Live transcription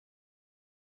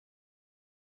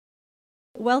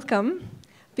Welcome,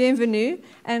 bienvenue,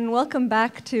 and welcome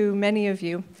back to many of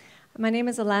you. My name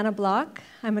is Alana Block.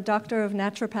 I'm a doctor of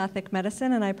naturopathic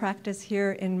medicine, and I practice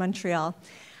here in Montreal.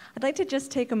 I'd like to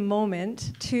just take a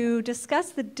moment to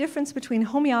discuss the difference between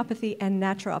homeopathy and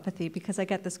naturopathy, because I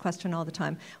get this question all the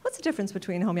time. What's the difference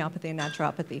between homeopathy and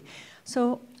naturopathy?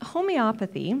 So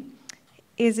homeopathy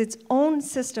is its own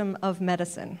system of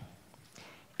medicine.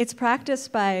 It's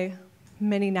practiced by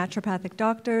many naturopathic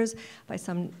doctors, by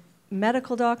some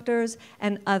medical doctors,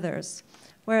 and others,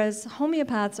 whereas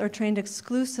homeopaths are trained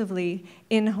exclusively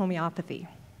in homeopathy.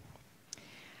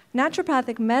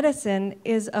 Naturopathic medicine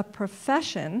is a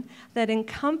profession that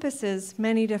encompasses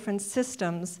many different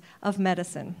systems of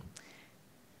medicine,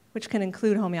 which can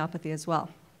include homeopathy as well.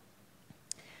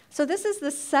 So this is the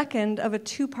second of a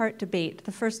two-part debate.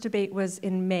 The first debate was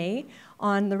in May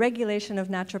on the regulation of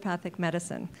naturopathic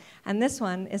medicine, and this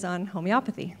one is on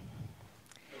homeopathy.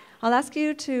 I'll ask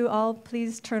you to all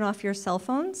please turn off your cell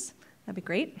phones. That'd be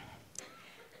great.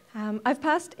 I've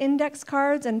passed index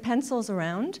cards and pencils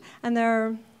around, and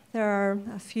there are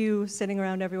a few sitting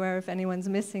around everywhere if anyone's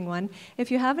missing one. If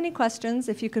you have any questions,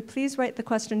 if you could please write the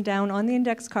question down on the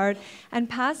index card and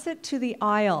pass it to the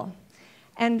aisle.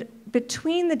 And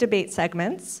between the debate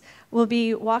segments, we'll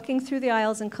be walking through the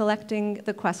aisles and collecting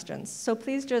the questions. So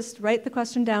please just write the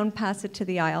question down, pass it to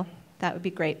the aisle. That would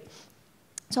be great.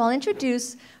 So I'll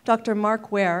introduce Dr. Mark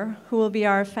Ware, who will be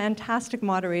our fantastic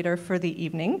moderator for the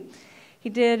evening. He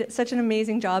did such an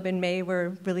amazing job in May.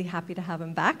 We're really happy to have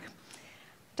him back.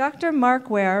 Dr. Mark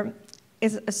Ware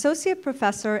is Associate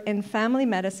Professor in Family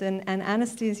Medicine and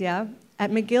Anesthesia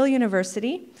at McGill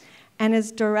University and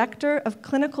is Director of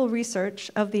Clinical Research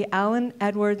of the Allen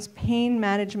Edwards Pain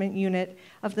Management Unit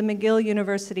of the McGill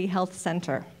University Health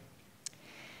Center.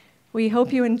 We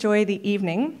hope you enjoy the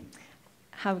evening.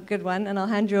 Have a good one, and I'll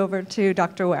hand you over to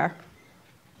Dr. Ware.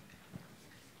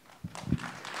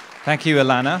 Thank you,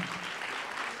 Alana.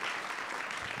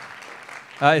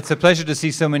 It's a pleasure to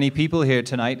see so many people here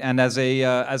tonight, and as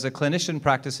a clinician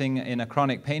practicing in a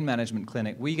chronic pain management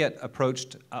clinic, we get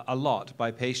approached a lot by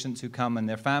patients who come and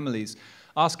their families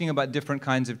asking about different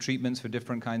kinds of treatments for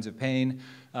different kinds of pain.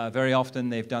 Very often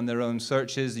they've done their own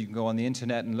searches. You can go on the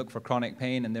internet and look for chronic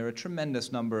pain, and there are a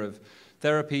tremendous number of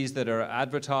therapies that are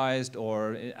advertised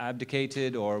or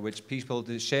abdicated or which people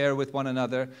share with one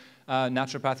another.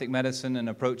 Naturopathic medicine and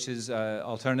approaches,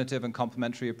 alternative and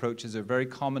complementary approaches are very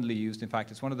commonly used. In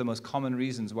fact, it's one of the most common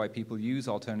reasons why people use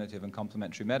alternative and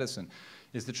complementary medicine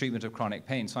is the treatment of chronic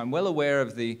pain. So I'm well aware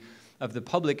of the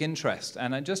public interest.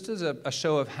 And just as a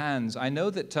show of hands, I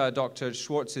know that Dr.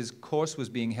 Schwartz's course was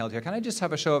being held here. Can I just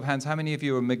have a show of hands? How many of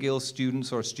you are McGill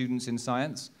students or students in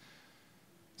science?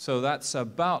 So that's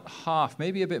about half,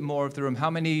 maybe a bit more of the room.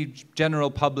 How many general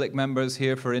public members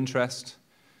here for interest?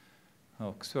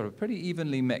 Oh, sort of pretty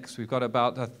evenly mixed. We've got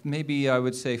about maybe I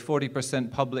would say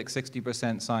 40% public,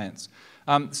 60% science.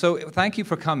 So thank you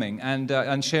for coming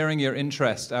and sharing your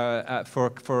interest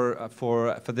for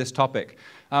this topic.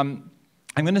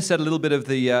 I'm going to set a little bit of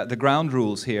the ground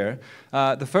rules here.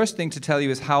 The first thing to tell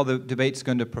you is how the debate's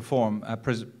going to perform,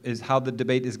 is how the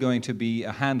debate is going to be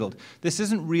handled. This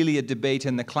isn't really a debate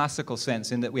in the classical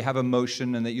sense, in that we have a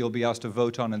motion and that you'll be asked to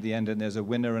vote on at the end, and there's a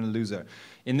winner and a loser.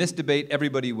 In this debate,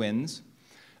 everybody wins.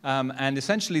 And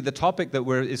essentially, the topic that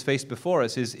is faced before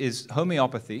us is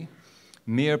homeopathy,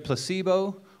 mere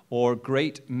placebo, or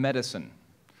great medicine.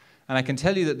 And I can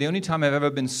tell you that the only time I've ever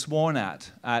been sworn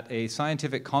at a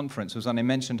scientific conference was when I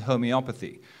mentioned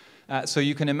homeopathy. So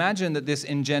you can imagine that this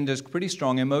engenders pretty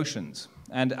strong emotions.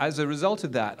 And as a result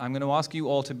of that, I'm going to ask you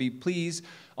all to be please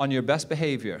on your best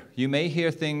behavior. You may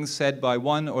hear things said by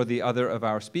one or the other of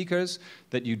our speakers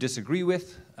that you disagree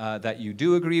with, that you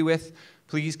do agree with.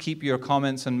 Please keep your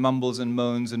comments and mumbles and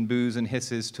moans and boos and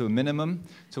hisses to a minimum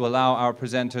to allow our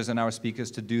presenters and our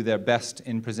speakers to do their best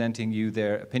in presenting you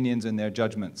their opinions and their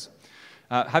judgments.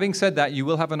 Having said that, you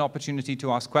will have an opportunity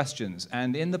to ask questions.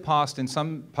 And in the past, in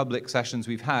some public sessions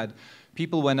we've had,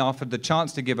 people, when offered the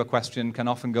chance to give a question, can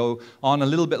often go on a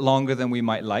little bit longer than we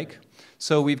might like.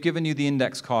 So we've given you the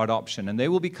index card option, and they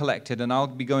will be collected, and I'll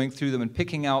be going through them and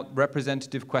picking out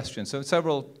representative questions. So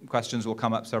several questions will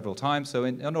come up several times. So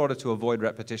in order to avoid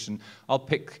repetition, I'll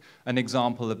pick an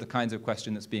example of the kinds of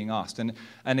question that's being asked. And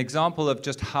an example of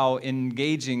just how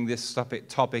engaging this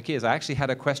topic is, I actually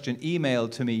had a question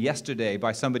emailed to me yesterday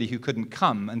by somebody who couldn't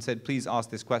come and said, please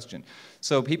ask this question.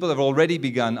 So people have already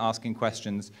begun asking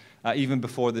questions even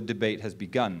before the debate has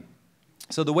begun.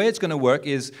 So the way it's going to work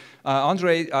is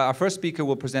André, our first speaker,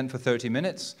 will present for 30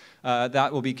 minutes.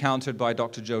 That will be countered by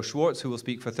Dr. Joe Schwarcz, who will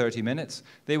speak for 30 minutes.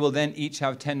 They will then each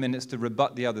have 10 minutes to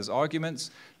rebut the other's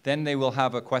arguments. Then they will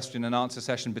have a question and answer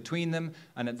session between them,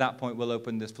 and at that point we'll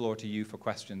open this floor to you for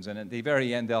questions. And at the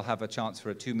very end they'll have a chance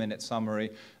for a 2-minute summary,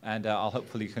 and I'll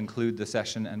hopefully conclude the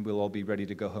session and we'll all be ready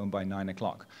to go home by 9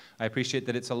 o'clock. I appreciate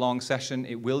that it's a long session.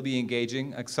 It will be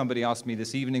engaging. Somebody asked me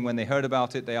this evening when they heard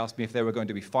about it, they asked me if there were going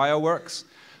to be fireworks.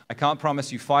 I can't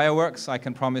promise you fireworks. I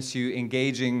can promise you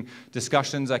engaging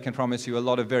discussions. I can promise you a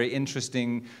lot of very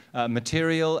interesting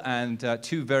material and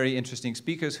 2 very interesting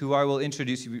speakers who I will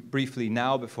introduce you briefly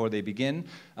now before they begin.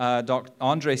 Dr.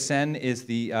 André Saine is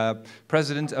the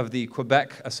president of the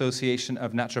Quebec Association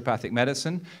of Naturopathic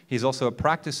Medicine. He's also a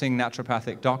practicing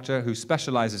naturopathic doctor who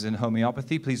specializes in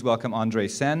homeopathy. Please welcome André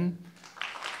Saine.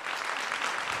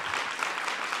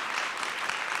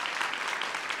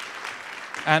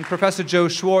 And Professor Joe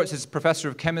Schwarcz is professor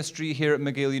of chemistry here at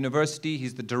McGill University.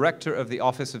 He's the director of the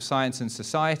Office of Science and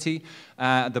Society,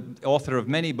 the author of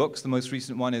many books. The most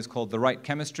recent one is called The Right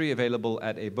Chemistry, available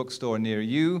at a bookstore near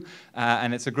you.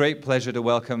 And it's a great pleasure to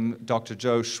welcome Dr.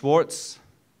 Joe Schwarcz,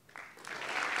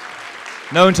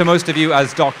 known to most of you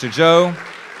as Dr. Joe.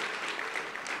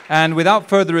 And without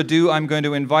further ado, I'm going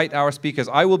to invite our speakers.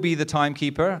 I will be the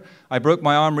timekeeper. I broke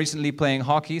my arm recently playing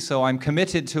hockey, so I'm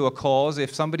committed to a cause.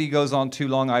 If somebody goes on too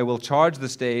long, I will charge the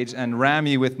stage and ram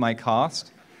you with my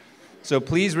cast. So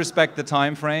please respect the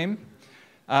time frame,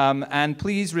 and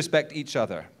please respect each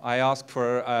other. I ask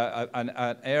for an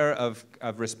air of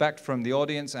respect from the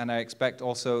audience, and I expect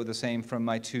also the same from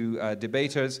my 2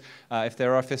 debaters. If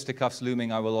there are fisticuffs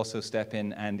looming, I will also step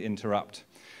in and interrupt.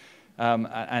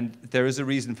 And there is a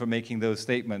reason for making those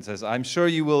statements, as I'm sure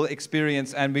you will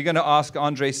experience. And we're going to ask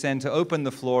André Saine to open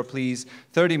the floor, please.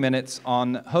 30 minutes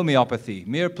on homeopathy,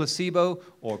 mere placebo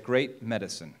or great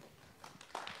medicine.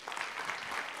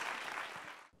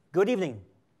 Good evening.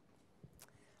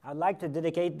 I'd like to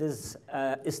dedicate this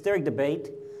historic debate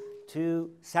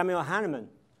to Samuel Hahnemann,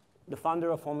 the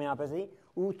founder of homeopathy,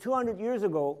 who 200 years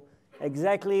ago,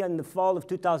 exactly in the fall of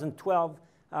 2012,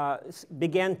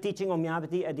 began teaching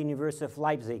homeopathy at the University of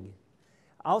Leipzig.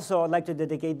 Also, I'd like to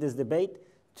dedicate this debate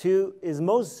to his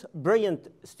most brilliant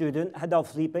student,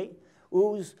 Adolphe Lippe,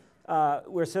 who's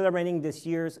we're celebrating this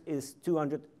year's his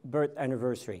 200th birth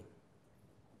anniversary.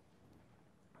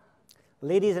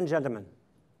 Ladies and gentlemen,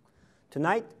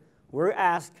 tonight we're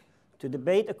asked to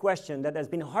debate a question that has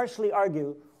been harshly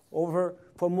argued over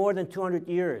for more than 200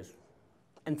 years.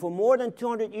 And for more than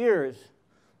 200 years,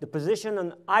 the position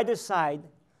on either side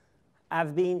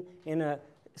have been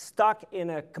stuck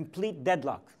in a complete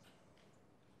deadlock.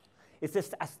 It's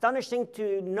just astonishing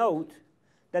to note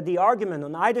that the argument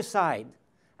on either side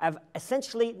have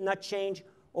essentially not changed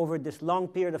over this long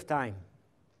period of time.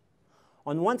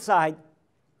 On one side,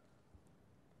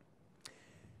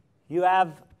 you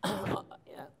have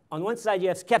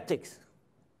skeptics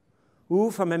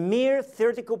who, from a mere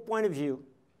theoretical point of view,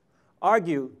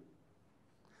 argue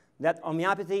that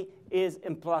homeopathy is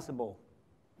impossible.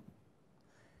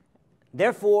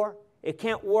 Therefore, it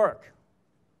can't work.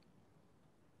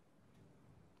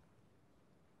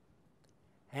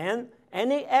 And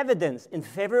any evidence in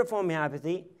favor of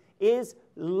homeopathy is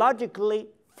logically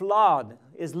flawed,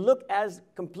 is looked as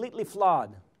completely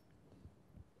flawed.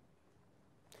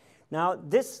 Now,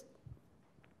 this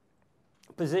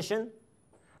position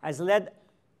has led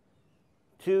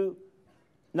to,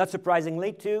 not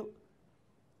surprisingly, to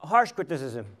harsh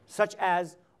criticism, such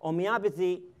as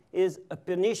homeopathy is a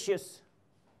pernicious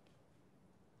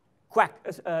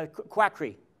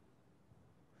quackery,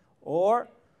 or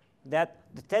that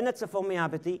the tenets of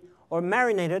homeopathy are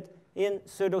marinated in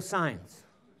pseudoscience.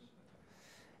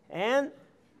 And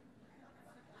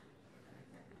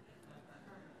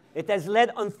it has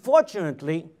led,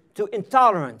 unfortunately, to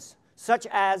intolerance, such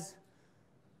as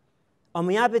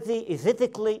homeopathy is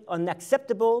ethically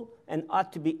unacceptable and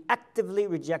ought to be actively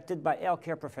rejected by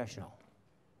healthcare professionals.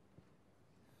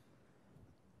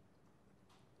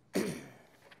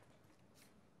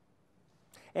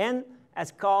 And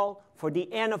has called for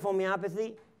the end of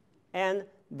homeopathy and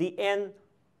the end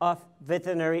of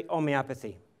veterinary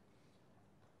homeopathy.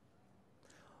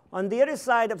 On the other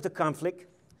side of the conflict,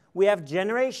 we have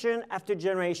generation after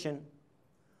generation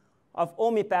of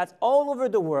homeopaths all over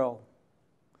the world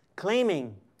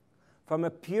claiming, from a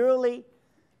purely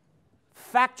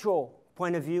factual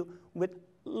point of view, with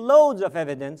loads of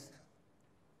evidence,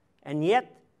 and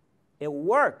yet it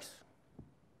works.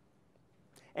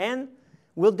 And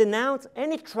will denounce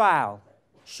any trial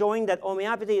showing that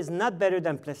homeopathy is not better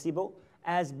than placebo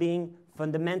as being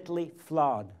fundamentally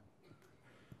flawed.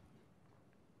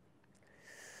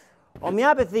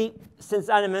 Homeopathy, since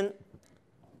Hahnemann,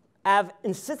 have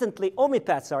insistently,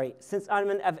 since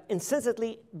Hahnemann have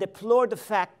insistently deplored the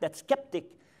fact that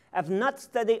skeptics have not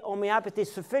studied homeopathy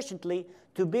sufficiently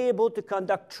to be able to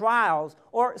conduct trials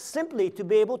or simply to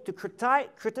be able to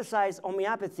criticize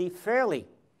homeopathy fairly.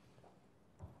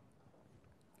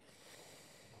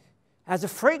 As a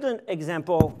flagrant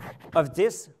example of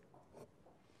this,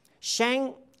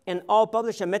 Saine and al.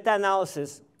 Published a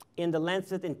meta-analysis in The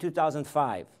Lancet in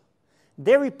 2005.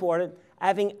 They reported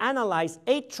having analyzed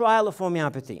 8 trials of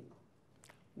homeopathy.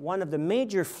 One of the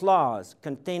major flaws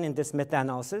contained in this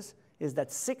meta-analysis is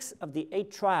that 6 of the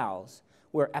 8 trials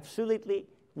were absolutely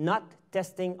not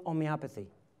testing homeopathy,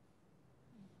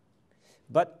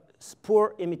 but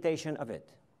poor imitation of it.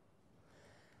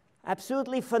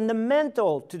 Absolutely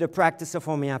fundamental to the practice of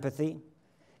homeopathy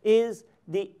is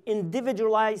the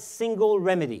individualized single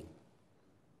remedy,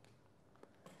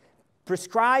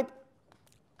 prescribed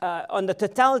on the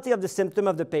totality of the symptom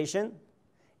of the patient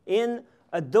in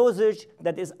a dosage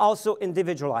that is also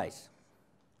individualized.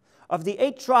 Of the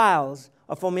 8 trials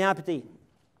of homeopathy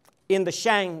in the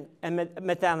Saine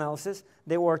meta-analysis,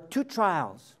 there were 2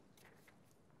 trials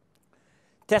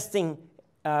testing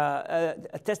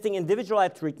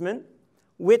individualized treatment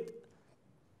with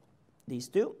these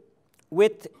 2,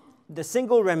 with the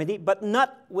single remedy, but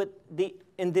not with the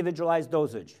individualized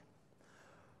dosage.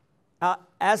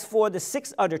 As for the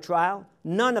 6 other trials,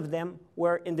 none of them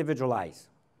were individualized.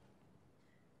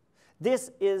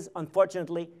 This is,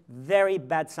 unfortunately, very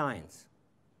bad science.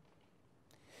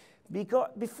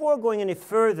 Before going any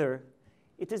further,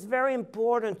 it is very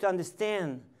important to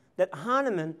understand that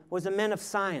Hahnemann was a man of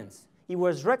science. He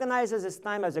was recognized at his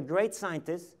time as a great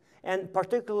scientist and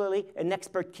particularly an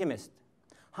expert chemist.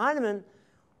 Hahnemann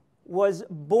was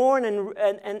born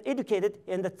and educated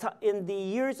in the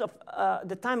years of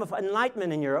the time of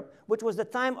Enlightenment in Europe, which was the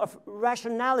time of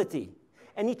rationality.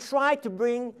 And he tried to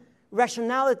bring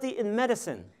rationality in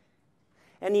medicine.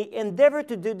 And he endeavored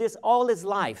to do this all his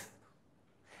life.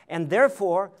 And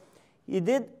therefore, he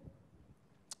did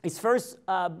his first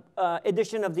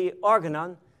edition of the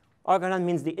Organon. Organon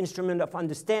means the instrument of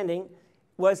understanding,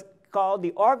 was called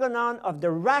the Organon of the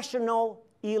Rational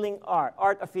Healing Art,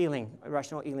 Art of Healing,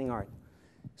 Rational Healing Art.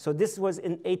 So this was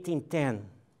in 1810.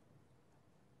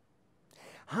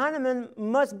 Hahnemann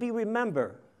must be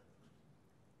remembered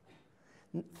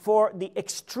for the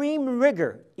extreme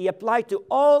rigor he applied to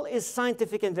all his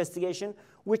scientific investigation,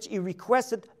 which he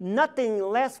requested nothing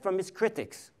less from his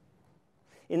critics.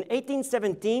 In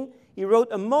 1817, he wrote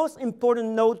a most important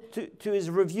note to his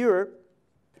reviewer.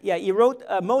 He wrote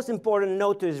a most important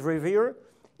note to his reviewer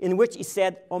in which he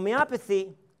said,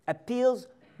 homeopathy appeals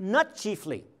not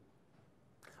chiefly,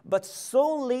 but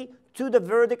solely to the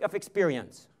verdict of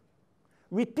experience.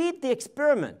 Repeat the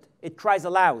experiment, it cries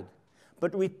aloud,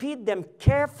 but repeat them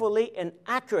carefully and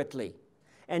accurately,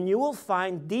 and you will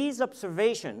find these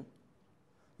observations,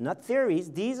 not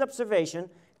theories, these observations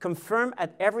confirmed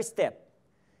at every step,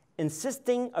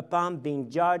 insisting upon being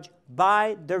judged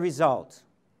by the results.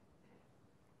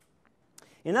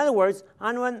 In other words,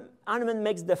 Hahnemann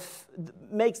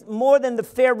makes more than the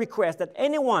fair request that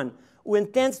anyone who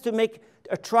intends to make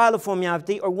a trial of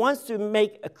homeopathy or wants to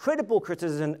make a critical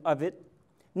criticism of it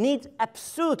needs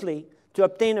absolutely to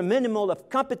obtain a minimum of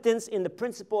competence in the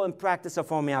principle and practice of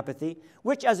homeopathy,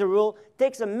 which, as a rule,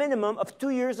 takes a minimum of 2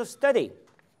 years of study.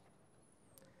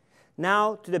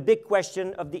 Now to the big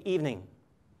question of the evening.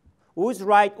 Who's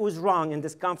right, who's wrong in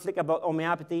this conflict about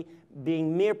homeopathy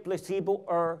being mere placebo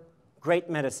or great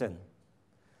medicine?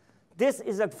 This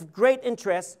is of great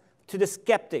interest to the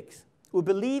skeptics who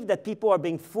believe that people are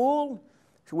being fooled,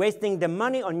 wasting their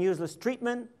money on useless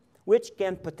treatment, which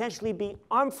can potentially be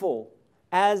harmful,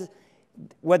 as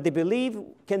what they believe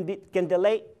can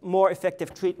delay more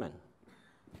effective treatment.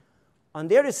 On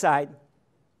the other side,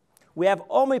 we have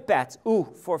homeopaths who,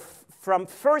 from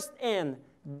first-hand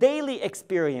daily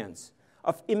experience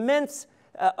of immense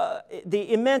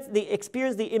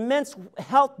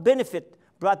health benefit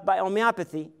brought by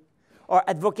homeopathy, are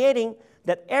advocating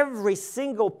that every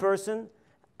single person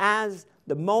has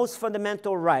the most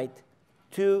fundamental right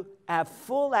to have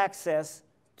full access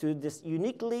to this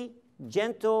uniquely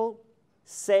gentle,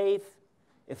 safe,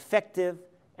 effective,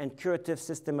 and curative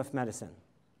system of medicine.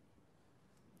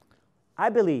 I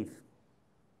believe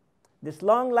this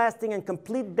long-lasting and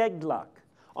complete deadlock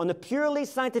on a purely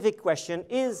scientific question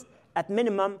is, at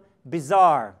minimum,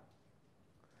 bizarre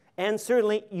and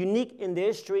certainly unique in the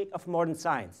history of modern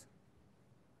science.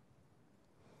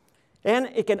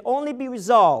 And it can only be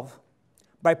resolved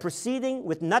by proceeding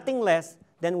with nothing less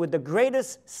than with the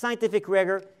greatest scientific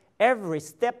rigor every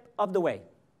step of the way.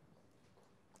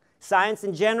 Science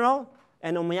in general,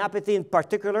 and homeopathy in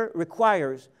particular,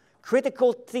 requires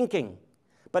critical thinking,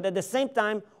 but at the same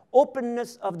time,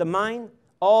 openness of the mind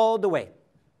all the way.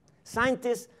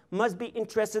 Scientists must be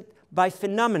interested by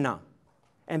phenomena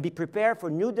and be prepared for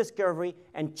new discovery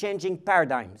and changing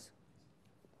paradigms.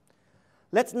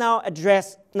 Let's now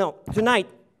tonight,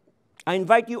 I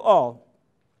invite you all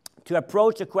to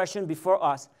approach the question before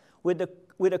us with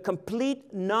a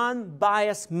complete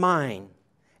non-biased mind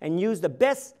and use the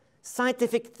best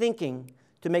scientific thinking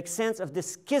to make sense of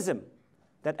this schism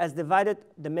that has divided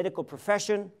the medical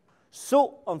profession,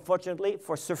 so unfortunately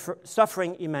for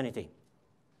suffering humanity.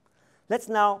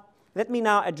 Let me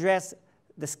now address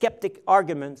the skeptic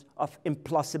argument of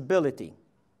implausibility.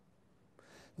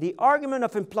 The argument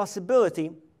of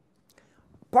implausibility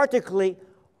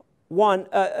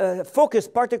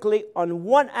focused particularly on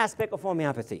one aspect of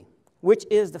homeopathy, which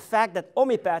is the fact that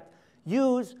homeopaths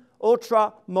use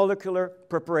ultramolecular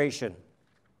preparation.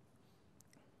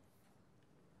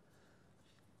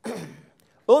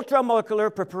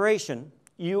 Ultramolecular preparation,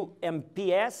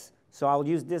 UMPS, so I'll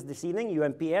use this evening,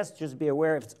 UMPS, just be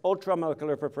aware if it's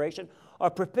ultramolecular preparation, are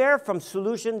prepared from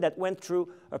solution that went through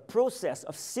a process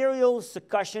of serial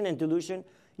succussion and dilution,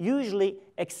 usually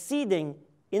exceeding,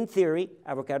 in theory,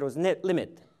 Avogadro's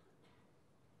limit.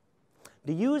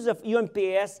 The use of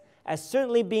UMPS has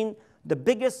certainly been the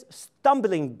biggest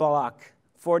stumbling block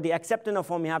for the acceptance of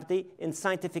homeopathy in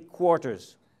scientific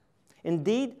quarters.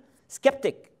 Indeed,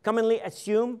 skeptics commonly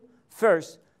assume,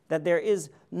 first, that there is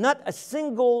not a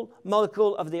single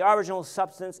molecule of the original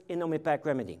substance in homeopathic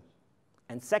remedy.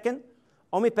 And second,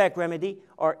 homeopathic remedy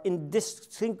are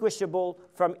indistinguishable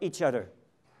from each other.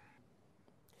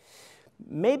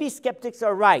 Maybe skeptics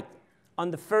are right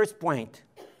on the first point,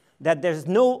 that there's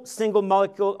no single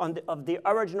molecule of the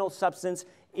original substance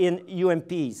in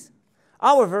UMPs.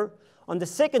 However, on the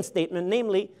second statement,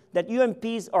 namely that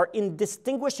UMPs are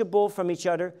indistinguishable from each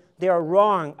other, they are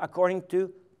wrong according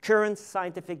to current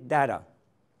scientific data.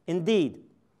 Indeed,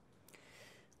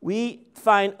 we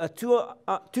find a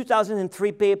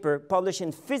 2003 paper published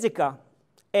in Physica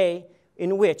A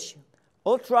in which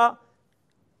ultra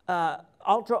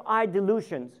high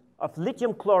dilutions of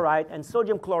lithium chloride and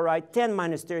sodium chloride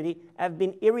 10-30 have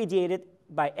been irradiated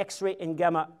by X-ray and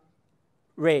gamma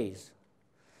rays.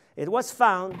 It was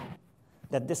found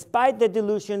that despite the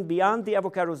dilution beyond the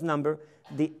Avogadro's number,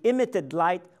 the emitted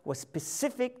light was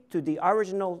specific to the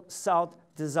original salt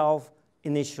dissolved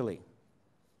initially.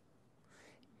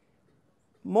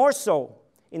 More so,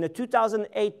 in a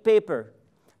 2008 paper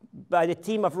by the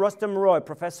team of Rustam Roy,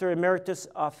 Professor Emeritus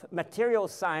of Material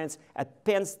Science at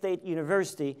Penn State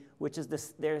University, which is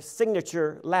their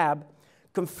signature lab,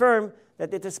 confirmed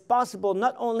that it is possible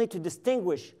not only to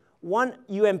distinguish one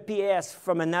UMPS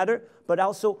from another, but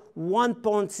also one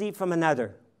potency from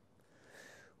another,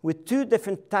 with two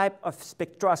different types of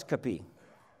spectroscopy.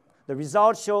 The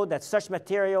results show that such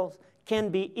materials can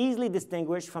be easily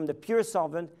distinguished from the pure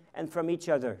solvent and from each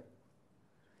other.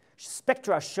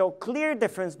 Spectra show clear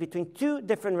difference between two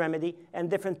different remedy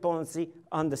and different potency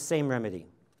on the same remedy.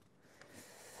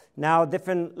 Now,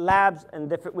 different labs and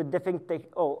this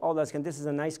is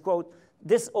a nice quote.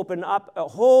 This opened up a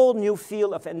whole new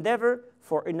field of endeavor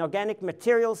for inorganic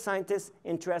material scientists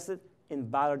interested in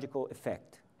biological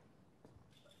effect.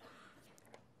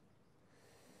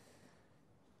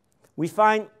 We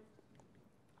find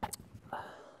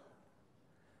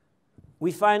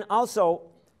also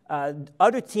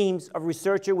other teams of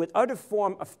researchers with other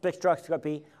forms of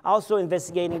spectroscopy also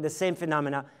investigating the same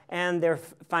phenomena, and they're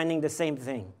finding the same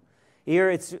thing. Here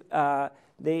it's,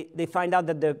 they find out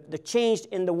that the change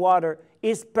in the water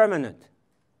is permanent.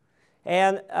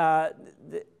 And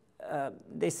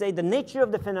they say the nature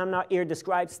of the phenomena here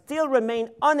described still remain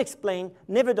unexplained.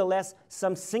 Nevertheless,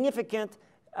 some significant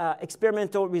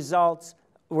experimental results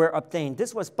were obtained.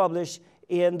 This was published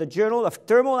in the Journal of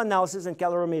Thermal Analysis and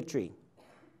Calorimetry.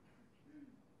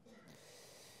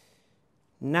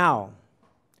 Now,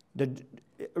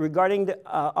 regarding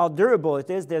how durable it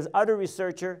is, there's other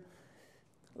researcher,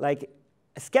 like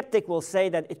a skeptic will say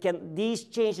that these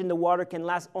changes in the water can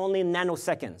last only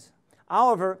nanoseconds.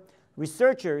 However,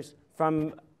 researchers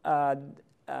from,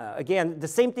 again, the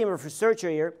same team of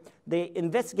researchers here, they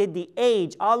investigate the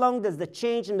age, how long does the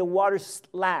change in the water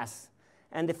last?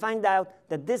 And they find out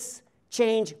that this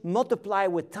change multiplies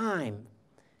with time.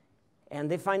 And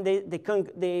they find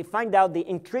out the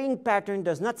increasing pattern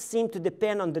does not seem to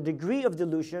depend on the degree of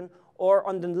dilution or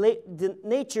on the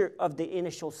nature of the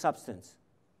initial substance.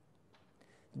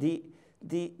 The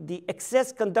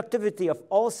excess conductivity of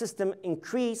all systems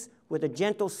increase with a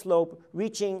gentle slope,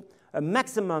 reaching a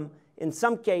maximum in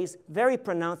some case, very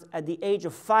pronounced at the age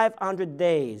of 500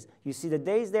 days. You see the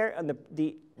days there, and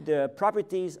the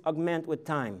properties augment with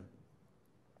time.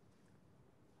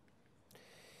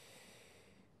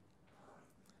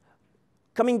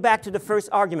 Coming back to the first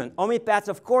argument, homeopaths,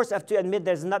 of course, have to admit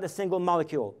there's not a single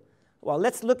molecule. Well,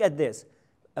 let's look at this.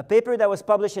 A paper that was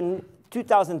published in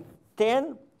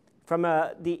 2010 from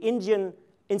the Indian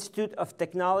Institute of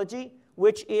Technology,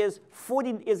 which is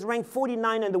ranked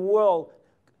 49 in the world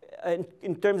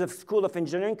in terms of School of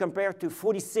Engineering, compared to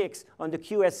 46 on the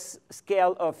QS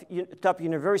scale of top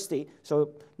university.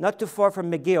 So not too far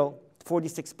from McGill,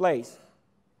 46th place.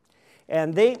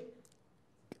 And they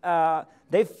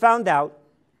found out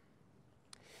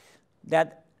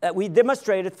that we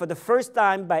demonstrated for the first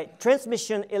time by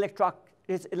transmission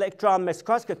electron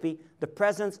microscopy the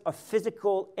presence of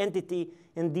physical entity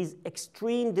in these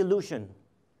extreme dilution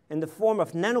in the form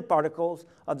of nanoparticles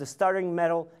of the starting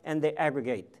metal and the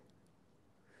aggregate.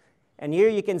 And here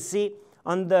you can see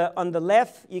on the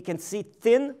left, you can see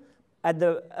thin at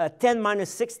the 10 minus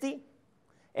 60.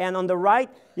 And on the right,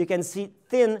 you can see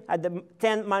thin at the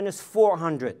 10 minus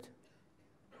 400.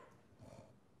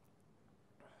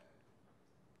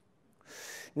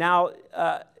 Now,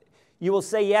 you will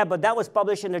say, yeah, but that was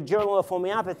published in the Journal of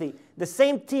Homeopathy. The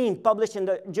same team published in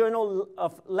the Journal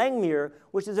of Langmuir,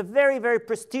 which is a very, very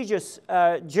prestigious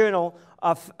journal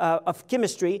of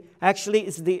chemistry. Actually,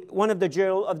 it's one of the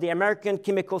journals of the American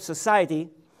Chemical Society.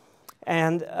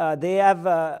 And they have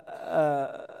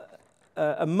a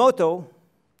motto,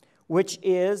 which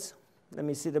is, let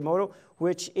me see the motto,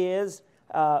 which is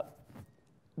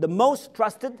the most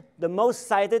trusted, the most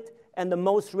cited, and the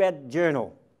most read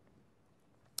journal.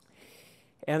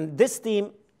 And this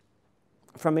team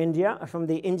from India, from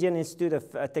the Indian Institute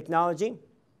of Technology,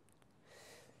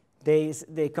 they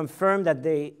confirmed that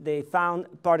they found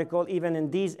particle even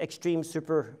in these extreme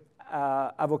super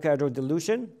Avogadro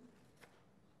dilution.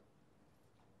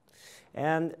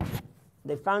 And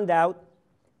they found out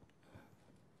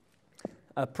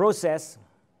a process.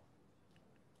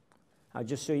 I'll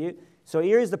just show you. So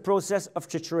here is the process of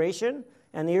trituration.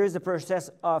 And here is the process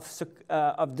of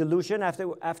dilution.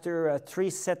 After three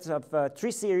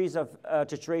series of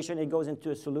trituration, it goes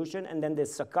into a solution, and then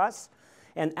there's succus.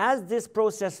 And as this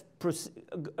process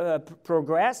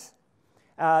progresses,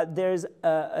 there's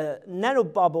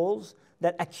nanobubbles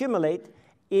that accumulate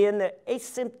in an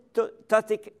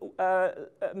asymptotic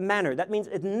manner. That means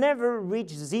it never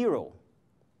reaches zero.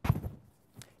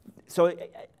 So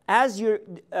as you're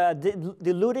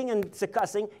diluting and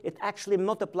succussing, it actually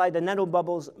multiplies, the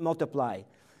nanobubbles multiply.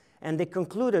 And they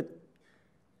concluded,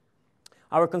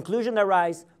 our conclusion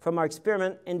arises from our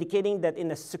experiment indicating that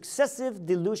in a successive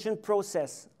dilution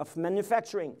process of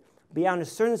manufacturing beyond a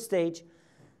certain stage,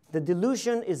 the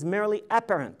dilution is merely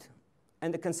apparent,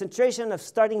 and the concentration of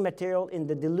starting material in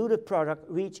the diluted product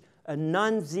reach a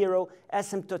non-zero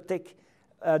asymptotic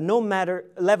no matter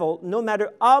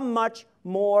how much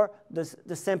more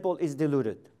the sample is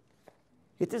diluted.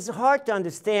 It is hard to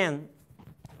understand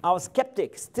how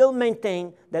skeptics still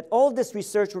maintain that all this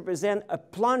research represents a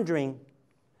plundering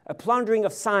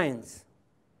of science.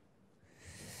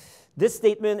 This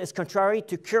statement is contrary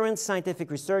to current scientific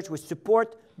research which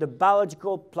support the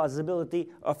biological plausibility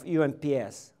of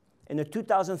UMPS. In a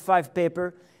 2005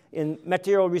 paper in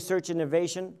Material Research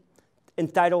Innovation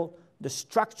entitled "The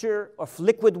Structure of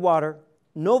Liquid Water,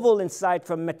 Novel Insight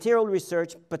from Material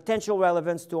Research, Potential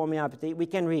Relevance to Homeopathy," we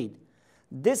can read,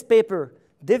 "This paper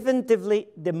definitively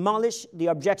demolished the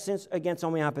objections against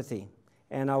homeopathy."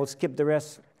 And I will skip the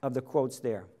rest of the quotes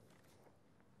there.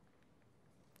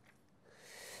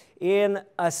 In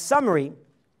a summary,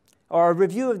 or a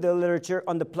review of the literature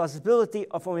on the plausibility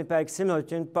of homeopathic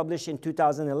similitude published in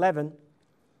 2011,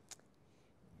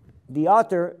 the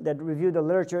author that reviewed the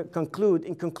literature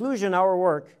in conclusion, our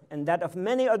work and that of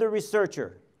many other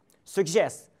researchers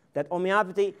suggests that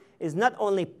homeopathy is not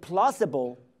only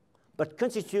plausible, but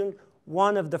constitutes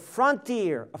one of the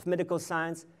frontier of medical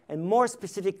science, and more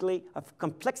specifically of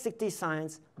complexity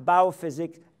science,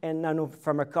 biophysics, and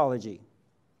nanopharmacology.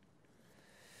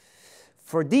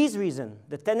 For these reasons,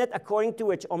 the tenet according to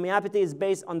which homeopathy is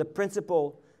based on the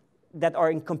principles that are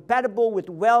incompatible with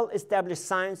well-established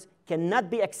science cannot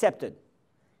be accepted,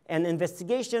 and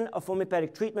investigation of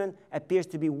homeopathic treatment appears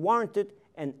to be warranted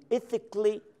and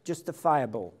ethically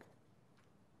justifiable.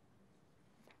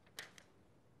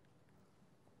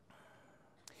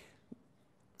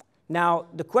 Now,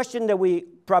 the question that we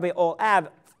probably all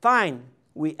have, fine,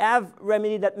 we have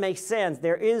remedy that makes sense.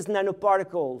 There is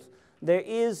nanoparticles. There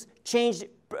is change,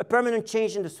 a permanent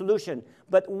change in the solution.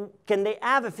 But can they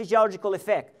have a physiological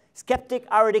effect? Skeptic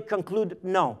already conclude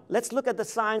no. Let's look at the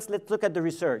science. Let's look at the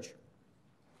research.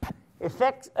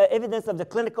 Evidence of the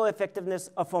clinical effectiveness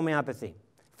of homeopathy.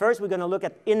 First, we're going to look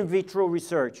at in vitro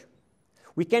research.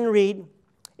 We can read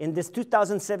in this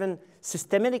 2007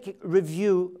 systematic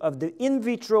review of the in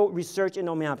vitro research in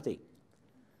homeopathy,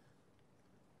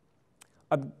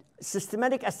 a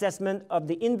systematic assessment of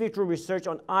the in vitro research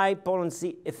on high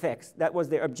potency effects. That was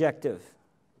their objective.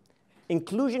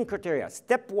 Inclusion criteria: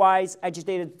 stepwise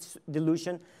agitated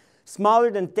dilution,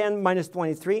 smaller than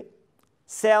 10⁻23,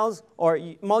 cells or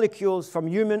molecules from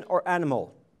human or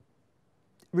animal.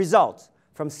 Results: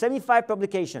 from 75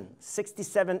 publications,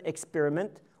 67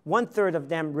 experiments, 1/3 of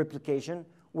them replication,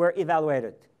 were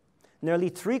evaluated. Nearly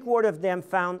 3/4 of them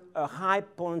found a high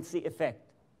potency effect.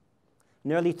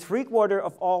 Nearly 3/4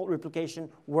 of all replication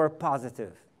were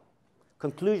positive.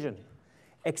 Conclusion: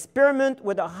 experiment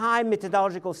with a high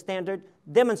methodological standard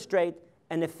demonstrate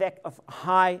an effect of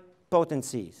high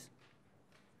potencies.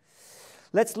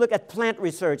 Let's look at plant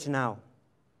research now.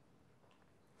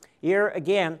 Here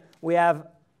again, we have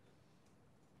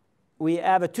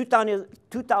a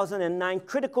 2009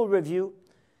 critical review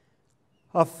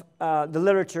of the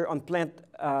literature on plant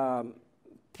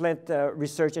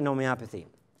research in homeopathy.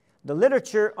 The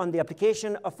literature on the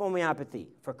application of homeopathy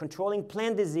for controlling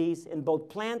plant disease in both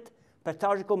plant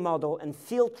pathological model and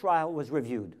field trial was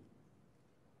reviewed.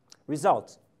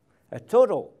 Results: a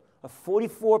total of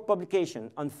 44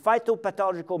 publications on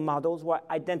phytopathological models were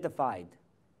identified.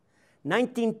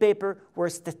 19 papers were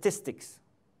statistics.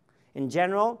 In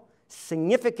general,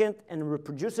 significant and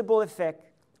reproducible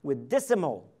effect with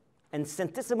decimal and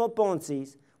centesimal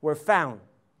potencies were found,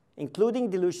 including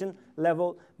dilution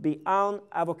level beyond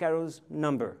Avogadro's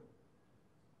number.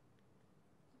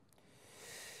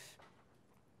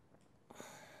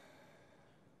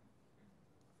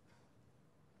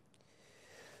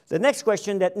 The next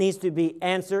question that needs to be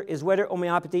answered is whether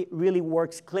homeopathy really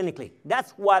works clinically.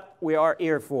 That's what we are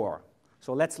here for.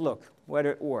 So let's look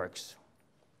whether it works.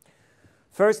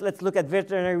 First, let's look at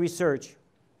veterinary research.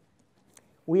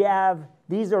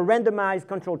 These are randomized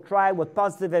controlled trials with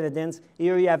positive evidence.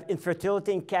 Here you have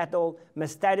infertility in cattle,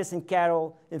 mastitis in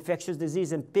cattle, infectious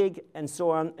disease in pig, and so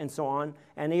on and so on.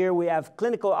 And here we have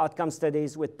clinical outcome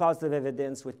studies with positive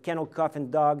evidence with kennel cough in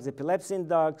dogs, epilepsy in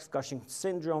dogs, Cushing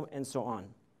syndrome, and so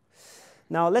on.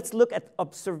 Now let's look at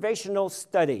observational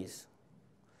studies.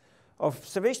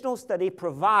 Observational studies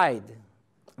provide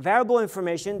variable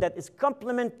information that is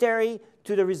complementary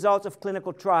to the results of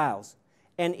clinical trials.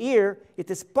 And here, it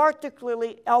is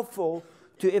particularly helpful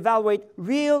to evaluate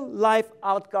real-life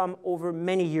outcome over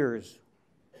many years.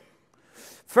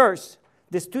 First,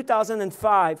 this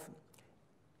 2005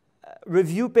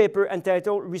 review paper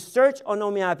entitled Research on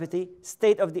Homeopathy,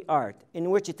 State of the Art,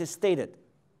 in which it is stated,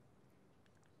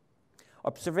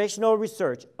 observational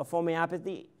research of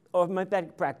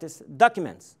homeopathic practice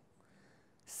documents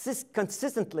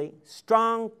consistently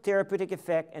strong therapeutic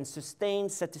effect and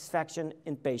sustained satisfaction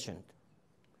in patients.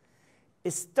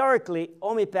 Historically,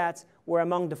 homeopaths were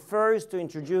among the first to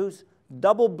introduce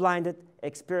double-blinded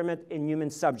experiment in human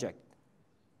subjects.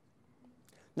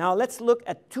 Now let's look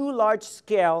at two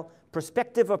large-scale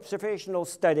prospective observational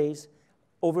studies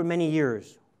over many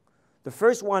years. The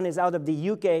first one is out of the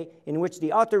UK, in which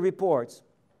the author reports,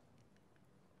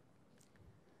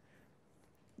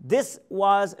 this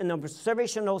was an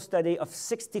observational study of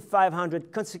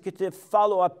 6,500 consecutive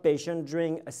follow-up patients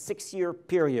during a 6-year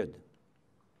period.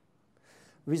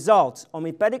 Results: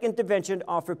 homeopathic intervention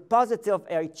offered positive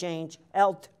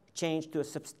health change to a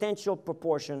substantial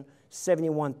proportion,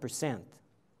 71%.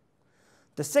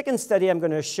 The second study I'm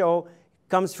going to show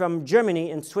comes from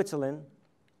Germany and Switzerland.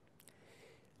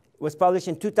 It was published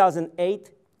in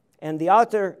 2008, and the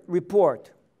author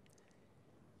report,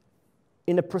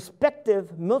 in a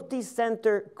prospective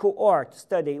multi-center cohort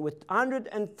study with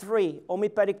 103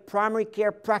 homeopathic primary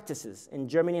care practices in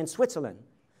Germany and Switzerland,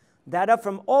 data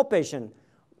from all patients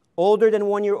older than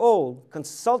 1 year old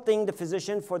consulting the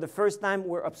physician for the first time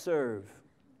were observed.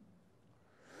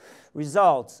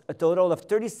 Results: a total of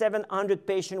 3,700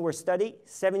 patients were studied.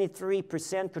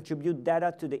 73% contribute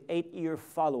data to the 8-year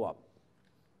follow-up.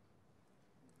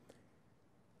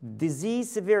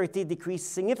 Disease severity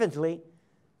decreased significantly.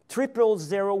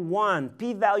 0.001,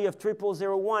 p-value of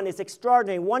 0.001 is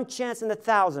extraordinary. 1 chance in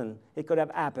 1,000 it could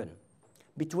have happened.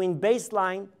 Between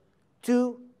baseline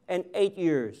 2 and 8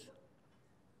 years.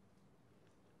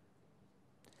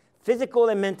 Physical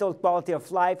and mental quality of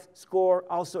life score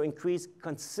also increased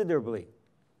considerably.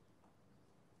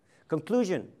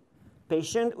 Conclusion: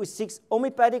 patients who seek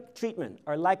homeopathic treatment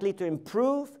are likely to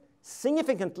improve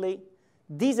significantly.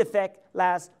 These effects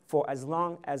last for as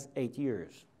long as 8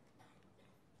 years.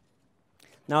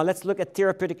 Now let's look at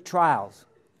therapeutic trials.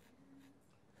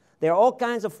 There are all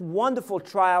kinds of wonderful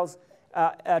trials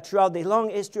throughout the long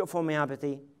history of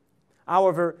homeopathy.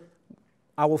 However,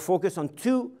 I will focus on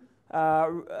two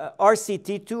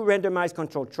RCT, two randomized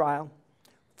controlled trial.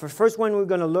 The first one we're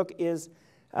going to look is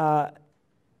the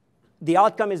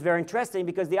outcome is very interesting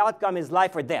because the outcome is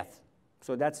life or death.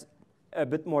 So that's a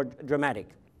bit more dramatic.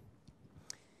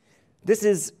 This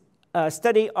is a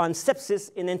study on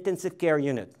sepsis in intensive care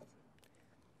unit.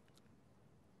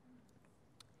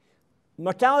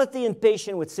 Mortality in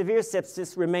patients with severe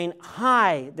sepsis remained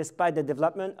high despite the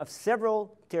development of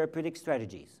several therapeutic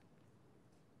strategies.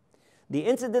 The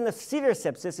incidence of severe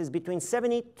sepsis is between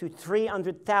 70 to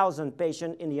 300,000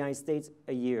 patients in the United States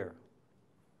a year.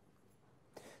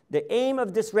 The aim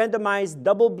of this randomized,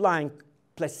 double-blind,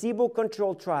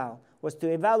 placebo-controlled trial was to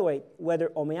evaluate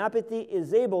whether homeopathy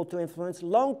is able to influence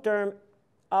long-term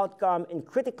outcome in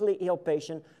critically ill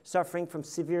patients suffering from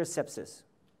severe sepsis.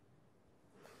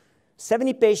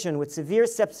 70 patients with severe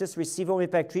sepsis received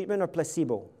homeopathic treatment or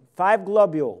placebo. 5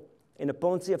 globules in a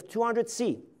potency of 200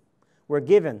 C were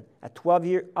given at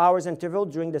 12 hours interval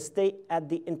during the stay at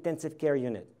the intensive care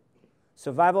unit.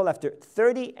 Survival after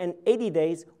 30 and 80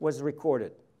 days was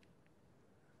recorded.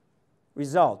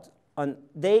 Result: on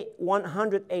day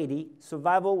 180,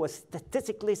 survival was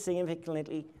statistically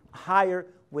significantly higher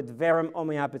with verum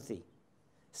homeopathy,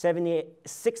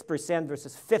 76%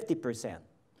 versus 50%,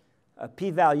 a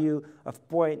p-value of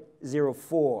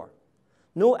 0.04.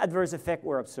 No adverse effects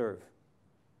were observed.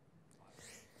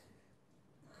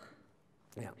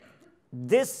 Yeah.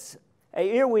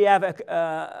 Here we have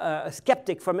a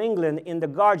skeptic from England in The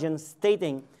Guardian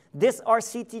stating, this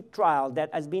RCT trial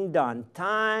that has been done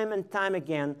time and time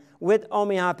again with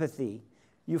homeopathy,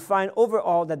 you find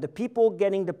overall that the people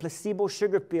getting the placebo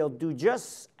sugar pill do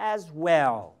just as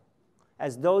well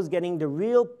as those getting the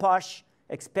real posh,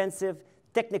 expensive,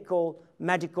 technical,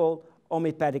 magical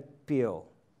homeopathic pill.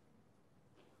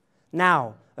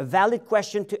 Now, a valid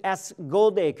question to ask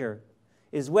Goldacre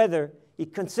is whether he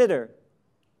considered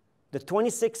the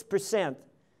 26%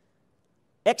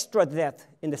 extra death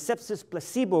in the sepsis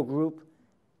placebo group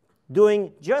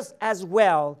doing just as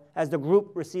well as the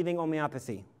group receiving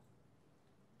homeopathy.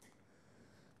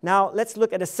 Now, let's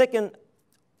look at a second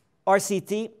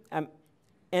RCT,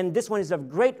 and this one is of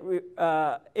great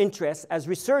interest as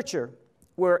researchers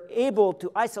were able to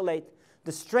isolate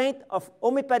the strength of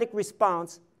homeopathic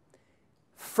response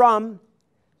from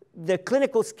the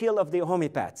clinical skill of the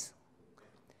homeopaths.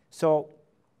 So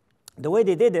the way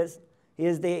they did this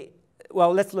is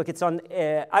well, let's look. It's on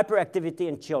hyperactivity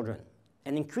in children.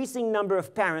 An increasing number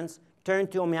of parents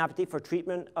turned to homeopathy for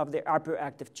treatment of their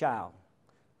hyperactive child.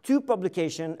 2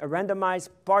 publications, a randomized,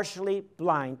 partially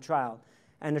blind trial,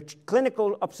 and a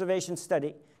clinical observation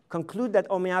study conclude that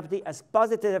homeopathy has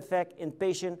positive effect in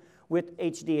patients with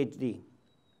ADHD.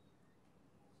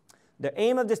 The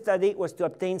aim of the study was to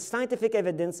obtain scientific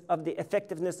evidence of the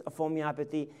effectiveness of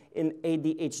homeopathy in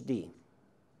ADHD.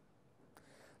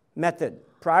 Method.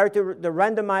 Prior to the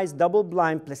randomized,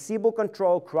 double-blind,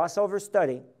 placebo-controlled crossover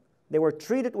study, they were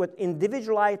treated with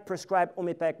individualized prescribed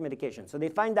homeopathic medication. So they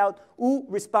find out who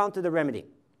respond to the remedy.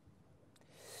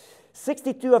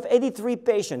 62 of 83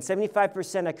 patients,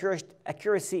 75%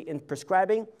 accuracy in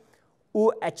prescribing,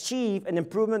 who achieve an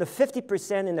improvement of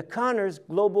 50% in the Conners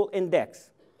Global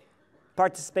Index,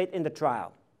 participate in the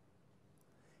trial.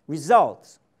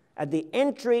 Results. At the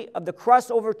entry of the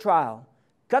crossover trial,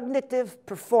 cognitive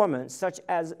performance such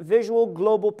as visual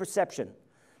global perception,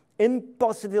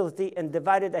 impulsivity, and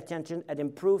divided attention had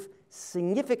improved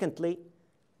significantly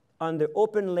under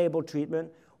open label treatment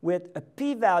with a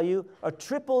p-value of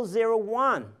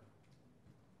 0.001.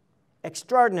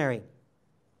 Extraordinary.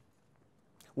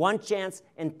 1 chance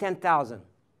in 10,000.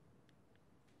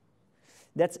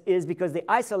 That is because they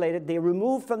isolated, they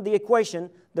removed from the equation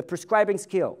the prescribing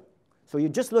skill. So you're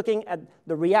just looking at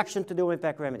the reaction to the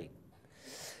homeopathic remedy.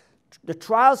 The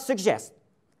trial suggests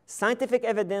scientific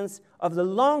evidence of the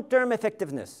long-term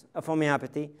effectiveness of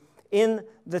homeopathy in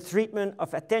the treatment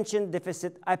of attention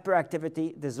deficit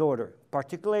hyperactivity disorder,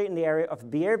 particularly in the area of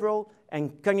behavioral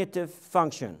and cognitive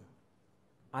function.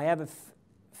 I have a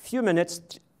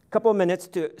couple of minutes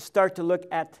to start to look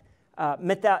at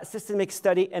systemic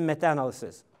study and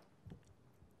meta-analysis.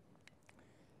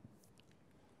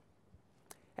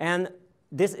 And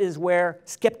this is where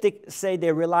skeptics say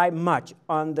they rely much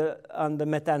on the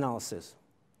meta-analysis.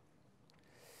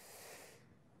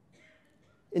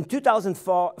 In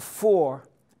 2004,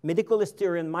 medical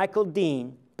historian Michael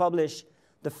Dean published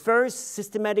the first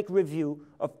systematic review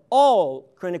of all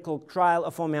clinical trials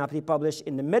of homeopathy published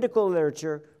in the medical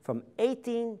literature from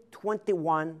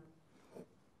 1821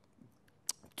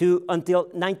 until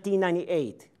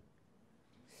 1998.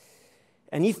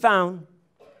 And he found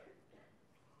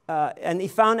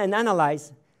and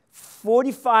analyzed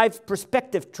 45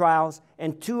 prospective trials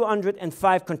and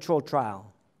 205 control trials.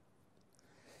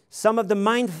 Some of the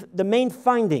main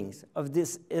findings of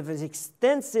his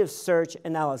extensive search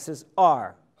analysis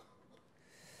are: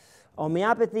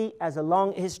 homeopathy has a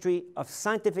long history of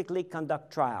scientifically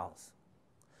conduct trials.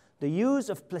 The use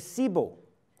of placebo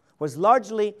was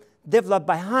largely developed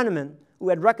by Hahnemann, who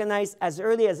had recognized as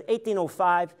early as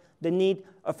 1805 the need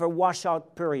of a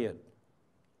washout period.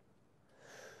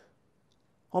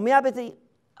 Homeopathy,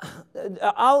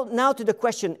 now to the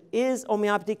question, is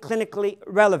homeopathy clinically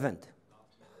relevant?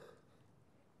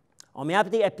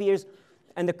 Homeopathy appears,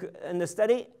 in the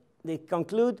study, they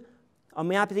conclude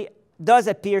homeopathy does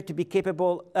appear to be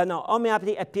capable,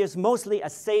 homeopathy appears mostly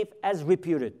as safe as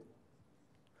reputed.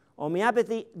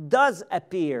 Homeopathy does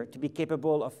appear to be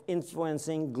capable of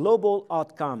influencing global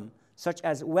outcomes, such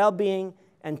as well-being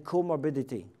and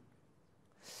comorbidity.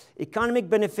 Economic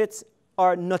benefits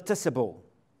are noticeable.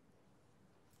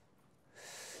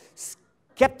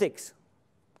 Skeptics,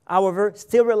 however,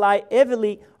 still rely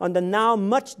heavily on the now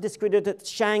much discredited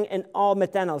Chang and al.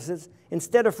 Meta-analysis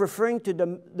instead of referring to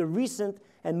the recent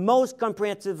and most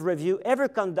comprehensive review ever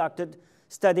conducted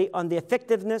study on the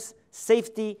effectiveness,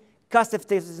 safety,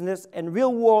 cost-effectiveness, and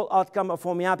real-world outcome of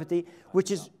homeopathy,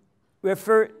 which is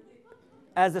referred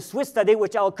as the Swiss study,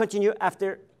 which I'll continue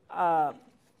after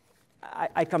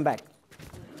I come back.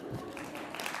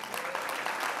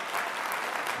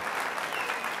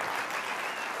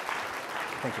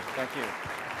 Thank you. Thank you.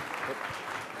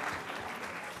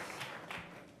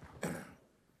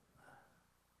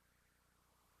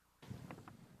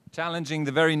 Challenging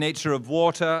the very nature of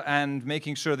water and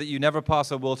making sure that you never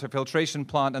pass a water filtration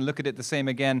plant and look at it the same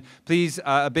again. Please,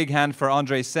 a big hand for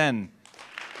André Saine.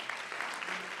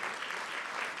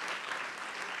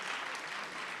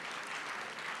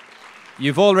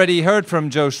 You've already heard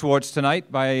from Joe Schwarcz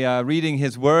tonight by reading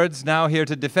his words. Now here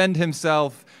to defend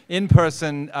himself in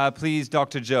person, please,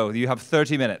 Dr. Joe. You have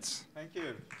 30 minutes. Thank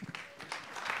you.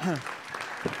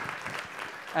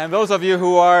 And those of you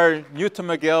who are new to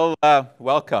McGill,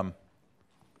 welcome.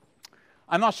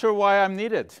 I'm not sure why I'm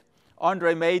needed.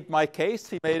 André made my case.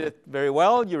 He made it very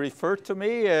well. You referred to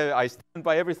me. I stand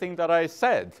by everything that I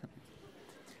said.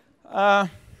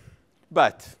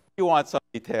 But you want some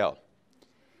detail.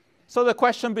 So the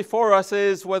question before us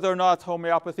is whether or not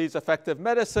homeopathy is effective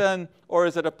medicine, or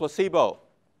is it a placebo?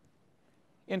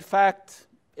 In fact,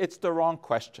 it's the wrong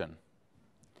question,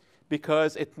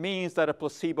 because it means that a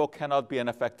placebo cannot be an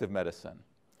effective medicine.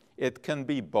 It can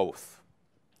be both.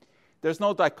 There's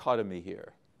no dichotomy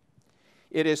here.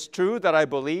 It is true that I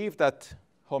believe that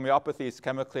homeopathy is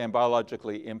chemically and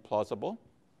biologically implausible,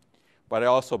 but I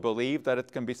also believe that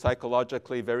it can be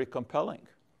psychologically very compelling.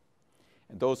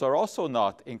 And those are also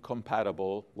not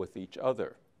incompatible with each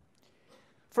other.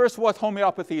 First, what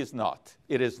homeopathy is not.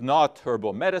 It is not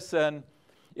herbal medicine.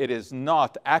 It is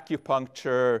not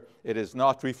acupuncture. It is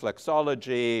not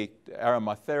reflexology,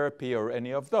 aromatherapy, or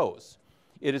any of those.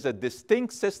 It is a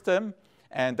distinct system,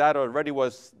 and that already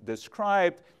was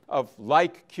described, of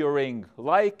like curing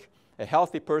like. A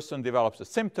healthy person develops a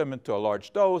symptom into a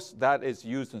large dose. That is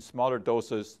used in smaller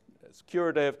doses as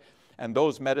curative. And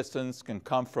those medicines can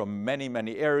come from many,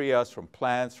 many areas, from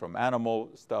plants, from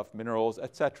animal stuff, minerals,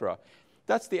 etc.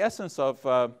 That's the essence of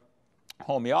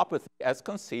homeopathy as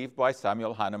conceived by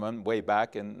Samuel Hahnemann way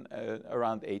back in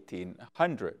around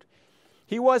 1800.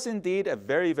 He was indeed a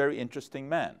very, very interesting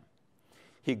man.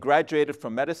 He graduated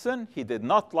from medicine. He did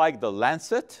not like the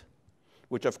lancet,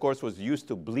 which of course was used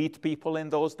to bleed people in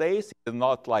those days. He did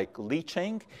not like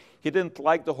leeching. He didn't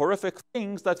like the horrific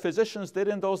things that physicians did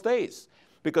in those days.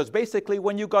 Because basically,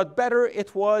 when you got better,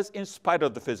 it was in spite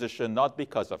of the physician, not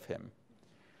because of him.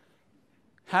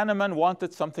 Hahnemann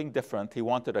wanted something different. He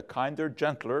wanted a kinder,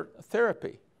 gentler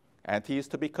therapy. And he is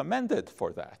to be commended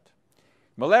for that.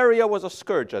 Malaria was a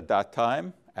scourge at that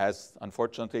time, as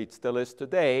unfortunately it still is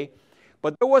today.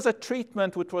 But there was a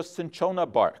treatment which was cinchona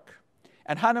bark.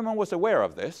 And Hahnemann was aware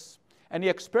of this. And he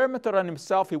experimented on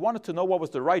himself. He wanted to know what was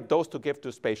the right dose to give to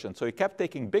his patient. So he kept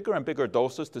taking bigger and bigger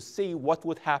doses to see what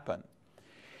would happen.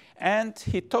 And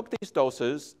he took these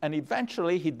doses, and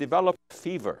eventually he developed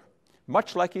fever,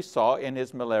 much like he saw in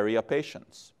his malaria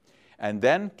patients. And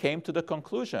then came to the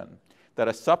conclusion that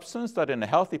a substance that in a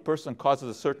healthy person causes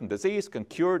a certain disease can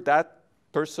cure that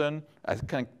person,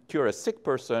 can cure a sick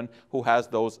person who has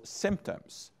those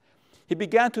symptoms. He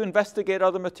began to investigate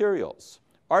other materials.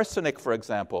 Arsenic, for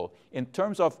example, in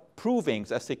terms of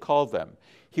provings, as he called them,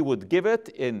 he would give it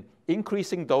in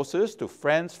increasing doses to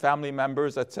friends, family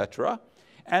members, etc.,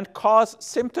 and cause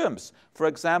symptoms. For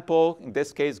example, in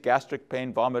this case, gastric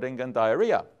pain, vomiting, and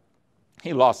diarrhea.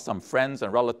 He lost some friends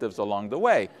and relatives along the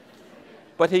way.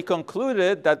 But he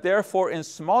concluded that therefore in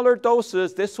smaller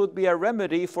doses, this would be a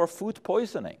remedy for food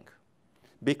poisoning,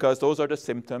 because those are the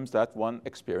symptoms that one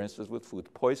experiences with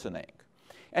food poisoning.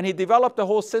 And he developed a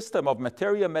whole system of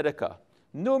materia medica,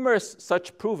 numerous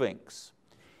such provings.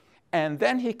 And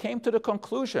then he came to the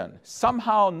conclusion,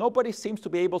 somehow nobody seems to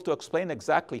be able to explain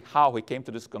exactly how he came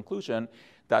to this conclusion,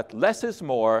 that less is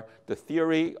more, the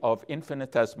theory of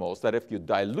infinitesimals, that if you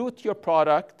dilute your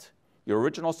product, your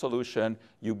original solution,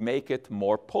 you make it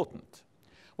more potent.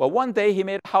 Well, one day he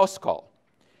made a house call,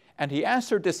 and he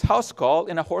answered this house call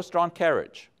in a horse-drawn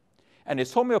carriage. And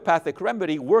his homeopathic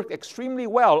remedy worked extremely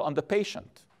well on the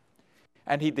patient.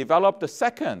 And he developed the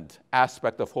second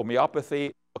aspect of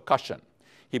homeopathy, percussion.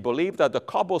 He believed that the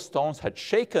cobblestones had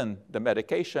shaken the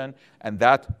medication, and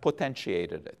that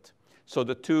potentiated it. So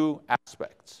the two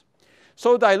aspects.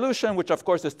 So dilution, which of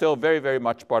course is still very, very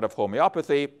much part of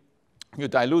homeopathy, you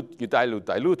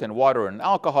dilute in water and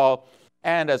alcohol,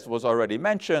 and as was already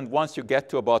mentioned, once you get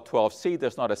to about 12C,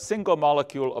 there's not a single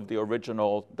molecule of the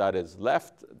original that is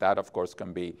left. That, of course,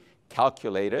 can be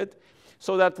calculated.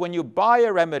 So that when you buy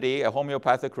a remedy, a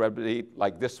homeopathic remedy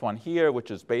like this one here,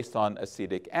 which is based on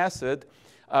acetic acid,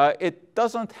 it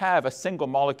doesn't have a single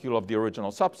molecule of the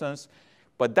original substance,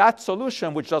 but that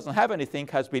solution, which doesn't have anything,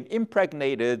 has been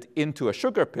impregnated into a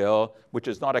sugar pill, which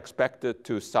is not expected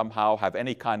to somehow have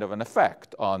any kind of an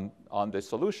effect on the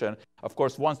solution. Of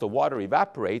course, once the water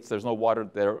evaporates, there's no water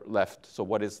there left. So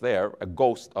what is there? A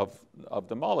ghost of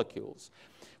the molecules.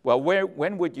 Well,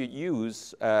 when would you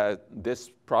use this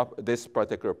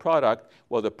particular product?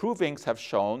 Well, the provings have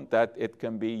shown that it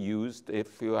can be used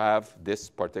if you have this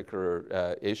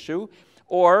particular issue,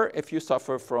 or if you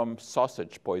suffer from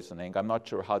sausage poisoning. I'm not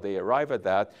sure how they arrive at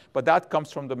that, but that comes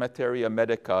from the materia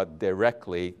medica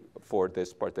directly for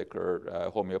this particular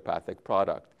homeopathic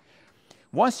product.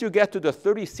 Once you get to the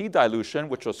 30C dilution,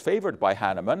 which was favored by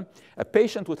Hahnemann, a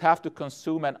patient would have to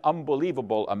consume an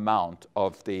unbelievable amount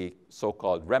of the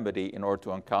so-called remedy in order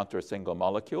to encounter a single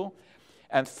molecule.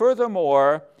 And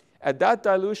furthermore, at that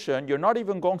dilution, you're not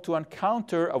even going to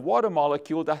encounter a water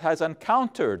molecule that has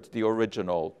encountered the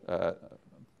original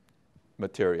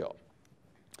material.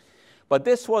 But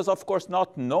this was, of course,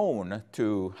 not known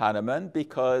to Hahnemann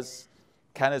because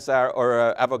Canizar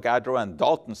or Avogadro and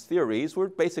Dalton's theories were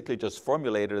basically just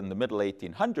formulated in the middle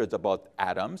 1800s about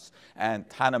atoms, and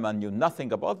Hahnemann knew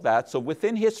nothing about that. So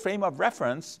within his frame of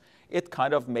reference, it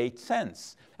kind of made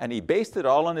sense. And he based it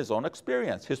all on his own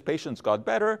experience. His patients got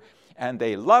better, and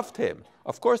they loved him.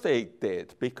 Of course they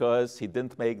did, because he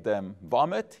didn't make them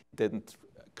vomit, didn't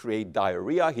create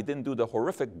diarrhea, he didn't do the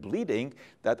horrific bleeding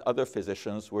that other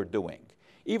physicians were doing.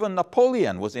 Even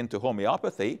Napoleon was into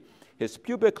homeopathy. His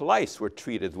pubic lice were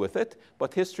treated with it,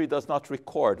 but history does not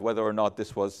record whether or not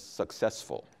this was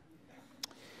successful.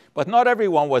 But not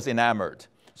everyone was enamored.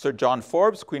 Sir John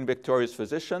Forbes, Queen Victoria's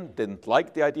physician, didn't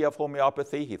like the idea of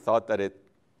homeopathy. He thought that it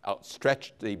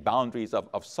outstretched the boundaries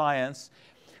of science.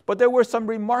 But there were some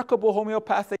remarkable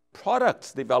homeopathic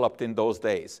products developed in those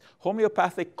days.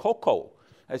 Homeopathic cocoa,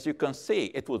 as you can see,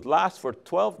 it would last for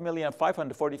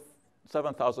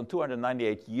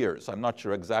 12,547,298 years. I'm not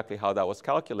sure exactly how that was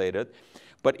calculated.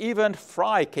 But even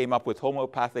Fry came up with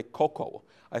homeopathic cocoa.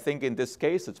 I think in this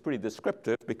case, it's pretty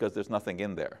descriptive because there's nothing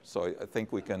in there. So I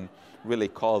think we can really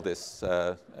call this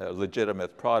a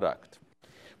legitimate product.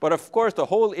 But of course, the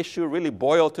whole issue really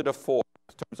boiled to the fore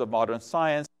in terms of modern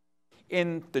science.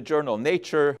 In the journal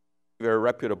Nature, a very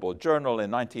reputable journal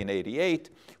in 1988,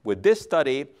 with this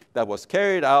study that was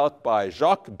carried out by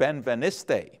Jacques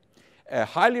Benveniste, a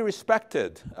highly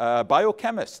respected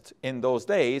biochemist in those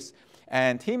days,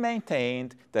 and he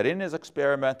maintained that in his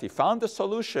experiment he found a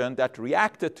solution that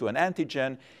reacted to an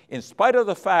antigen in spite of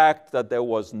the fact that there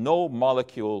was no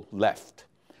molecule left.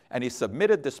 And he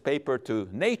submitted this paper to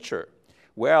Nature.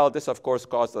 Well, this of course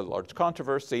caused a large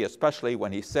controversy, especially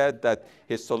when he said that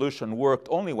his solution worked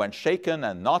only when shaken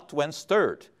and not when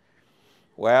stirred.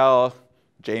 Well,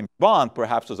 James Bond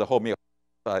perhaps was a homeopath.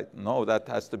 No, that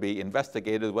has to be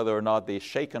investigated whether or not the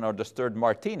shaken or the stirred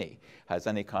martini has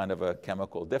any kind of a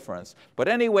chemical difference. But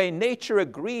anyway, Nature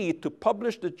agreed to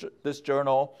publish this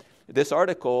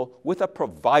article with a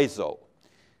proviso.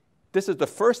 This is the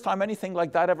first time anything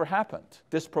like that ever happened,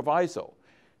 this proviso.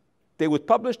 They would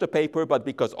publish the paper, but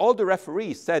because all the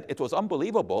referees said it was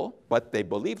unbelievable, but they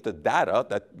believed the data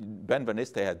that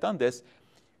Benveniste had done this,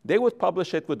 they would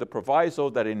publish it with the proviso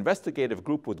that an investigative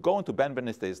group would go into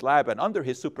Benveniste's lab and under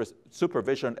his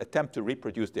supervision attempt to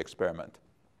reproduce the experiment.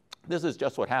 This is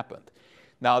just what happened.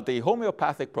 Now, the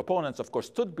homeopathic proponents, of course,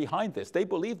 stood behind this. They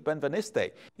believed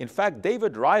Benveniste. In fact,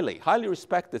 David Riley, highly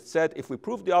respected, said, if we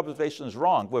prove the observations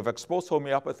wrong, we've exposed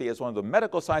homeopathy as one of the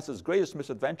medical science's greatest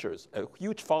misadventures, a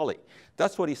huge folly.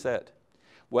 That's what he said.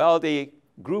 Well, the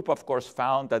group, of course,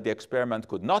 found that the experiment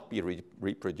could not be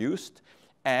reproduced,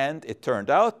 and it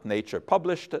turned out, Nature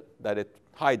published it, that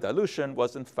high dilution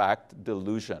was, in fact,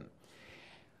 delusion.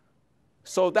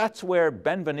 So that's where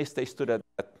Benveniste stood at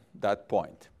that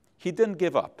point. He didn't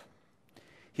give up.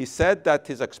 He said that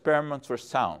his experiments were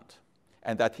sound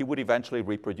and that he would eventually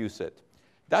reproduce it.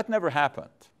 That never happened.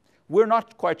 We're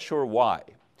not quite sure why,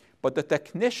 but the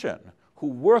technician who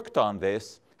worked on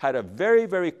this had a very,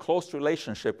 very close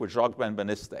relationship with Jacques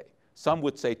Benveniste. Some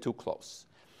would say too close.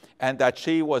 And that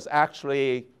she was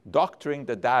actually doctoring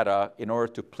the data in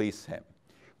order to please him.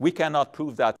 We cannot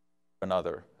prove that for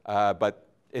another, but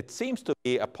it seems to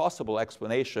be a possible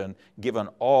explanation given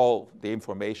all the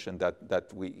information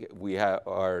that we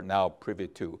are now privy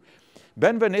to.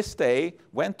 Benveniste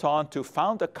went on to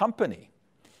found a company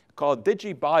called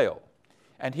DigiBio,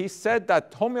 and he said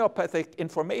that homeopathic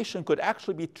information could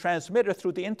actually be transmitted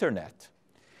through the internet.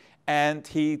 And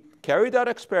he carried out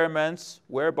experiments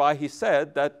whereby he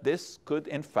said that this could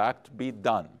in fact be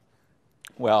done.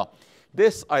 Well,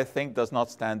 this, I think, does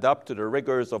not stand up to the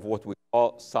rigors of what we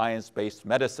call science-based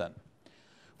medicine,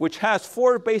 which has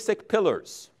 4 basic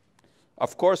pillars.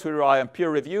 Of course, we rely on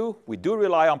peer review. We do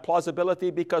rely on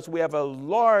plausibility because we have a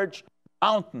large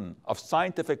mountain of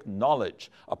scientific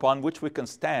knowledge upon which we can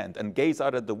stand and gaze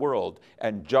out at the world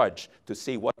and judge to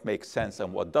see what makes sense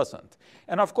and what doesn't.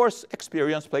 And of course,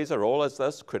 experience plays a role, as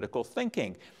does critical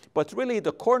thinking. But really,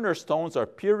 the cornerstones are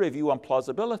peer review and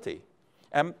plausibility.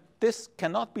 And this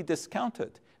cannot be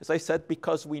discounted, as I said,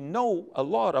 because we know a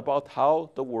lot about how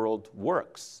the world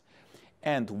works.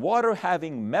 And water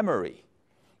having memory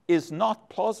is not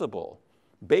plausible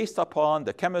based upon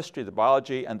the chemistry, the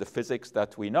biology, and the physics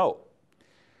that we know.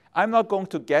 I'm not going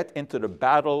to get into the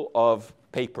battle of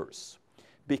papers,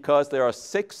 because there are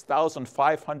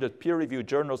 6,500 peer-reviewed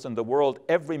journals in the world.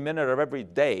 Every minute of every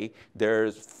day,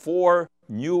 there's 4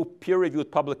 new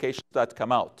peer-reviewed publications that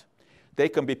come out. They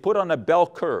can be put on a bell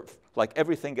curve, like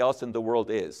everything else in the world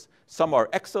is. Some are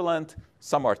excellent,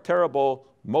 some are terrible,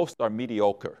 most are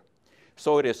mediocre.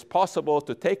 So it is possible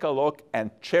to take a look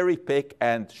and cherry pick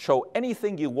and show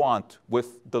anything you want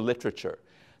with the literature.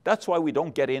 That's why we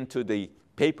don't get into the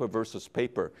paper versus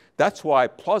paper. That's why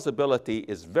plausibility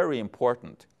is very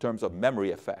important in terms of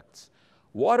memory effects.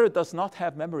 Water does not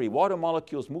have memory. Water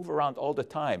molecules move around all the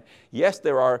time. Yes,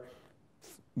 there are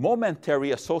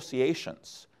momentary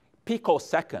associations,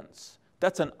 picoseconds.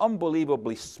 That's an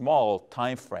unbelievably small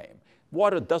time frame.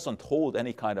 Water doesn't hold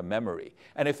any kind of memory.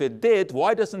 And if it did,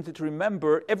 why doesn't it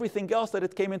remember everything else that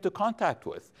it came into contact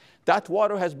with? That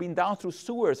water has been down through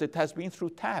sewers. It has been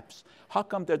through taps. How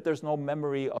come that there's no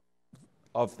memory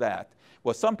of that?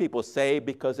 Well, some people say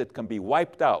because it can be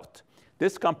wiped out.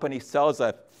 This company sells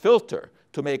a filter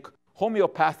to make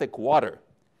homeopathic water.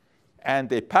 And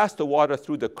they pass the water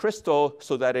through the crystal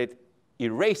so that it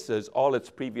erases all its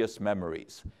previous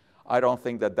memories. I don't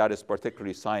think that that is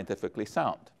particularly scientifically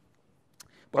sound.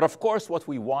 But of course, what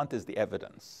we want is the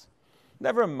evidence.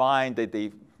 Never mind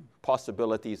the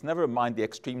possibilities, never mind the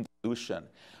extreme dilution.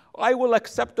 I will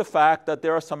accept the fact that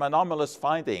there are some anomalous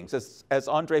findings, as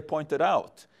André pointed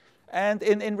out, and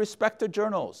in respected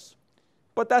journals.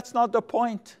 But that's not the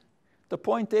point. The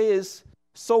point is,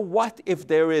 so what if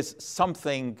there is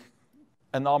something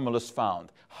anomalous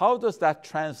found? How does that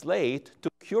translate to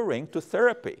curing, to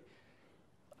therapy?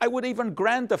 I would even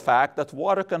grant the fact that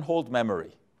water can hold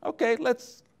memory. Okay,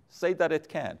 let's say that it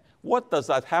can. What does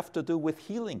that have to do with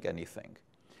healing anything?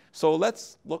 So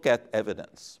let's look at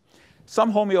evidence.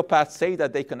 Some homeopaths say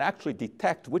that they can actually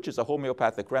detect which is a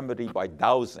homeopathic remedy by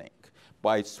dowsing,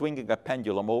 by swinging a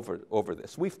pendulum over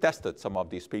this. We've tested some of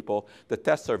these people. The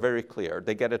tests are very clear.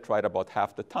 They get it right about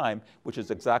half the time, which is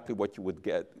exactly what you would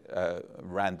get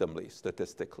randomly,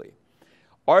 statistically.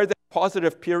 Are there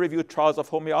positive peer-reviewed trials of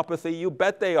homeopathy? You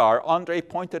bet they are. André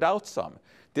pointed out some.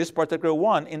 This particular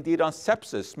one, indeed, on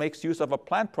sepsis, makes use of a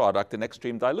plant product in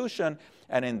extreme dilution,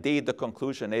 and indeed the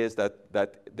conclusion is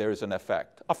that there is an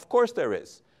effect. Of course there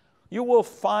is. You will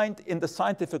find in the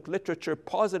scientific literature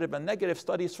positive and negative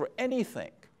studies for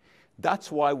anything.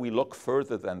 That's why we look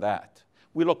further than that.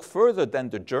 We look further than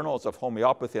the journals of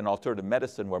homeopathy and alternative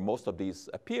medicine where most of these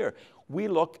appear. We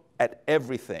look at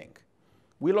everything.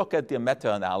 We look at the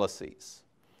meta-analyses.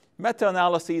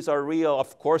 Meta-analyses are real.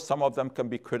 Of course, some of them can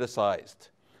be criticized.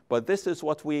 But this is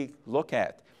what we look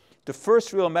at. The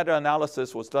first real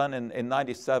meta-analysis was done in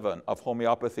 97 of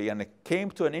homeopathy, and it came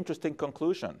to an interesting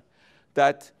conclusion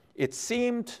that it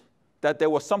seemed that there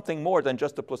was something more than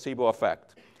just a placebo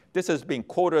effect. This is being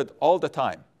quoted all the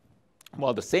time.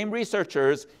 Well, the same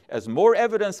researchers, as more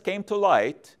evidence came to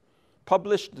light,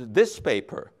 published this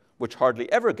paper, which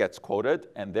hardly ever gets quoted,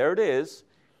 and there it is.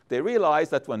 They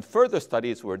realized that when further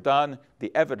studies were done,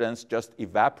 the evidence just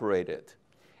evaporated.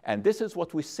 And this is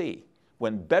what we see.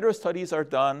 When better studies are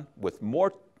done with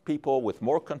more people, with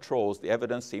more controls, the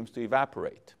evidence seems to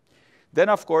evaporate. Then,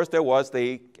 of course, there was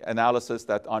the analysis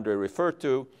that André referred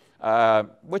to,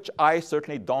 which I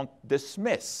certainly don't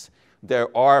dismiss.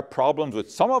 There are problems with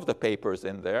some of the papers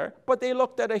in there, but they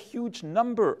looked at a huge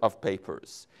number of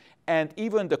papers. And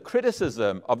even the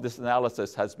criticism of this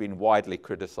analysis has been widely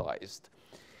criticized.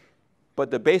 But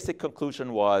the basic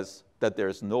conclusion was that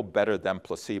there's no better than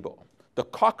placebo. The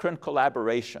Cochrane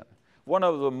collaboration, one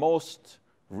of the most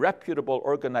reputable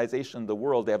organizations in the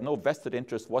world, they have no vested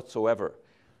interest whatsoever.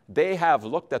 They have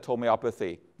looked at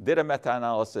homeopathy, did a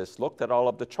meta-analysis, looked at all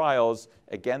of the trials.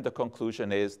 Again, the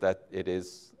conclusion is that it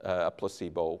is a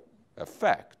placebo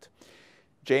effect.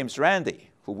 James Randi,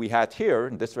 who we had here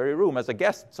in this very room as a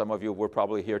guest, some of you were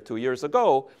probably here 2 years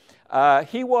ago,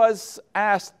 he was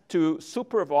asked to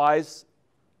supervise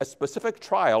a specific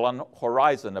trial on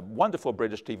Horizon, a wonderful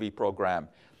British TV program.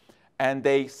 And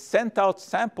they sent out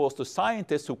samples to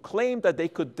scientists who claimed that they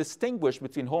could distinguish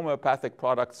between homeopathic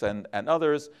products and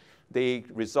others. The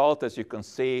result, as you can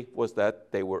see, was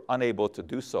that they were unable to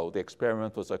do so. The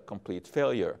experiment was a complete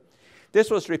failure. This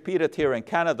was repeated here in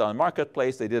Canada on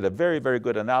Marketplace. They did a very, very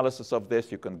good analysis of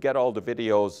this. You can get all the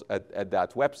videos at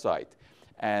that website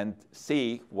and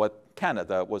see what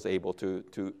Canada was able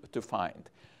to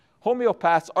find.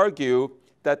 Homeopaths argue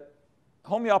that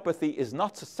homeopathy is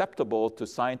not susceptible to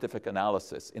scientific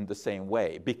analysis in the same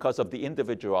way because of the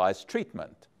individualized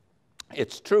treatment.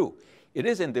 It's true, it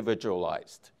is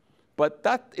individualized. But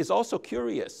that is also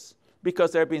curious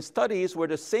because there have been studies where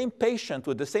the same patient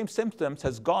with the same symptoms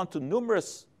has gone to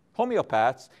numerous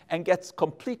homeopaths and gets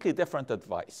completely different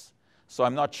advice. So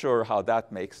I'm not sure how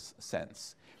that makes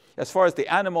sense. As far as the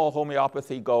animal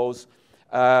homeopathy goes,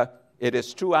 it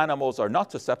is true animals are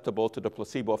not susceptible to the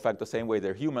placebo effect the same way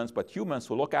they're humans, but humans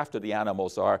who look after the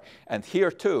animals are. And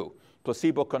here too,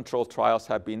 placebo-controlled trials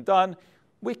have been done.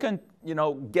 We can,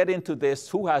 get into this,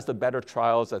 who has the better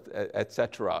trials, et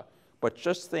cetera. But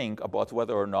just think about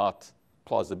whether or not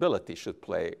plausibility should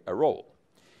play a role.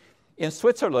 In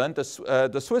Switzerland,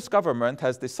 the Swiss government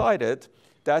has decided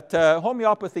that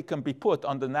homeopathy can be put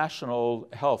on the national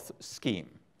health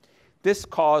scheme. This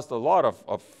caused a lot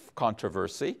of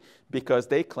controversy because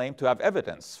they claim to have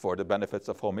evidence for the benefits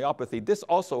of homeopathy. This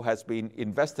also has been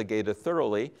investigated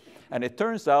thoroughly, and it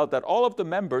turns out that all of the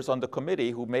members on the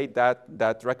committee who made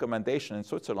that recommendation in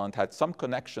Switzerland had some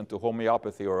connection to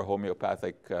homeopathy or a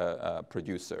homeopathic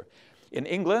producer. In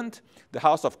England, the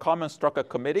House of Commons struck a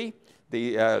committee,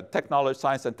 the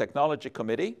Science and Technology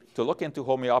Committee, to look into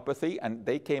homeopathy, and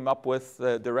they came up with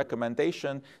the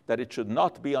recommendation that it should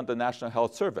not be on the National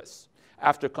Health Service,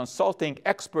 after consulting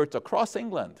experts across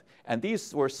England, and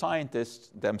these were scientists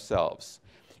themselves.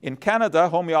 In Canada,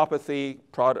 homeopathy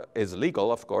is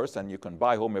legal, of course, and you can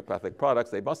buy homeopathic products.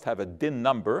 They must have a DIN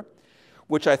number,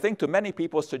 which I think to many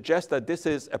people suggests that this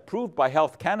is approved by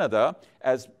Health Canada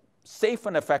as safe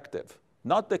and effective.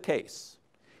 Not the case.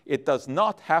 It does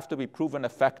not have to be proven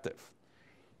effective.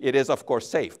 It is, of course,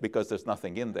 safe because there's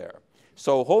nothing in there.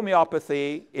 So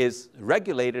homeopathy is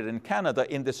regulated in Canada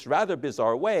in this rather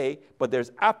bizarre way, but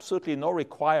there's absolutely no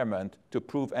requirement to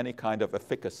prove any kind of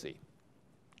efficacy.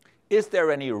 Is there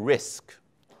any risk?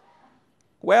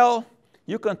 Well,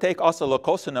 you can take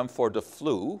oscillocosinem for the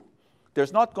flu.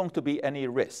 There's not going to be any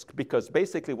risk because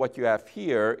basically what you have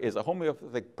here is a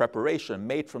homeopathic preparation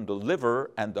made from the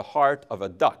liver and the heart of a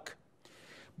duck.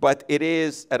 But it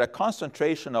is at a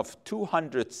concentration of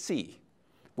 200 C,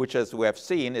 which, as we have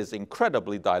seen, is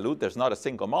incredibly dilute. There's not a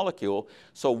single molecule.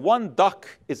 So one duck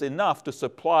is enough to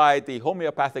supply the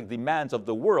homeopathic demands of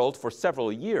the world for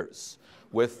several years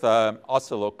with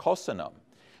oscillocosinem.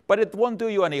 But it won't do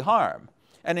you any harm.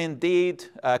 And indeed,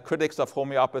 critics of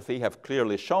homeopathy have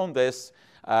clearly shown this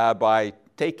by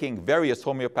taking various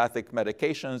homeopathic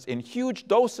medications in huge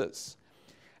doses.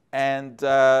 And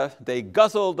they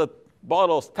guzzle the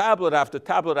bottles tablet after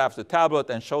tablet after tablet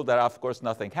and show that, of course,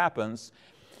 nothing happens.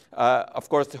 Of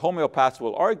course, the homeopaths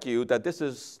will argue that this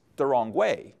is the wrong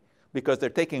way because they're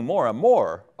taking more and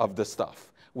more of the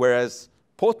stuff, whereas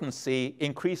potency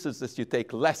increases as you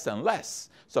take less and less.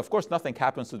 So, of course, nothing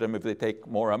happens to them if they take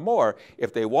more and more.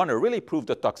 If they want to really prove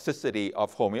the toxicity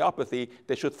of homeopathy,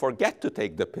 they should forget to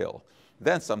take the pill.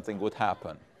 Then something would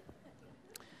happen.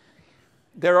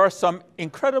 There are some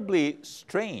incredibly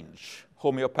strange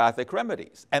homeopathic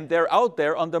remedies, and they're out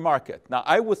there on the market. Now,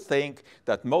 I would think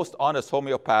that most honest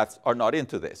homeopaths are not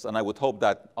into this, and I would hope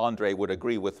that André would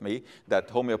agree with me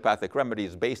that homeopathic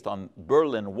remedies based on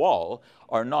Berlin Wall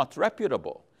are not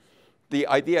reputable. The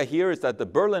idea here is that the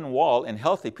Berlin Wall in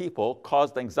healthy people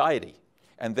caused anxiety,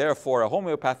 and therefore a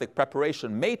homeopathic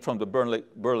preparation made from the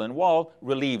Berlin Wall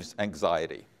relieves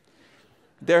anxiety.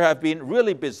 There have been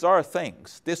really bizarre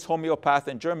things. This homeopath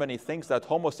in Germany thinks that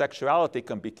homosexuality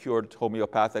can be cured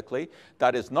homeopathically.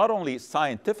 That is not only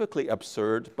scientifically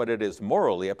absurd, but it is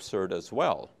morally absurd as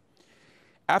well.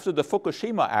 After the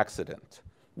Fukushima accident,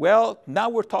 well, now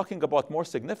we're talking about more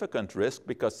significant risk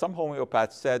because some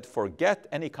homeopaths said, forget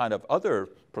any kind of other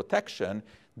protection.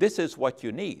 This is what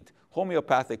you need,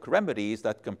 homeopathic remedies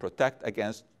that can protect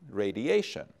against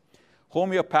radiation.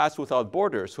 Homeopaths Without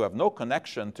Borders, who have no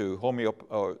connection to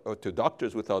to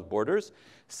Doctors Without Borders,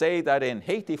 say that in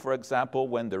Haiti, for example,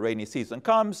 when the rainy season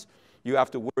comes, you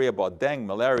have to worry about dengue,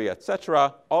 malaria,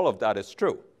 etc. All of that is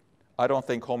true. I don't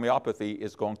think homeopathy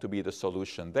is going to be the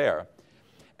solution there.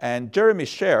 And Jeremy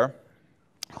Sher,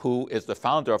 who is the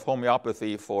founder of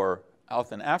Homeopathy for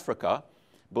Health in Africa,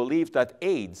 believes that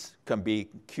AIDS can be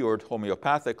cured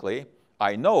homeopathically.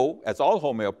 I know, as all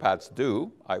homeopaths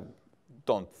do, I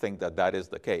don't think that that is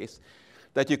the case,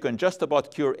 that you can just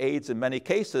about cure AIDS in many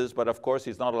cases, but of course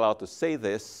he's not allowed to say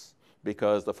this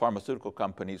because the pharmaceutical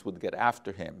companies would get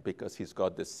after him because he's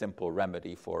got this simple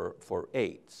remedy for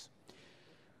AIDS.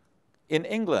 In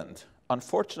England,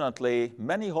 unfortunately,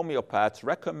 many homeopaths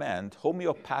recommend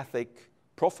homeopathic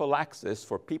prophylaxis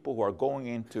for people who are going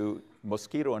into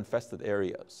mosquito-infested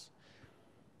areas.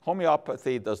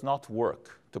 Homeopathy does not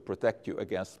work to protect you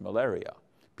against malaria.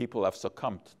 People have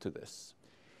succumbed to this.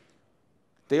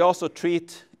 They also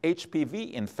treat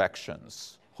HPV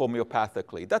infections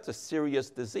homeopathically. That's a serious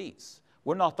disease.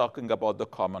 We're not talking about the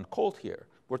common cold here.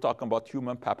 We're talking about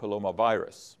human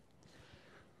papillomavirus.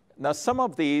 Now, some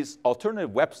of these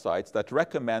alternative websites that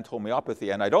recommend homeopathy,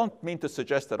 and I don't mean to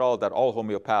suggest at all that all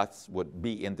homeopaths would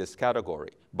be in this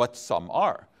category, but some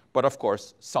are. But of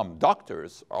course, some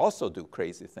doctors also do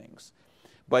crazy things.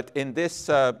 But in this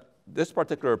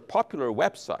particular popular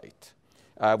website,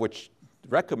 which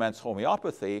recommends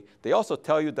homeopathy, they also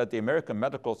tell you that the American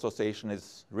Medical Association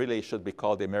really should be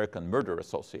called the American Murder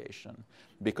Association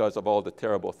because of all the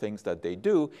terrible things that they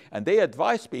do. And they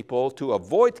advise people to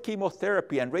avoid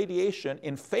chemotherapy and radiation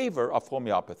in favor of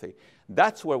homeopathy.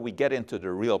 That's where we get into the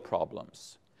real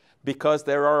problems. Because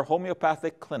there are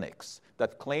homeopathic clinics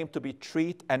that claim to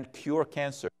treat and cure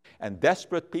cancer, and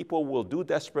desperate people will do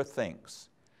desperate things.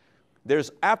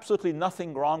 There's absolutely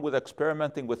nothing wrong with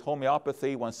experimenting with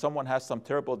homeopathy when someone has some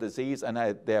terrible disease and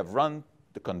they have run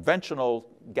the conventional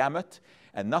gamut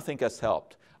and nothing has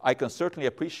helped. I can certainly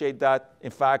appreciate that. In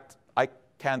fact, I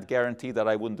can't guarantee that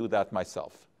I wouldn't do that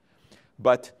myself.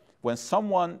 But when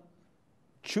someone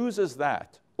chooses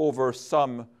that over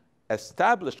some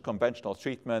established conventional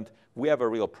treatment, we have a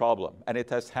real problem, and it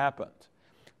has happened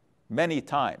many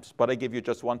times, but I give you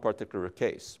just one particular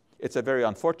case. It's a very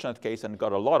unfortunate case and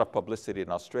got a lot of publicity in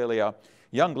Australia.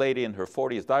 Young lady in her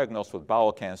 40s diagnosed with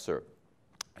bowel cancer.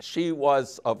 She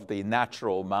was of the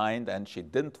natural mind and she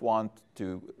didn't want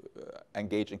to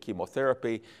engage in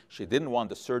chemotherapy. She didn't want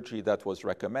the surgery that was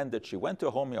recommended. She went to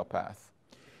a homeopath.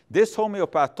 This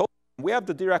homeopath told her, we have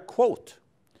the direct quote,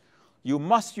 "You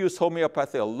must use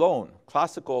homeopathy alone.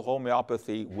 Classical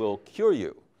homeopathy will cure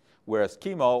you, whereas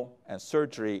chemo and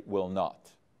surgery will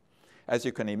not." As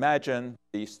you can imagine,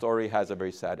 the story has a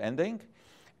very sad ending,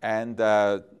 and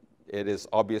it is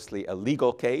obviously a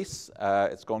legal case.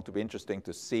 It's going to be interesting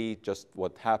to see just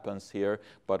what happens here,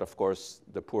 but of course,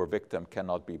 the poor victim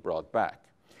cannot be brought back.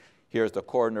 Here's the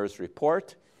coroner's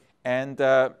report, and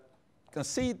you can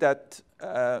see that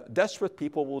desperate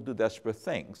people will do desperate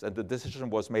things, and the decision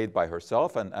was made by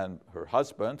herself and her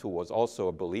husband, who was also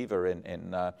a believer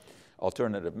in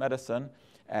alternative medicine.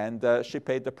 And she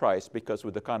paid the price because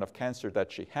with the kind of cancer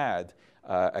that she had,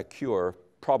 a cure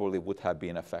probably would have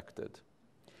been affected.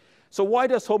 So why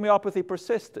does homeopathy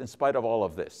persist in spite of all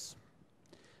of this?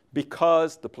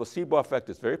 Because the placebo effect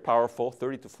is very powerful,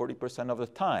 30 to 40% of the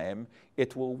time.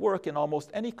 It will work in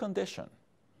almost any condition.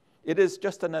 It is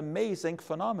just an amazing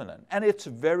phenomenon, and it's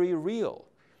very real.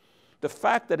 The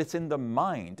fact that it's in the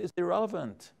mind is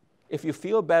irrelevant. If you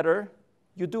feel better,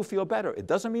 you do feel better. It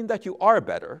doesn't mean that you are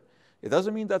better. It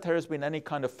doesn't mean that there has been any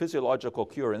kind of physiological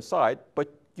cure inside,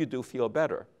 but you do feel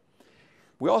better.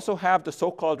 We also have the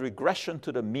so-called regression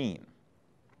to the mean.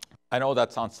 I know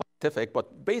that sounds scientific,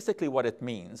 but basically what it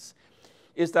means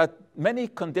is that many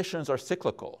conditions are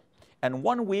cyclical. And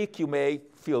one week you may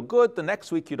feel good, the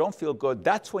next week you don't feel good.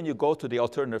 That's when you go to the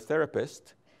alternative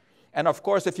therapist. And of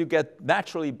course, if you get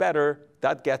naturally better,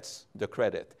 that gets the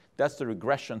credit. That's the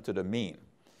regression to the mean.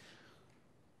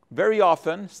 Very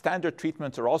often, standard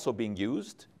treatments are also being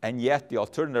used, and yet the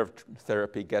alternative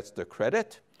therapy gets the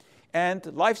credit. And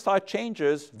lifestyle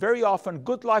changes, very often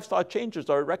good lifestyle changes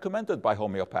are recommended by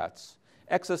homeopaths.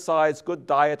 Exercise, good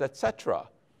diet, etc.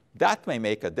 That may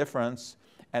make a difference.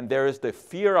 And there is the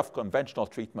fear of conventional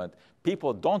treatment.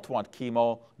 People don't want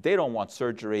chemo, they don't want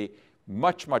surgery,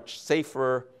 much, much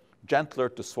safer, gentler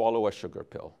to swallow a sugar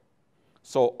pill.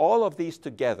 So all of these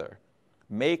together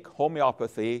make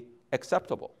homeopathy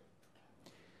acceptable.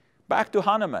 Back to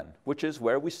Hahnemann, which is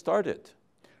where we started.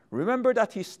 Remember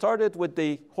that he started with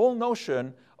the whole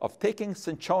notion of taking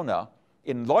cinchona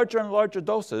in larger and larger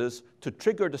doses to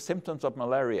trigger the symptoms of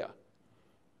malaria.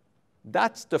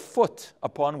 That's the foot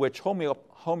upon which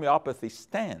homeopathy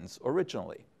stands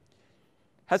originally.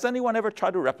 Has anyone ever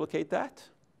tried to replicate that?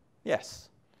 Yes.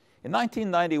 In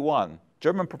 1991,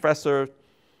 German professor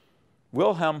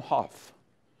Wilhelm Hoff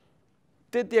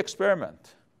did the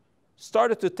experiment,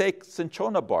 started to take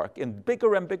cinchona bark in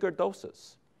bigger and bigger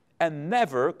doses, and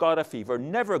never got a fever,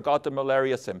 never got the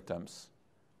malaria symptoms.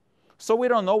 So we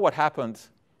don't know what happened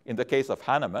in the case of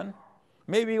Hahnemann.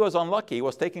 Maybe he was unlucky, he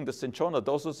was taking the cinchona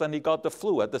doses and he got the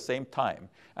flu at the same time.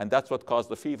 And that's what caused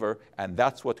the fever, and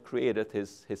that's what created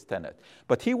his tenet.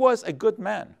 But he was a good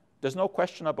man. There's no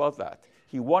question about that.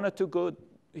 He wanted to good,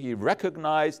 he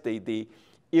recognized the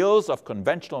ills of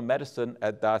conventional medicine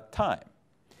at that time.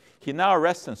 He now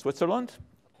rests in Switzerland.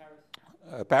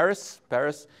 Paris.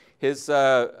 His,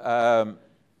 stand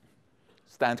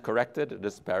corrected, it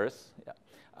is Paris.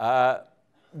 Yeah.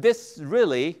 This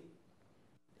really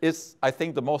is, I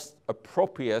think, the most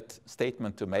appropriate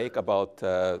statement to make about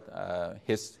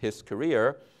his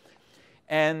career.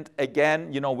 And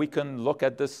again, you know, we can look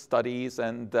at the studies,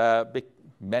 and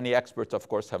many experts, of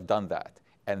course, have done that.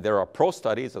 And there are pro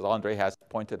studies, as André has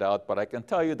pointed out, but I can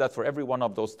tell you that for every one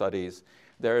of those studies,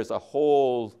 there is a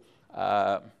whole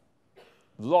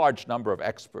large number of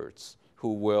experts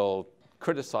who will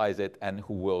criticize it and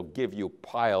who will give you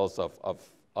piles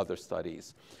of other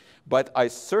studies. But I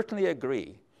certainly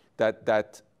agree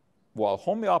that while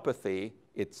homeopathy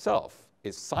itself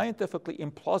is scientifically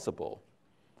implausible,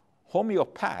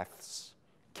 homeopaths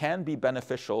can be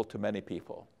beneficial to many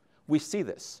people. We see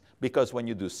this because when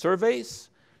you do surveys,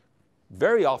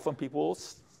 very often people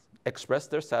express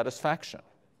their satisfaction.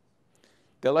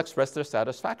 They'll express their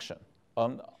satisfaction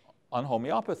on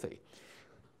homeopathy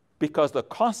because the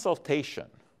consultation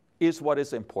is what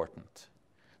is important.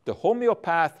 The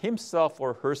homeopath himself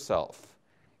or herself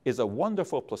is a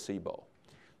wonderful placebo.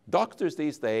 Doctors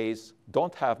these days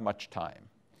don't have much time.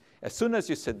 As soon as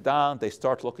you sit down, they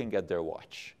start looking at their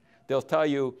watch. They'll tell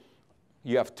you,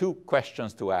 you have 2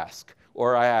 questions to ask,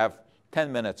 or I have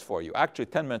 10 minutes for you. Actually,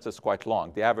 10 minutes is quite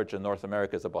long. The average in North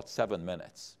America is about 7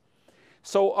 minutes.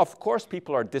 So, of course,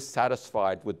 people are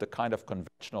dissatisfied with the kind of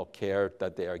conventional care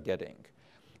that they are getting.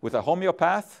 With a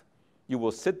homeopath, you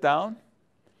will sit down.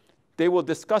 They will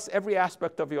discuss every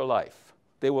aspect of your life.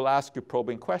 They will ask you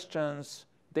probing questions.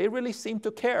 They really seem to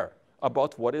care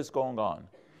about what is going on.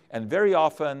 And very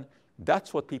often,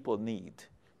 that's what people need.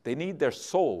 They need their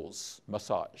souls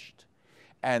massaged.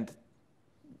 And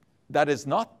that is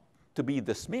not to be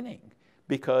dismeaning,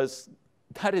 because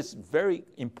that is very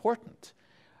important.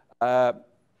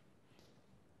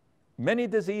 Many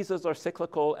diseases are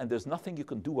cyclical, and there's nothing you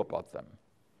can do about them.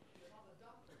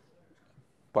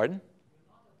 Pardon?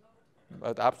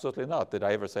 But absolutely not. Did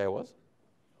I ever say I was?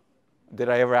 Did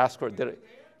I ever ask for?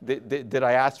 Did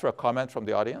I ask for a comment from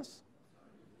the audience?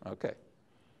 Okay.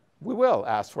 We will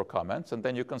ask for comments, and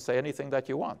then you can say anything that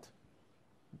you want.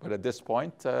 But at this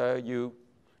point, you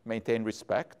maintain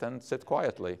respect and sit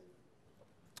quietly.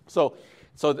 So,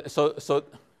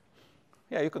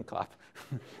 yeah, you can clap.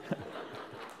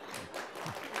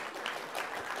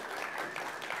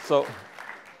 So,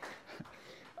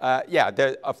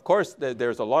 yeah, of course,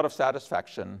 there's a lot of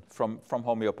satisfaction from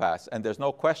homeopaths, and there's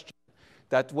no question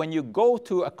that when you go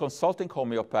to a consulting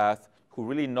homeopath who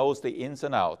really knows the ins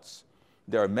and outs,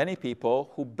 there are many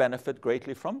people who benefit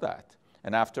greatly from that.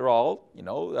 And after all, you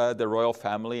know, the royal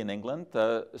family in England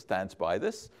stands by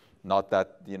this. Not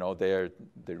that, you know, they're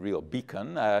the real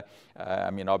beacon. I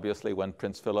mean, obviously, when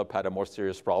Prince Philip had a more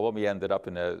serious problem, he ended up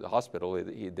in a hospital.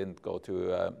 He didn't go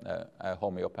to a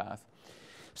homeopath.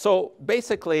 So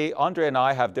basically, André and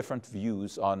I have different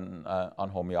views on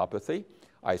homeopathy.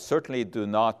 I certainly do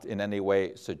not in any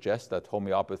way suggest that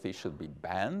homeopathy should be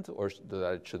banned or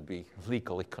that it should be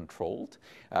legally controlled.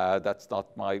 That's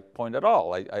not my point at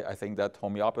all. I think that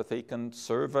homeopathy can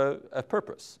serve a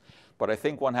purpose. But I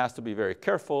think one has to be very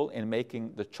careful in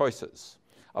making the choices.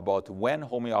 about when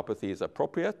homeopathy is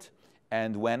appropriate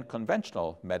and when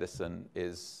conventional medicine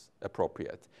is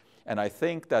appropriate. And I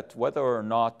think that whether or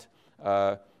not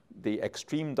the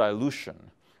extreme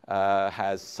dilution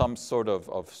has some sort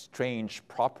of strange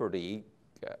property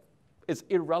is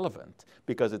irrelevant,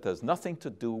 because it has nothing to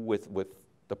do with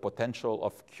the potential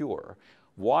of cure.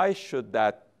 Why should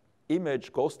that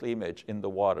image, ghostly image in the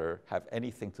water, have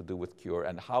anything to do with cure?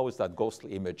 And how is that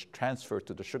ghostly image transferred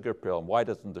to the sugar pill? And why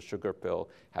doesn't the sugar pill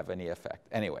have any effect?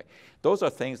 Anyway, those are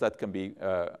things that can be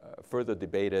further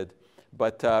debated.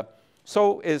 But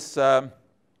so is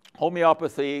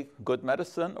homeopathy good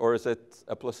medicine, or is it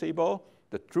a placebo?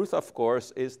 The truth, of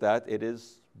course, is that it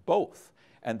is both.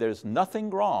 And there's nothing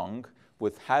wrong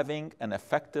with having an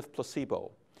effective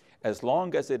placebo, as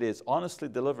long as it is honestly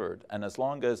delivered and as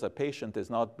long as a patient is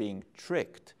not being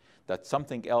tricked that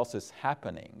something else is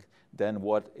happening than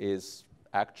what is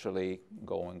actually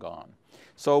going on.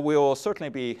 So we will certainly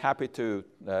be happy to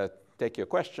take your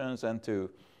questions and to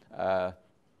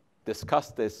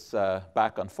discuss this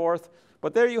back and forth.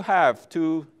 But there you have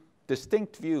two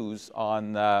distinct views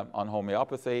on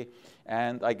homeopathy,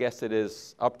 and I guess it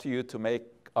is up to you to make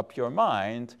up your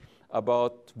mind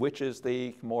about which is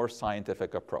the more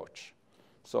scientific approach.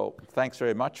 So thanks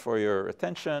very much for your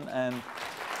attention. And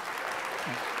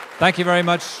thank you very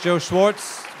much, Joe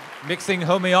Schwarcz, mixing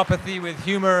homeopathy with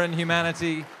humor and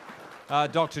humanity.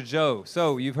 Dr. Joe,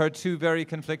 so you've heard two very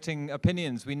conflicting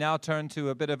opinions. We now turn to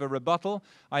a bit of a rebuttal.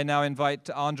 I now invite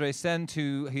André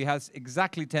Saine he has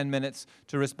exactly 10 minutes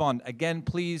to respond. Again,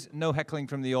 please, no heckling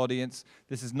from the audience.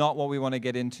 This is not what we want to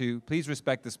get into. Please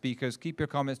respect the speakers. Keep your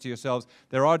comments to yourselves.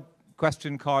 There are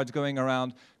question cards going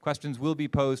around. Questions will be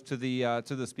posed to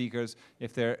the speakers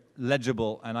if they're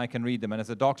legible and I can read them. And as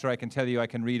a doctor, I can tell you I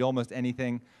can read almost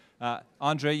anything.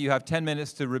 André, you have 10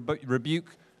 minutes to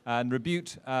rebuke and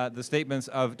rebut the statements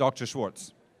of Dr.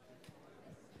 Schwarcz.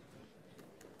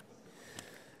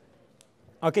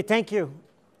 Okay, thank you.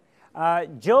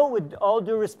 Joe, with all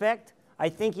due respect, I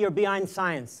think you're behind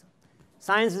science.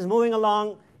 Science is moving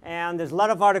along, and there's a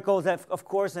lot of articles, of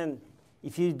course, and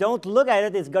if you don't look at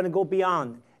it, it's going to go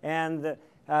beyond. And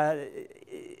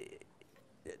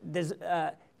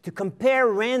to compare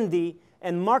Randy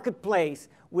and Marketplace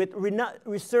with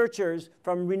researchers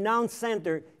from renowned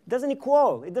center doesn't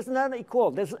equal. It does not equal.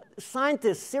 There's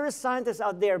scientists, serious scientists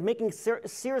out there making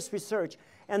serious research,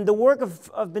 and the work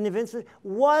of Benevincent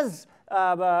was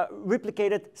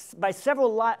replicated by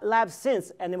several labs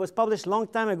since, and it was published a long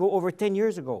time ago, over 10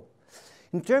 years ago.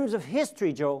 In terms of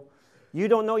history, Joe, you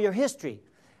don't know your history.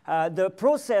 The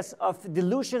process of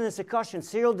dilution and succussion,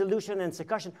 serial dilution and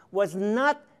succussion, was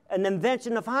not an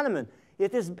invention of Hahnemann.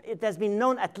 It has been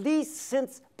known at least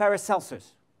since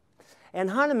Paracelsus. And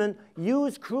Hahnemann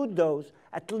used crude dose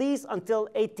at least until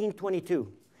 1822.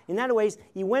 In other ways,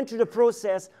 he went through the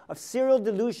process of serial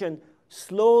dilution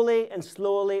slowly and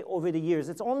slowly over the years.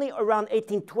 It's only around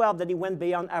 1812 that he went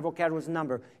beyond Avogadro's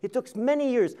number. It took many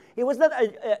years. It was not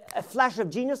a flash of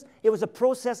genius. It was a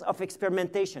process of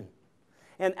experimentation.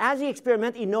 And as he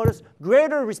experimented, he noticed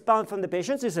greater response from the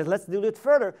patients. He said, let's do it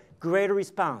further, greater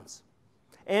response.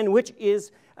 And which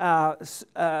is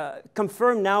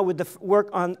confirmed now with the work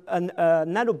on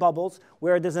nanobubbles,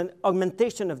 where there's an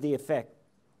augmentation of the effect.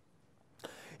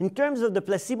 In terms of the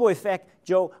placebo effect,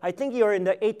 Joe, I think you're in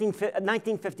the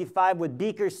 1955 with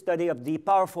Beaker's study of the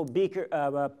powerful Beaker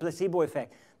placebo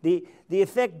effect. The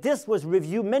effect, this was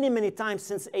reviewed many, many times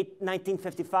since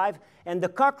 1955, and the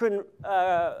Cochrane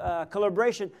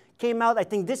collaboration came out, I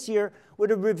think this year,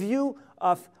 with a review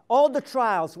of all the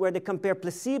trials where they compare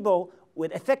placebo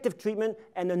with effective treatment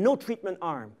and a no treatment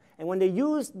arm. And when they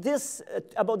use this,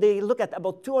 they look at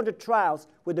about 200 trials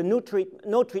with a no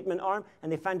treatment arm, and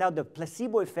they find out the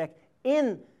placebo effect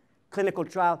in clinical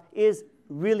trial is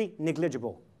really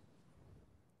negligible.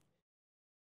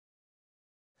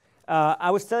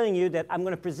 I was telling you that I'm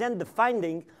going to present the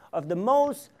finding of the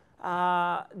most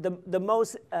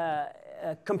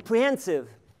comprehensive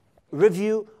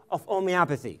review of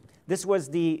homeopathy. This was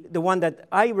the one that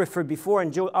I referred before,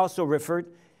 and Joe also referred,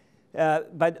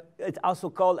 but it's also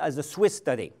called as the Swiss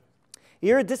study.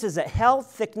 Here, this is a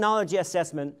health technology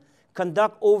assessment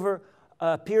conducted over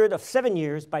a period of 7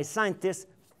 years by scientists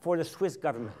for the Swiss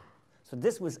government. So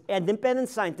this was independent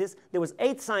scientists. There was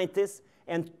 8 scientists,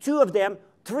 and 3 of them,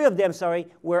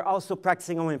 were also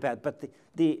practicing homeopathy. But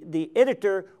the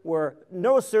editor were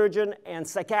neurosurgeon and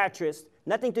psychiatrists,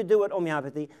 nothing to do with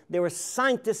homeopathy. There were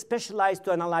scientists specialized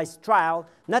to analyze trial,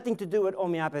 nothing to do with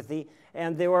homeopathy.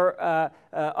 And there were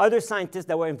other scientists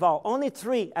that were involved. Only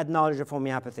 3 had knowledge of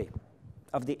homeopathy,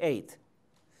 of the 8.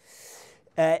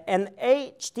 An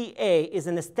HTA is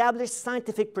an established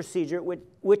scientific procedure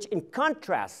which, in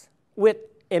contrast with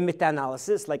a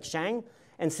meta-analysis like Schwarcz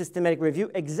and systematic review,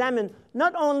 examine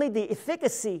not only the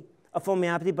efficacy of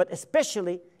homeopathy, but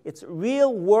especially its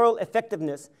real-world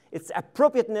effectiveness, its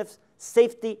appropriateness,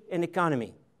 safety, and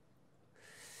economy.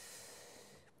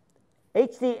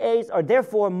 HTAs are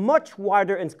therefore much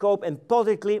wider in scope and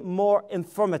politically more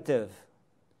informative.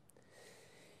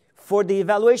 For the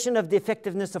evaluation of the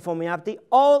effectiveness of homeopathy,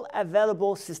 all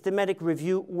available systematic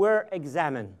reviews were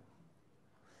examined.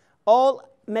 All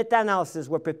meta-analyses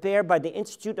were prepared by the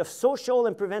Institute of Social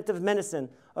and Preventive Medicine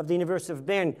of the University of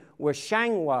Bern, where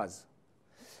Schwarcz was,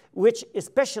 which is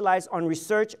specialized on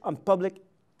research on public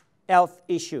health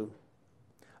issues.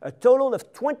 A total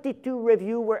of 22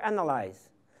 reviews were analyzed.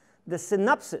 The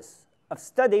synopsis of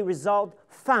study result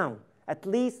found at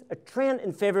least a trend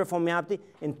in favor of homeopathy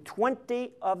in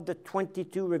 20 of the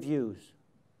 22 reviews.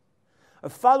 A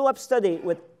follow-up study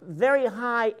with very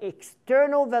high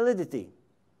external validity,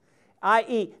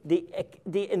 i.e.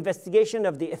 the investigation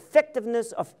of the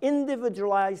effectiveness of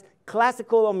individualized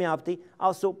classical homeopathy,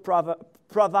 also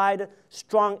provide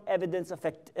strong evidence of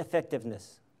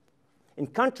effectiveness. In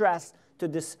contrast to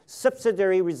this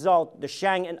subsidiary result, the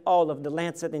Schwarcz and al. Of the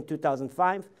Lancet in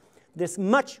 2005, this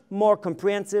much more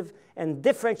comprehensive and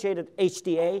differentiated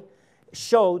HTA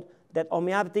showed that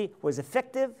homeopathy was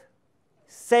effective,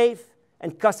 safe,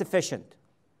 and cost-efficient.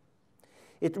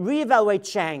 It reevaluated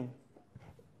Schwarcz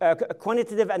a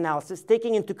quantitative analysis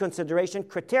taking into consideration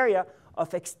criteria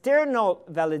of external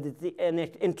validity and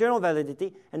internal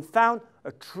validity and found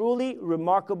a truly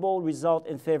remarkable result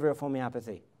in favor of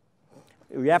homeopathy.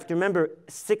 You have to remember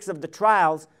 6 of the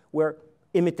trials were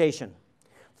imitation.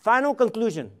 Final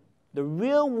conclusion, the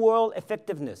real-world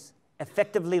effectiveness,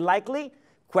 effectively likely,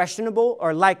 questionable,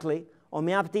 or likely,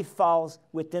 homeopathy falls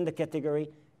within the category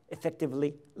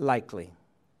effectively likely.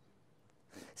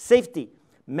 Safety.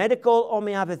 Medical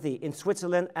homeopathy in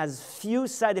Switzerland has few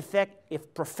side effects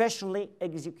if professionally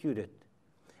executed,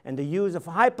 and the use of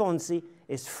high potency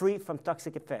is free from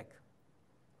toxic effect.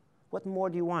 What more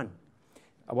do you want?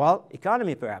 Well,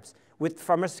 economy perhaps. With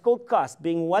pharmaceutical costs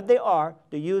being what they are,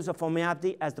 the use of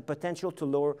homeopathy has the potential to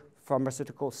lower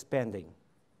pharmaceutical spending.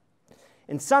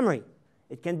 In summary,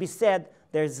 it can be said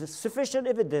there is sufficient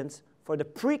evidence for the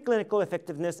preclinical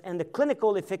effectiveness and the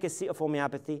clinical efficacy of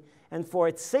homeopathy and for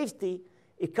its safety,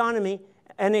 economy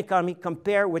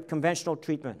compared with conventional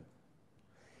treatment.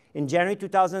 In January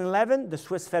 2011, the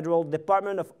Swiss Federal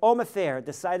Department of Home Affairs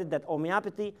decided that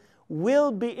homeopathy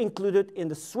will be included in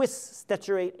the Swiss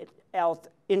statutory health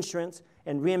insurance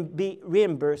and be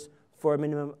reimbursed for a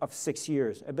minimum of 6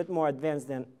 years, a bit more advanced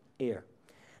than here.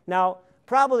 Now,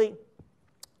 probably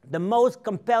the most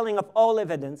compelling of all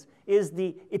evidence is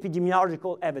the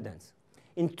epidemiological evidence.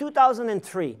 In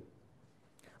 2003,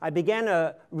 I began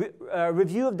a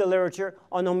review of the literature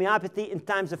on homeopathy in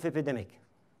times of epidemic.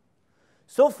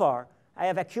 So far, I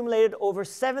have accumulated over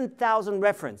 7,000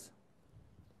 references.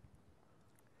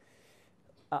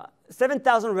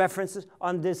 7,000 references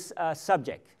on this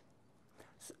subject.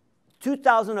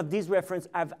 2,000 of these references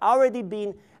have already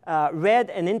been read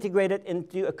and integrated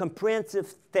into a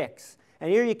comprehensive text.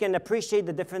 And here you can appreciate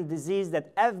the different diseases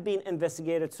that have been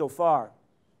investigated so far.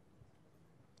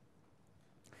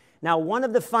 Now, one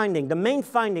of the findings, the main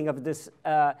finding of this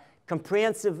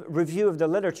comprehensive review of the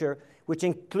literature, which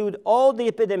include all the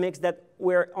epidemics that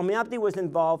where homeopathy was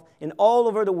involved in all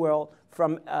over the world,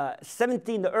 from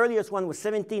the earliest one was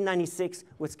 1796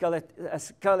 with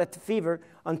scarlet fever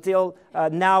until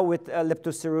now with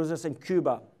leptospirosis in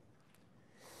Cuba.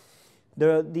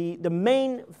 The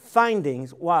main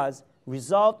findings was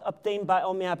result obtained by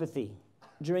homeopathy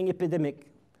during epidemic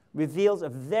reveals a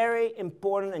very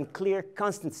important and clear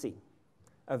constancy,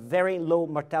 a very low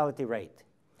mortality rate.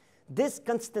 This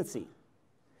constancy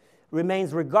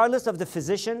remains regardless of the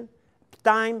physician,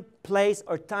 time, place,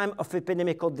 or time of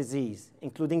epidemical disease,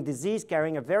 including disease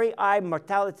carrying a very high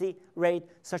mortality rate,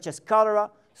 such as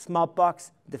cholera,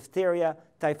 smallpox, diphtheria,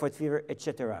 typhoid fever,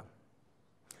 etc.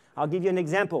 I'll give you an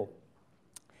example.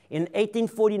 In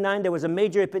 1849, there was a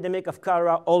major epidemic of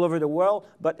cholera all over the world,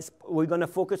 but we're going to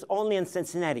focus only on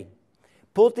Cincinnati.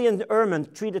 Pulte and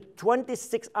Ehrman treated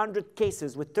 2,600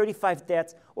 cases with 35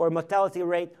 deaths, or a mortality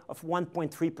rate of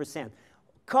 1.3%.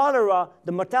 Cholera,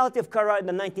 the mortality of cholera in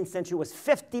the 19th century was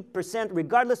 50%,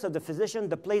 regardless of the physician,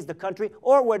 the place, the country,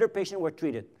 or whether patients were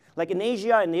treated. Like in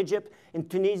Asia, in Egypt, in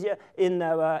Tunisia, in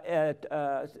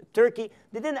Turkey,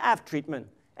 they didn't have treatment.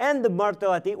 And the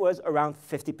mortality was around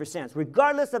 50%.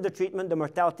 Regardless of the treatment, the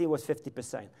mortality was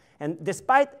 50%. And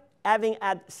despite having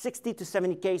had 60 to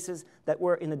 70 cases that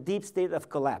were in a deep state of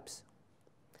collapse.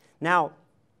 Now,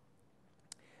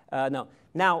 No.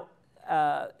 Now,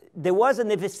 there was a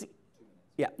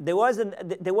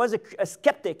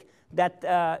skeptic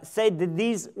that said that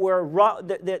these were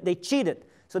wrong, they cheated.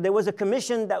 So there was a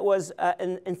commission that was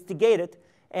instigated,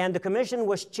 and the commission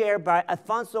was chaired by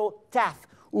Alfonso Taft,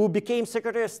 who became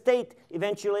Secretary of State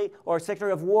eventually, or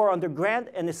Secretary of War under Grant,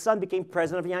 and his son became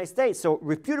President of the United States. So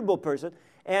reputable person.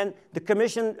 And the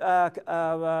commission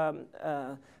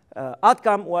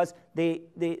outcome was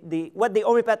what the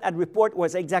homeopath had report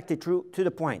was exactly true, to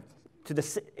the point,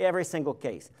 to every single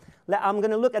case. I'm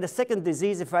going to look at a second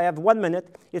disease. If I have 1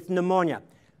 minute, it's pneumonia.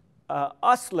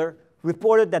 Osler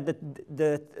reported that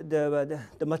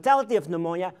the mortality of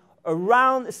pneumonia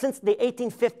since the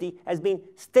 1850 has been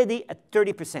steady at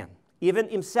 30%. Even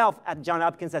himself at Johns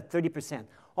Hopkins at 30%.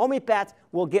 Homeopaths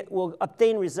will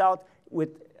obtain results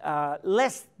with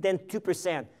less than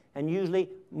 2%, and usually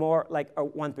more like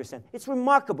 1%. It's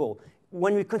remarkable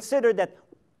when we consider that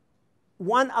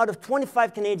 1 out of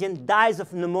 25 Canadians dies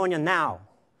of pneumonia now,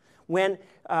 when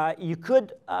we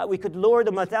could lower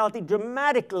the mortality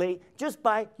dramatically just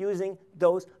by using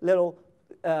those little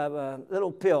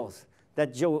pills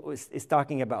that Joe is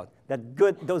talking about,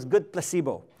 those good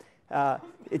placebo. I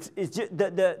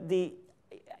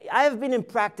have been in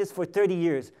practice for 30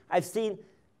 years. I've seen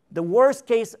the worst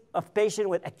case of patient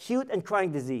with acute and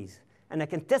chronic disease. And I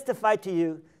can testify to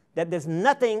you that there's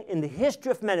nothing in the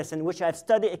history of medicine, which I've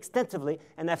studied extensively,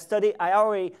 and I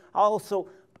already also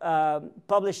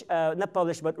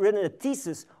written a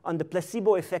thesis on the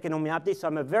placebo effect in homeopathy, so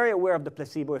I'm very aware of the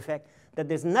placebo effect, that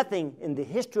there's nothing in the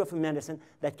history of medicine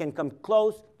that can come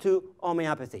close to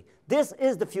homeopathy. This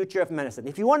is the future of medicine.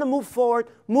 If you want to move forward,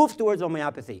 move towards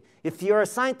homeopathy. If you're a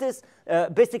scientist,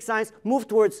 basic science, move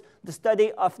towards the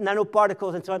study of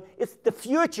nanoparticles and so on. It's the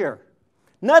future.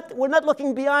 We're not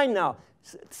looking behind now.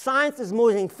 Science is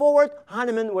moving forward.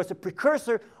 Hahnemann was a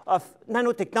precursor of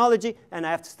nanotechnology, and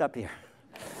I have to stop here.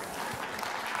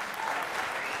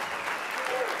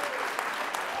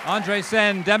 André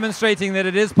Saine demonstrating that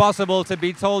it is possible to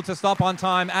be told to stop on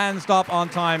time and stop on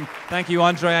time. Thank you,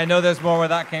 André. I know there's more where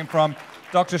that came from.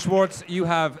 Dr. Schwarcz, you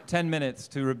have 10 minutes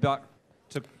to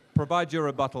provide your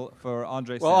rebuttal for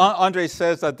André Saine. Well, André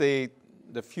says that the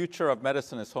future of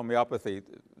medicine is homeopathy.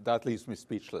 That leaves me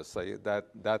speechless.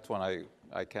 That's one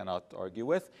I cannot argue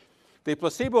with. The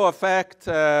placebo effect,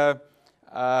 you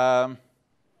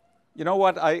know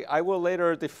what, I will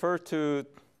later defer to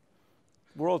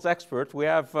world's expert. We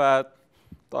have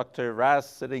Dr. Raz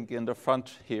sitting in the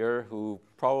front here, who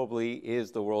probably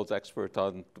is the world's expert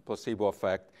on the placebo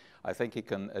effect. I think he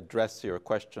can address your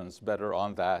questions better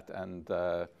on that and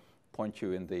point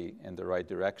you in the right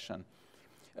direction.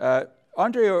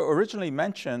 André originally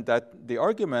mentioned that the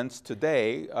arguments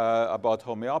today about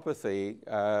homeopathy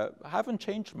haven't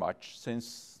changed much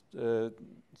since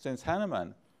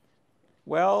Hahnemann.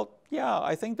 Well, yeah,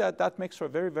 I think that makes for a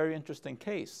very, very interesting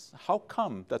case. How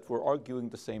come that we're arguing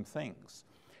the same things?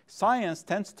 Science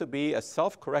tends to be a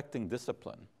self-correcting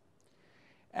discipline.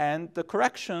 And the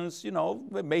corrections, you know,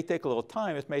 it may take a little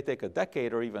time. It may take a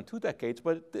decade or even 2 decades,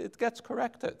 but it gets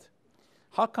corrected.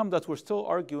 How come that we're still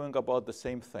arguing about the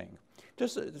same thing?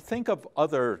 Just think of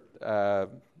other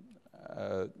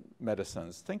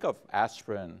medicines. Think of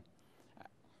aspirin.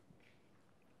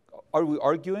 Are we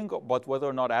arguing about whether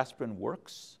or not aspirin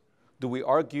works? Do we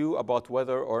argue about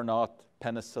whether or not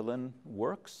penicillin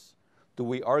works? Do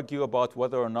we argue about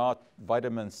whether or not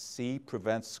vitamin C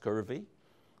prevents scurvy?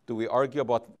 Do we argue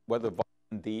about whether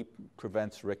vitamin D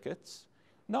prevents rickets?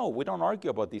 No, we don't argue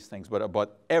about these things, but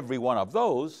about every one of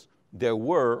those, there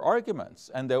were arguments,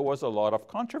 and there was a lot of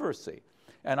controversy.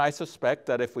 And I suspect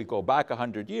that if we go back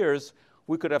 100 years,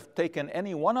 we could have taken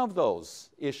any one of those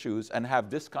issues and have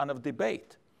this kind of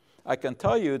debate. I can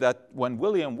tell you that when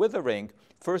William Withering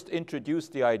first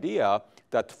introduced the idea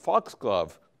that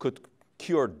foxglove could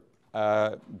cure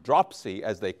dropsy,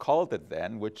 as they called it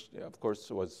then, which of course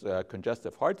was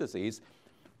congestive heart disease,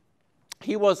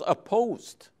 he was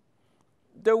opposed.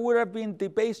 There would have been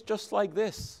debates just like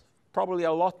this, probably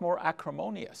a lot more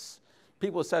acrimonious.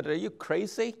 People said, "Are you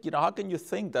crazy? You know, how can you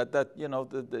think that you know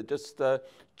just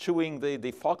chewing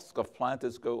the foxglove plant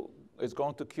is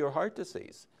going to cure heart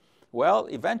disease?" Well,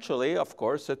 eventually, of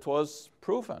course, it was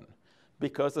proven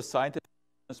because the scientific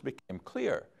evidence became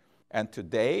clear. And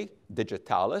today,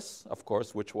 digitalis, of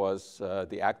course, which was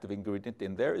the active ingredient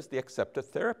in there, is the accepted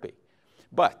therapy.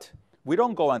 But we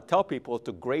don't go and tell people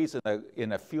to graze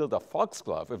in a field of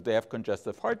foxglove if they have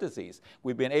congestive heart disease.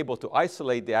 We've been able to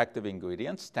isolate the active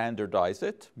ingredients, standardize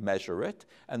it, measure it,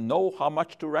 and know how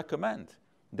much to recommend.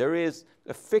 There is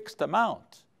a fixed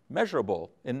amount,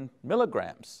 measurable in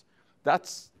milligrams.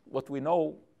 That's what we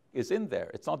know is in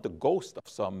there. It's not the ghost of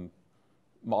some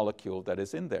molecule that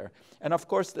is in there. And of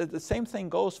course, the same thing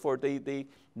goes for the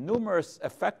numerous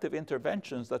effective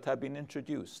interventions that have been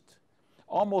introduced.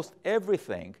 Almost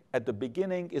everything at the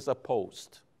beginning is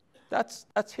opposed. That's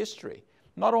history,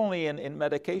 not only in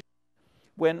medication.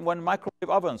 When microwave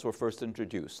ovens were first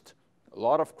introduced, a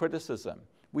lot of criticism.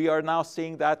 We are now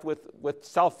seeing that with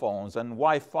cell phones and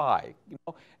Wi-Fi.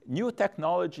 New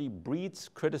technology breeds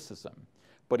criticism,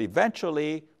 but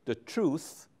eventually the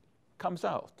truth comes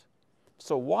out.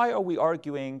 So why are we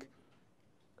arguing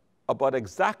about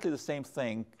exactly the same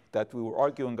thing that we were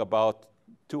arguing about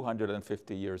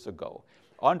 250 years ago?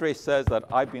 André says that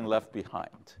I've been left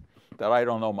behind, that I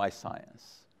don't know my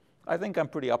science. I think I'm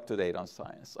pretty up to date on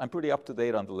science. I'm pretty up to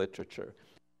date on the literature.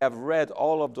 I've read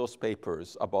all of those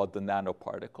papers about the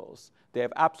nanoparticles. They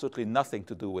have absolutely nothing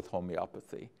to do with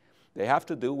homeopathy. They have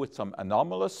to do with some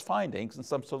anomalous findings and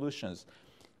some solutions.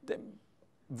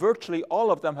 Virtually all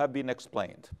of them have been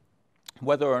explained.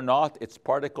 Whether or not it's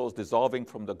particles dissolving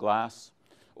from the glass,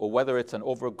 or whether it's an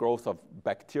overgrowth of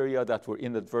bacteria that were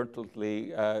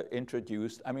inadvertently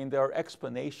introduced. I mean, there are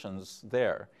explanations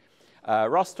there.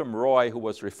 Rustum Roy, who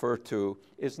was referred to,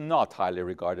 is not highly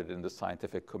regarded in the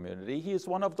scientific community. He is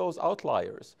one of those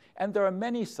outliers, and there are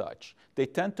many such. They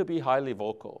tend to be highly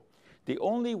vocal. The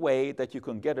only way that you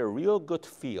can get a real good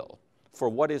feel for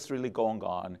what is really going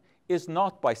on is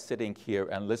not by sitting here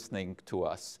and listening to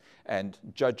us and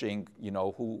judging,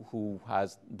 who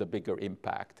has the bigger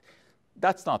impact.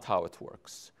 That's not how it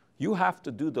works. You have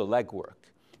to do the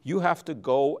legwork. You have to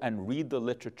go and read the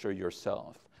literature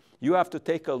yourself. You have to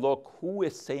take a look who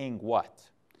is saying what.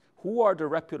 Who are the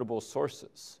reputable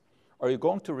sources? Are you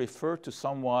going to refer to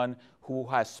someone who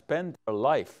has spent their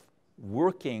life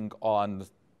working on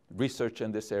research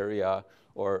in this area,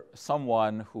 or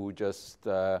someone who just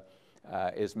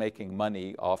is making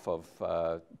money off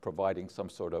of providing some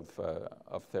sort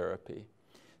of therapy?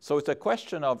 So it's a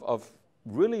question of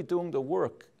really doing the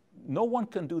work. No one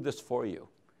can do this for you.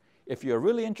 If you're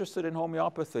really interested in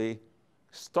homeopathy,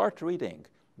 start reading.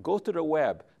 Go to the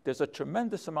web. There's a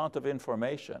tremendous amount of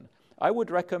information. I would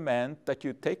recommend that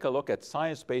you take a look at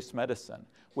Science-Based Medicine,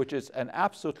 which is an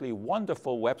absolutely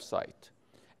wonderful website.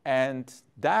 And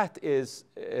that is,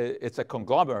 it's a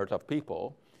conglomerate of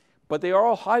people, but they are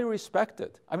all highly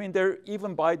respected. I mean, they're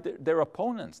even by their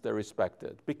opponents, they're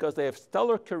respected because they have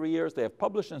stellar careers. They have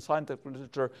published in scientific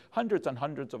literature hundreds and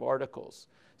hundreds of articles.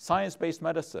 Science-Based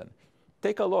Medicine.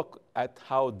 Take a look at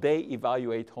how they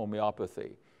evaluate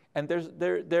homeopathy. And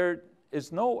there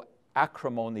is no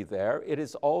acrimony there. It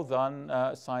is all done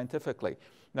scientifically.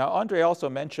 Now, André also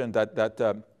mentioned that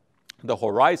the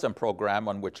Horizon program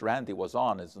on which Randy was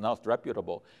on is not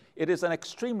reputable. It is an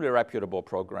extremely reputable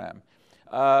program.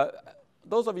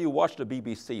 Those of you who watch the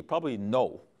BBC probably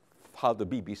know how the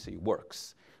BBC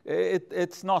works.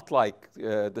 It's not like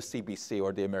the CBC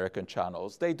or the American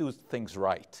channels. They do things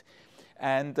right.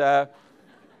 And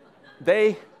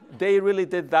they really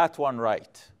did that one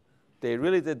right. They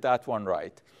really did that one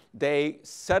right. They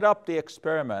set up the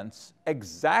experiments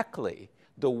exactly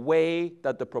the way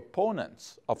that the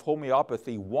proponents of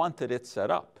homeopathy wanted it set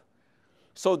up.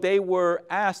 So they were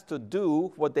asked to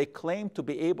do what they claimed to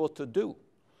be able to do,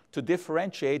 to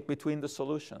differentiate between the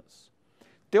solutions.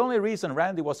 The only reason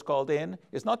Randy was called in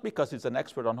is not because he's an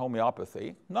expert on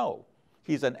homeopathy. No,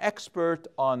 he's an expert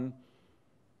on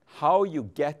how you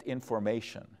get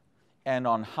information and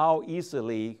on how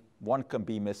easily one can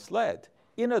be misled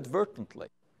inadvertently.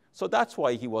 So that's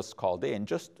why he was called in,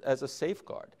 just as a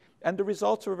safeguard. And the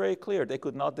results were very clear. They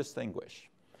could not distinguish.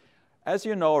 As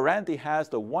you know, Randy has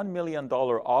the $1 million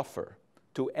offer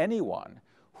to anyone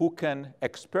who can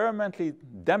experimentally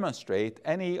demonstrate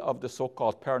any of the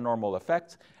so-called paranormal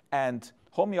effects, and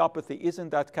homeopathy is in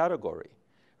that category.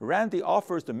 Randy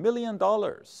offers the $1 million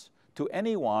to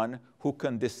anyone who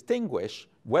can distinguish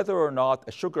whether or not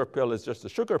a sugar pill is just a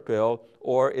sugar pill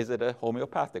or is it a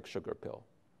homeopathic sugar pill.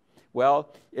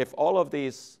 Well, if all of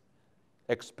these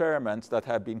experiments that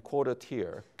have been quoted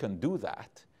here can do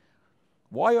that,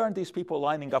 why aren't these people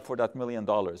lining up for that $1 million?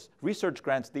 Research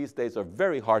grants these days are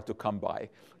very hard to come by.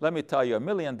 Let me tell you, $1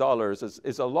 million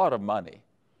is a lot of money,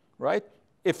 right?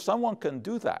 If someone can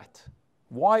do that,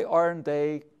 why aren't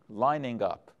they lining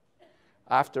up?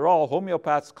 After all,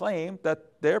 homeopaths claim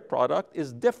that their product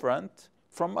is different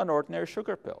from an ordinary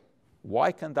sugar pill.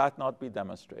 Why can that not be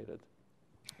demonstrated?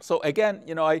 So again,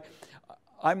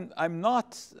 I'm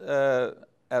not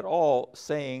at all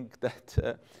saying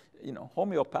that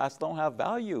homeopaths don't have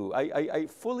value. I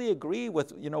fully agree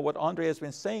with what André has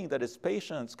been saying, that his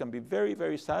patients can be very,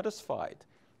 very satisfied.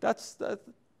 That's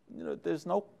there's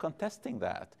no contesting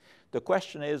that. The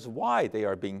question is why they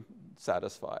are being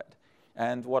satisfied.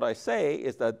 And what I say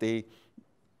is that the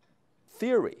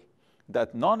theory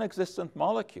that non-existent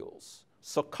molecules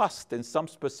succussed in some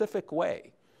specific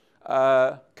way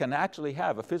can actually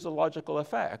have a physiological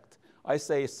effect, I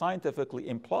say is scientifically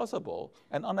implausible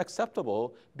and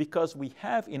unacceptable because we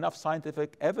have enough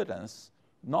scientific evidence,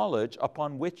 knowledge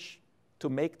upon which to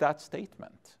make that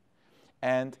statement.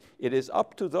 And it is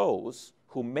up to those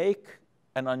who make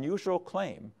an unusual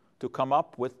claim to come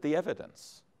up with the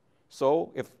evidence.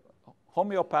 So if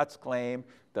homeopaths claim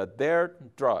that their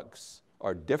drugs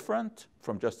are different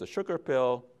from just a sugar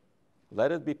pill,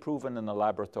 let it be proven in a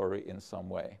laboratory in some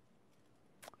way.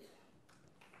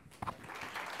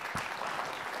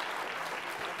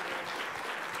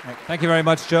 Thank you very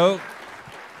much, Joe.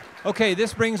 Okay,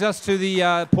 this brings us to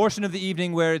the portion of the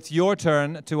evening where it's your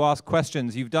turn to ask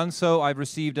questions. You've done so. I've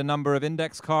received a number of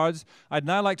index cards. I'd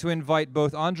now like to invite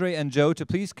both André and Joe to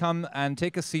please come and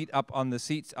take a seat up on the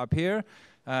seats up here,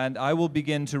 and I will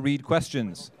begin to read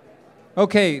questions.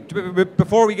 Okay,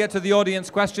 before we get to the audience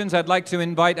questions, I'd like to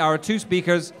invite our two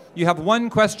speakers. You have one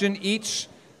question each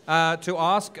to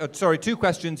ask. Sorry, two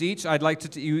questions each. I'd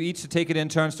like you each to take it in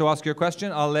turns to ask your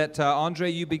question. I'll let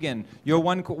André, you begin. Your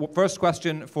first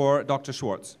question for Dr.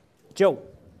 Schwarcz. Joe,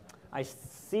 I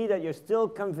see that you're still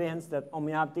convinced that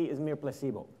homeopathy is mere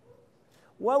placebo.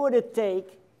 What would it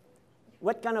take?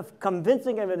 What kind of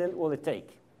convincing evidence will it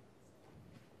take?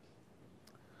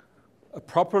 A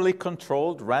properly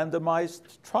controlled,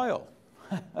 randomized trial.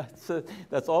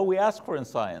 That's all we ask for in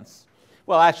science.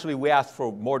 Well, actually, we ask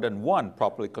for more than one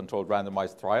properly controlled,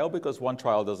 randomized trial because one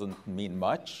trial doesn't mean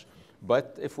much.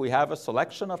 But if we have a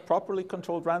selection of properly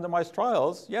controlled, randomized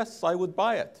trials, yes, I would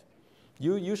buy it.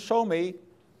 You show me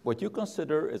what you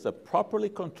consider is a properly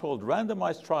controlled,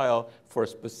 randomized trial for a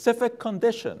specific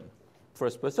condition,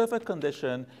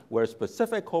 where a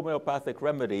specific homeopathic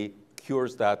remedy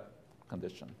cures that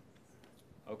condition.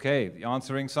 Okay,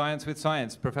 answering science with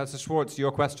science. Professor Schwarcz,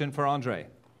 your question for André.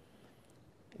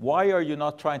 Why are you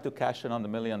not trying to cash in on the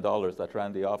 $1 million that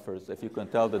Randy offers, if you can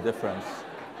tell the difference?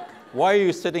 Why are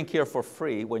you sitting here for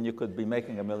free when you could be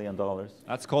making $1 million?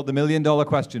 That's called the $1 million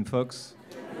question, folks.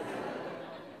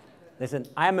 Listen,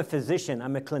 I'm a physician,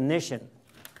 I'm a clinician.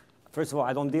 First of all,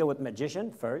 I don't deal with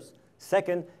magicians, first.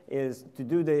 Second is to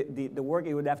do the work,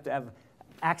 you would have to have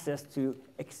access to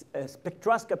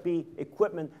spectroscopy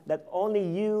equipment that only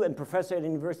you and professor at the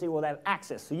university will have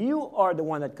access. So you are the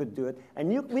one that could do it,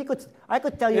 and I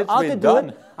could tell you how to do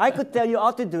it. I could tell you how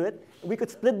to do it. We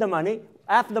could split the money.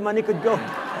 Half the money could go.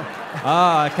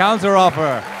 Counter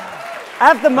offer.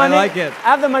 Half the money. I like it.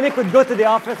 Half the money could go to the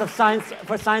Office of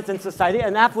Science and Society,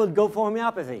 and half would go for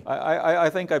homeopathy. I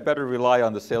think I better rely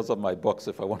on the sales of my books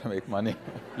if I want to make money.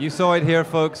 You saw it here,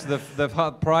 folks.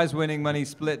 The prize-winning money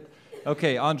split.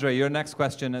 Okay, André, your next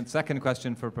question and second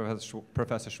question for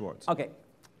Professor Schwarcz. Okay.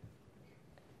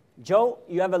 Joe,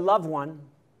 you have a loved one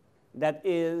that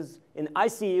is in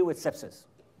ICU with sepsis.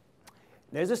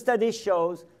 There's a study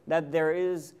shows that there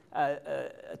is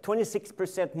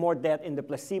 26% more death in the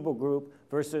placebo group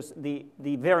versus the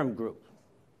verum group.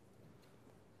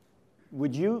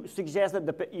 Would you suggest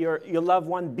that your loved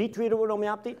one be treated with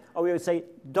homeopathy, or we would say,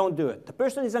 don't do it? The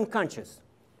person is unconscious.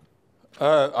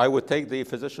 I would take the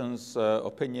physician's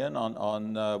opinion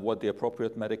on what the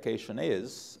appropriate medication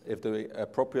is. If the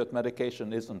appropriate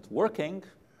medication isn't working,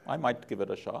 I might give it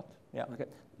a shot. Yeah. Okay.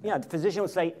 Yeah, the physician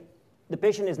would say, the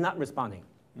patient is not responding.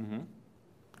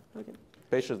 Mm-hmm. Okay.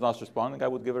 Patient is not responding, I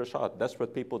would give it a shot.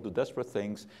 Desperate people do desperate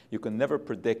things. You can never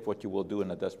predict what you will do in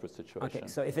a desperate situation. Okay,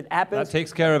 so if it happens... That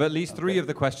takes care of at least 3 of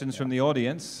the questions from the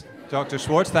audience. Dr.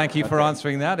 Schwarcz, thank you for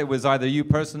answering that. It was either you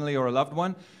personally or a loved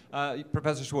one.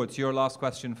 Professor Schwarcz, your last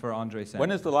question for André Saine.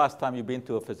 When is the last time you've been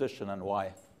to a physician and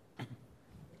why?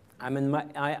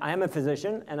 I am a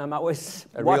physician, and I'm always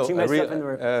watching myself in the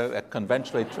room. A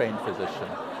conventionally trained physician.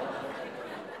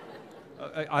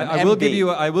 I will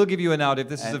give you an out. If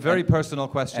this is a very personal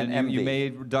question, you may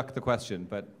duck the question,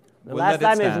 but the last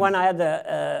time is when I had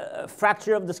a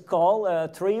fracture of the skull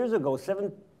 3 years ago.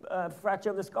 7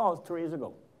 fracture of the skull 3 years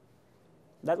ago.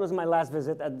 That was my last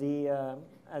visit at the.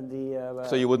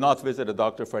 So you would not visit a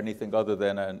doctor for anything other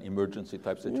than an emergency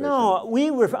type situation? No,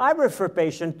 I refer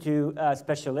patients to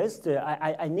specialists.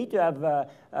 I need to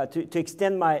have to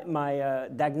extend my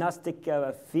diagnostic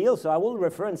field, so I will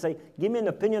refer and say, give me an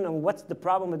opinion on what's the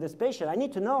problem with this patient. I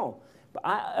need to know.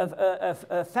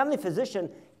 A family physician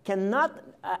cannot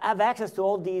have access to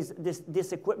all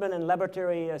this equipment and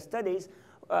laboratory studies.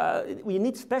 We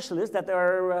need specialists that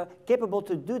are capable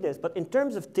to do this. But in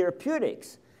terms of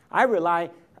therapeutics, I rely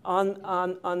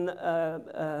on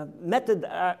methods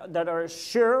that are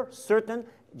sure, certain,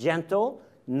 gentle,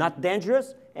 not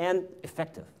dangerous, and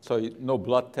effective. So no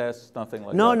blood tests, nothing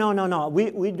like no, that? No.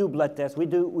 We do blood tests. We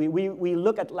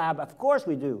look at lab. Of course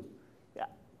we do. Yeah.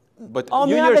 But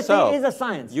Homeopathy you yourself, is a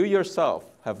science. You yourself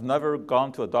have never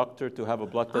gone to a doctor to have a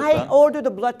blood test I done? ordered a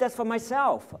blood test for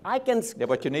myself. I can... Yeah,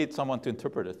 but you need someone to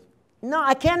interpret it. No,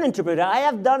 I can't interpret it. I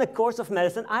have done a course of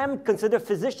medicine. I am considered a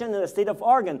physician in the state of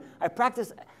Oregon.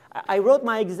 I wrote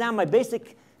my exam, my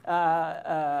basic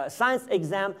science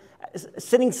exam,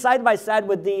 sitting side by side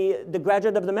with the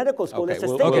graduate of the medical school. Okay, It's a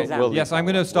state exam. Yes, I'm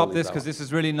going to stop this because this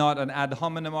is really not an ad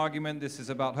hominem argument. This is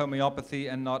about homeopathy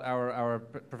and not our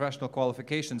professional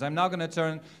qualifications. I'm now going to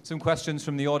turn some questions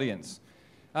from the audience.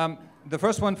 The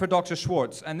first one for Dr.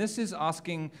 Schwarcz, and this is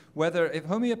asking whether if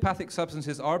homeopathic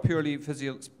substances are purely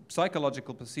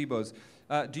psychological placebos,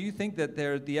 do you think that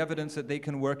the evidence that they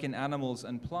can work in animals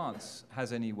and plants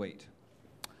has any weight?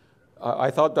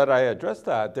 I thought that I addressed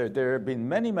that. There have been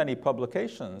many, many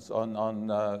publications on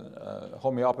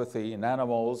homeopathy in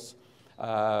animals.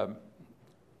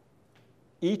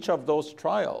 Each of those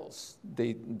trials,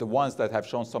 the ones that have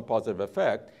shown some positive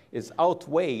effect, is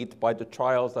outweighed by the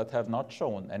trials that have not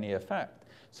shown any effect.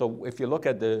 So if you look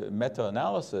at the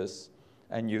meta-analysis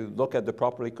and you look at the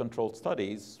properly controlled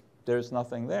studies, there's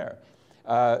nothing there.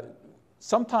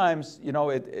 Sometimes, you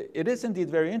know, it is indeed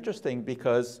very interesting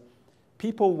because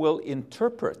people will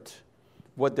interpret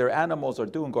what their animals are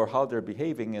doing or how they're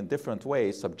behaving in different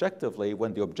ways subjectively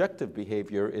when the objective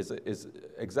behavior is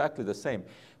exactly the same.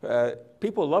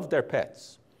 People love their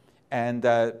pets, and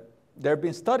there have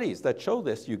been studies that show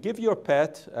this. You give your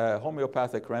pet a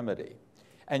homeopathic remedy,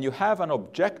 and you have an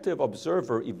objective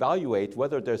observer evaluate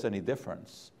whether there's any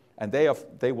difference. And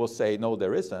they will say, no,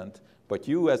 there isn't, but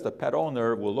you as the pet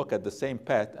owner will look at the same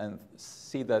pet and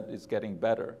see that it's getting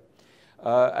better.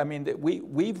 I mean,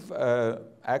 we've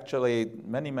actually,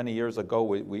 many years ago,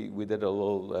 we did a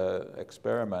little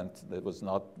experiment that was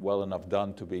not well enough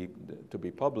done to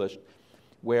be published,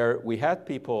 where we had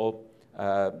people,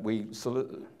 we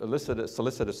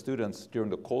solicited students during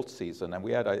the cold season, and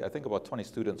we had, I think, about 20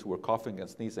 students who were coughing and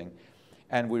sneezing.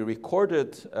 And we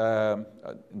recorded,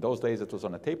 in those days it was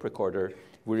on a tape recorder,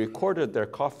 we recorded their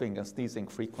coughing and sneezing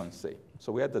frequency.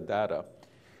 So we had the data.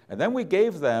 And then we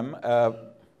gave them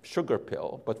sugar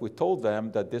pill, but we told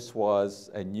them that this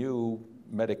was a new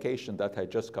medication that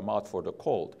had just come out for the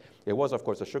cold. It was, of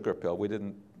course, a sugar pill. We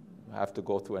didn't have to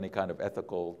go through any kind of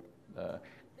ethical,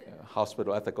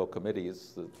 hospital ethical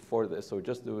committees for this, so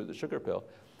just do the sugar pill.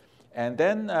 And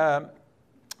then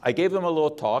I gave them a little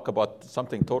talk about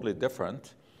something totally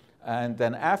different, and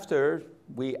then after,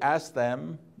 we asked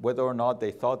them whether or not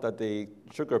they thought that the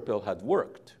sugar pill had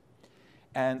worked.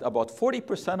 And about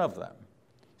 40% of them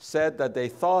said that they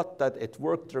thought that it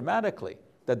worked dramatically,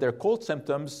 that their cold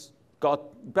symptoms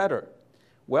got better.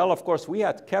 Well, of course, we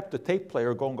had kept the tape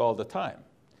player going all the time.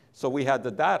 So we had the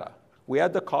data. We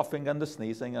had the coughing and the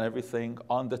sneezing and everything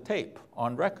on the tape,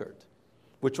 on record,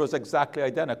 which was exactly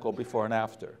identical before and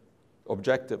after,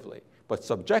 objectively. But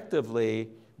subjectively,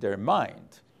 their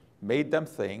mind made them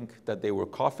think that they were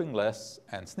coughing less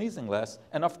and sneezing less.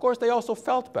 And of course, they also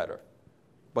felt better,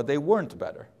 but they weren't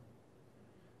better.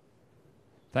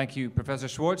 Thank you, Professor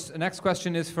Schwarcz. The next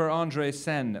question is for André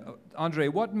Saine. André,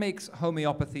 what makes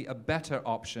homeopathy a better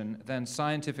option than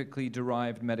scientifically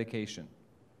derived medication?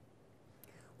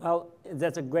 Well,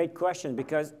 that's a great question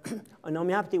because in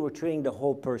homeopathy, we're treating the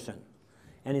whole person,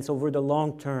 and it's over the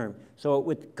long term. So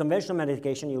with conventional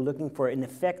medication, you're looking for an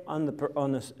effect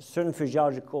on a certain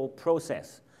physiological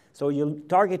process. So you're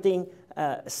targeting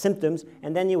symptoms,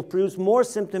 and then you produce more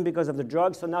symptoms because of the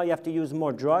drugs, so now you have to use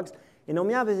more drugs. In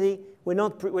homeopathy, we're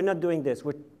not doing this.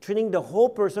 We're treating the whole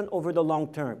person over the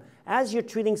long term. As you're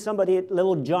treating somebody,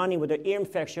 little Johnny, with an ear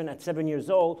infection at 7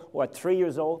 years old or at 3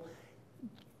 years old,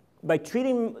 by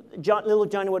treating little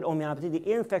Johnny with homeopathy, the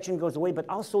ear infection goes away, but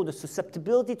also the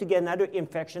susceptibility to get another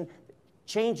infection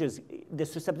changes. The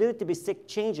susceptibility to be sick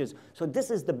changes. So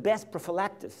this is the best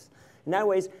prophylaxis. In other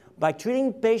ways, by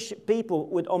treating people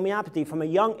with homeopathy from a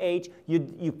young age,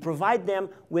 you provide them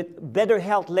with better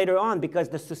health later on because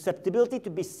the susceptibility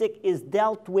to be sick is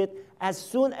dealt with as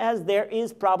soon as there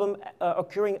is problem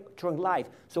occurring during life.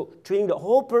 So treating the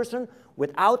whole person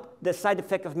without the side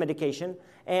effect of medication,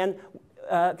 and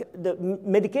the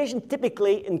medication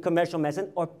typically in conventional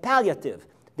medicine are palliative.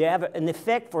 They have an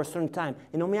effect for a certain time.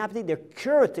 In homeopathy, they're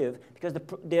curative because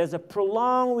there's a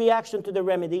prolonged reaction to the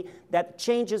remedy that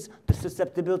changes the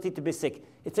susceptibility to be sick.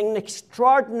 It's an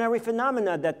extraordinary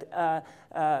phenomenon that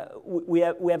we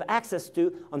have access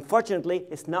to. Unfortunately,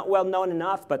 it's not well known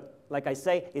enough, but like I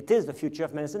say, it is the future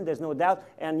of medicine, there's no doubt.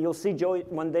 And you'll see, Joe,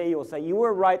 one day you'll say, you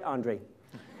were right, André.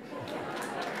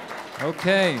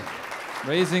 Okay,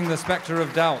 raising the specter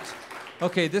of doubt.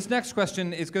 Okay, this next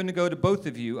question is going to go to both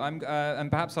of you, and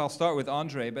perhaps I'll start with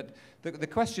André, but the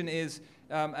question is,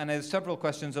 and there's several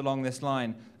questions along this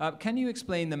line, can you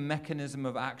explain the mechanism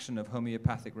of action of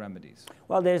homeopathic remedies?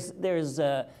 Well, there's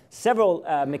several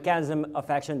mechanisms of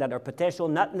action that are potential.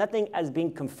 Nothing has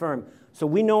been confirmed. So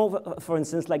we know, for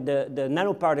instance, like the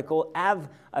nanoparticle have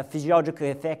a physiological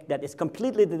effect that is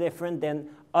completely different than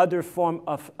other form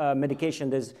of medication.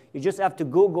 You just have to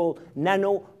Google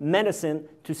nanomedicine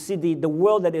to see the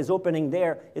world that is opening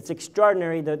there. It's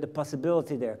extraordinary, the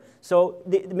possibility there. So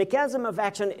the mechanism of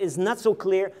action is not so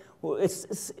clear. We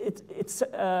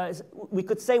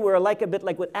could say we're like a bit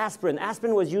like with aspirin.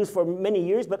 Aspirin was used for many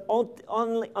years, but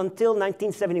only until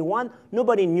 1971,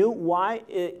 nobody knew why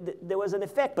there was an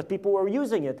effect, but people were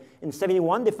using it. In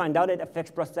 71, they found out it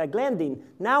affects prostaglandin.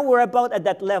 Now we're about at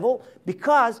that level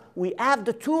because we have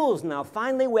the tools now.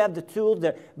 Finally, we have the tools,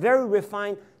 the very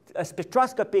refined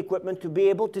spectroscopy equipment to be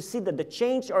able to see that the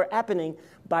changes are happening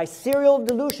by serial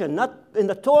dilution, not in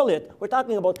the toilet. We're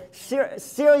talking about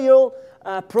serial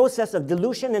process of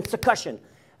dilution and succussion.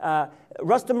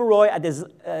 Rustam Roy at his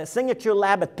signature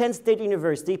lab at Penn State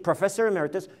University, Professor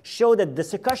Emeritus, showed that the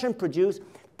succussion produced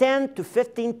 10 to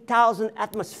 15,000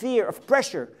 atmosphere of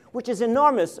pressure, which is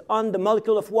enormous on the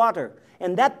molecule of water.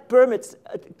 And that permits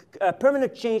a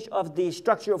permanent change of the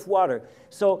structure of water.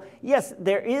 So yes,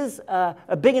 there is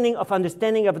a beginning of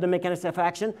understanding of the mechanism of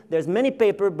action. There's many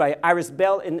papers by Iris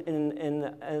Bell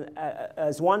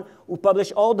as one who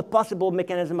publish all the possible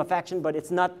mechanism of action, but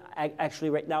it's not actually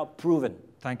right now proven.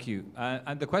 Thank you.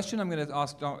 And the question I'm going to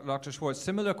ask Dr. Schwarcz,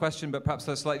 similar question, but perhaps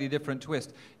a slightly different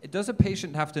twist. Does a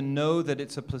patient have to know that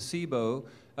it's a placebo?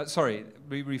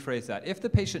 Rephrase that. If the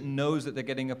patient knows that they're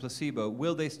getting a placebo,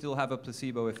 will they still have a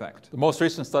placebo effect? The most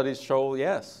recent studies show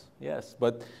yes, yes.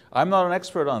 But I'm not an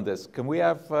expert on this. Can we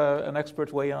have an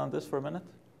expert weigh in on this for a minute?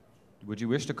 Would you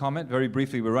wish to comment? Very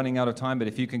briefly, we're running out of time, but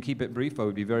if you can keep it brief, I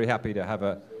would be very happy to have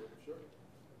a... Sure.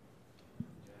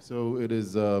 So it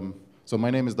is... So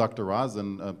my name is Dr. Raz,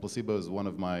 and placebo is one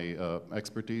of my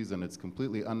expertise, and it's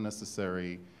completely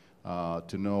unnecessary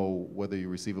to know whether you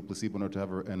receive a placebo in order to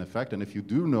have an effect. And if you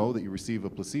do know that you receive a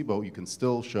placebo, you can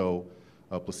still show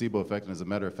a placebo effect. And as a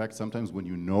matter of fact, sometimes when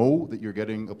you know that you're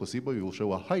getting a placebo, you will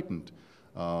show a heightened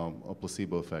a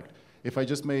placebo effect. If I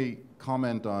just may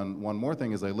comment on one more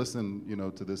thing as I listen,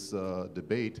 to this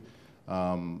debate,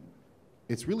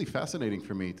 it's really fascinating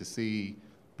for me to see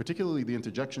particularly the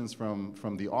interjections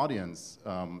from the audience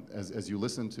as you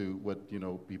listen to what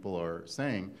people are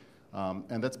saying.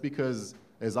 And that's because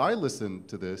as I listen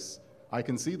to this, I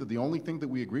can see that the only thing that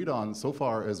we agreed on so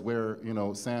far is where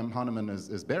Sam Hahnemann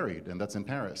is buried, and that's in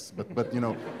Paris. But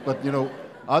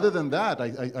other than that,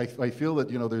 I feel that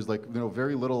there's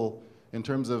very little in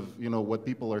terms of what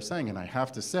people are saying. And I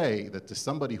have to say that to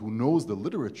somebody who knows the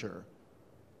literature,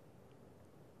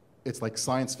 it's like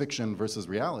science fiction versus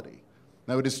reality.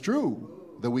 Now, it is true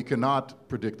that we cannot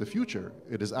predict the future.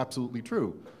 It is absolutely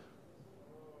true.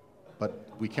 But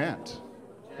we can't.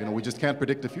 We just can't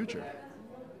predict the future.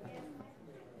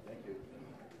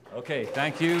 Okay,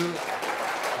 thank you,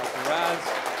 Dr. Raz.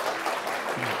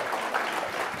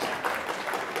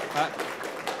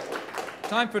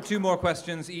 Time for two more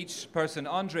questions, each person.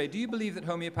 André, do you believe that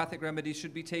homeopathic remedies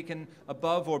should be taken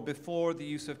above or before the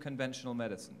use of conventional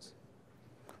medicines?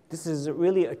 This is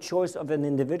really a choice of an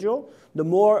individual. The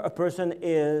more a person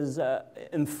is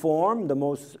informed, the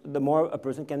more a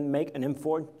person can make an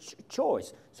informed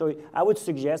choice. So I would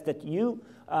suggest that you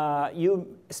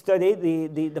study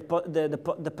the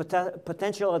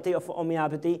potentiality of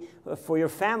homeopathy for your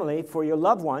family, for your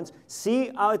loved ones. See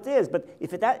how it is. But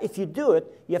if you do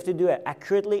it, you have to do it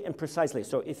accurately and precisely.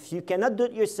 So if you cannot do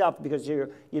it yourself because you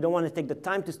don't want to take the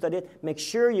time to study it, make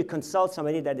sure you consult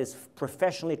somebody that is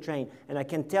professionally trained. And I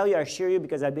can tell you, I assure you,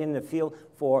 because I've been in the field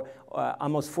for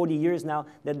almost 40 years now,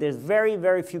 that there's very,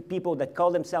 very few people that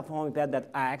call themselves homeopath that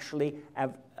actually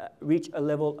have reach a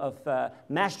level of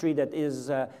mastery that is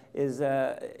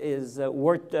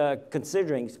worth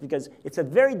considering, because it's a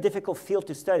very difficult field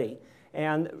to study.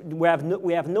 And we have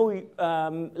no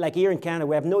like here in Canada,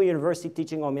 we have no university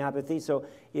teaching homeopathy, so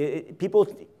people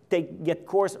get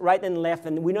course right and left,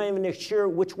 and we're not even sure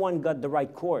which one got the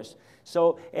right course.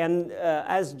 So, and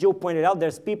as Joe pointed out,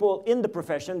 there's people in the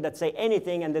profession that say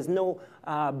anything, and there's no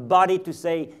body to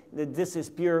say that this is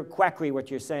pure quackery,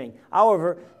 what you're saying.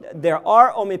 However, there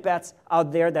are homeopaths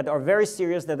out there that are very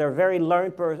serious, that are very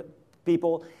learned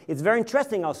people. It's very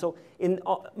interesting also. In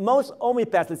most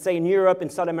homeopaths, let's say in Europe, in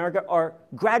South America, are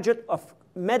graduate of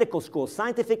medical school,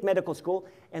 scientific medical school,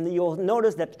 and you'll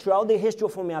notice that throughout the history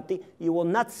of homeopathy, you will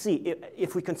not see,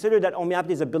 if we consider that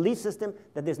homeopathy is a belief system,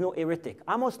 that there's no heretic.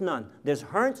 Almost none. There's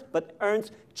Ernst, but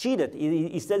Ernst cheated.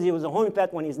 He says he was a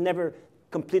homeopath when he's never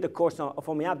completed a course of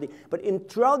homeopathy. But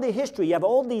throughout the history, you have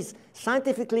all these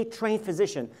scientifically trained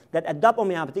physicians that adopt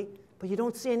homeopathy, but you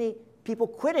don't see any people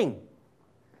quitting.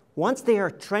 Once they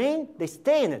are trained, they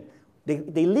stay in it.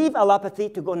 They leave allopathy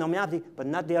to go in homeopathy, but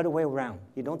not the other way around.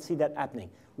 You don't see that happening.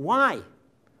 Why?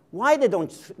 Why they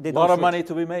don't a lot of money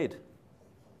to be made.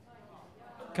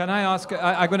 Can I ask,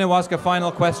 I'm going to ask a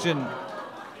final question.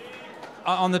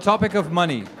 On the topic of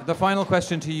money, the final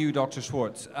question to you, Dr.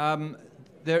 Schwarcz.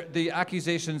 The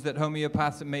accusations that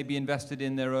homeopaths may be invested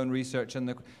in their own research,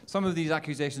 and some of these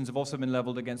accusations have also been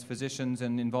leveled against physicians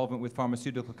and involvement with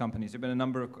pharmaceutical companies. There have been a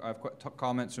number of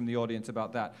comments from the audience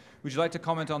about that. Would you like to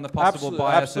comment on the possible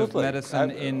bias of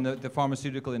medicine in the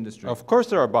pharmaceutical industry? Of course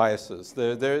there are biases.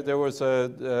 There was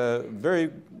a very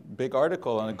big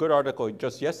article, and a good article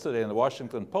just yesterday in the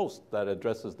Washington Post that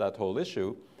addresses that whole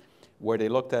issue, where they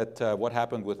looked at what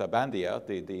happened with Avandia,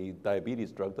 the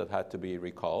diabetes drug that had to be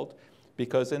recalled,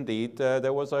 because indeed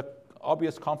there was an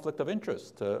obvious conflict of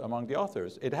interest among the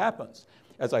authors. It happens.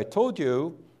 As I told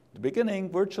you at the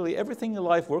beginning, virtually everything in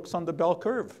life works on the bell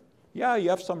curve. Yeah, you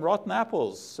have some rotten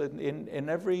apples in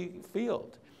every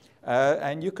field,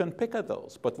 and you can pick at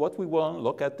those. But what we want to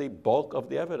look at the bulk of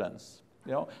the evidence.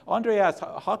 You know, André asked,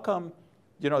 how come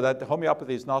that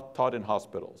homeopathy is not taught in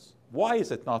hospitals? Why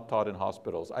is it not taught in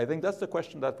hospitals? I think that's the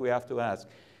question that we have to ask.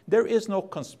 There is no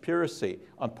conspiracy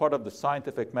on part of the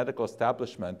scientific medical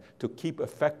establishment to keep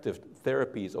effective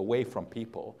therapies away from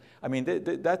people. I mean,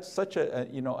 that's such a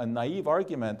naive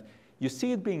argument. You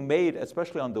see it being made,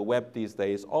 especially on the web these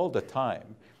days, all the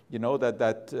time. You know,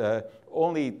 that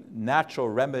only natural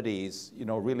remedies,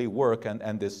 really work,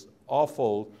 and this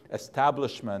awful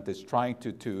establishment is trying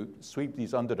to sweep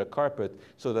these under the carpet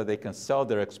so that they can sell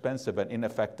their expensive and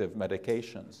ineffective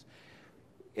medications.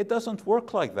 It doesn't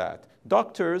work like that.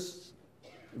 Doctors,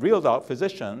 real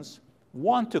physicians,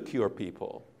 want to cure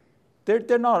people.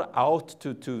 They're not out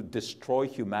to destroy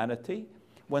humanity.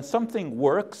 When something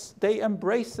works, they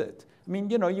embrace it. I mean,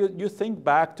 you think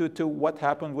back to what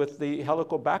happened with the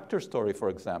Helicobacter story, for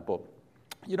example.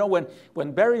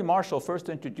 When Barry Marshall first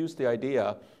introduced the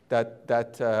idea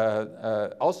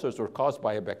that ulcers were caused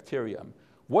by a bacterium,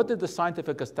 what did the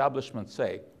scientific establishment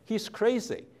say? He's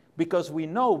crazy. Because we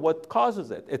know what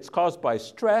causes it. It's caused by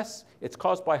stress. It's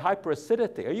caused by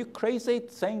hyperacidity. Are you crazy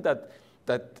saying that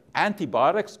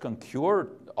antibiotics can cure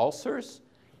ulcers?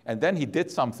 And then he did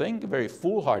something, a very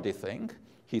foolhardy thing.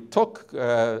 He took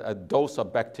a dose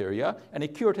of bacteria and he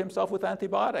cured himself with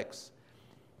antibiotics.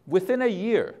 Within a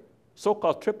year,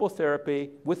 so-called triple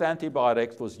therapy with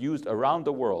antibiotics was used around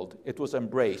the world. It was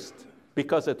embraced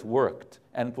because it worked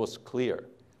and it was clear.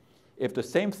 If the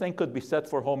same thing could be said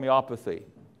for homeopathy,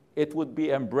 it would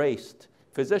be embraced.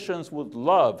 Physicians would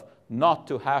love not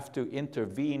to have to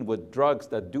intervene with drugs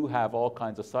that do have all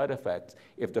kinds of side effects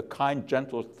if the kind,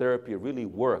 gentle therapy really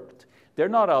worked. They're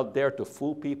not out there to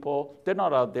fool people. They're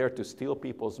not out there to steal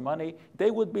people's money. They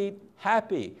would be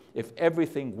happy if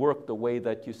everything worked the way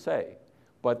that you say.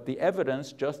 But the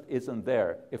evidence just isn't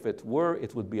there. If it were,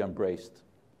 it would be embraced.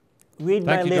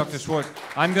 Thank you, Dr. Schwarcz.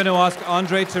 I'm going to ask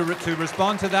André to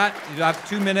respond to that. You have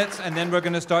 2 minutes, and then we're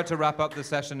going to start to wrap up the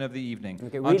session of the evening.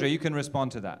 Okay, André, you can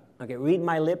respond to that. Okay, read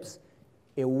my lips.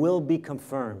 It will be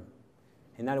confirmed.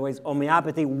 In other words,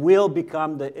 homeopathy will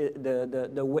become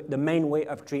the main way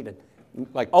of treatment.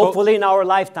 Hopefully in our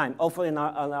lifetime. Hopefully in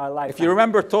our lifetime. If you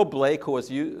remember Toe Blake, who was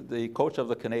the coach of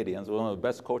the Canadians, one of the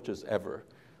best coaches ever,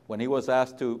 when he was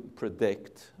asked to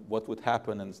predict what would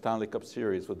happen in the Stanley Cup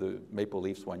Series with the Maple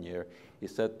Leafs one year, he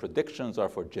said, predictions are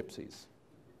for gypsies.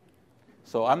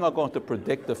 So I'm not going to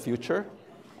predict the future.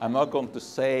 I'm not going to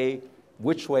say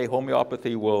which way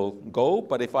homeopathy will go,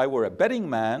 but if I were a betting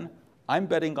man, I'm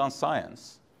betting on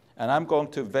science. And I'm going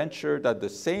to venture that the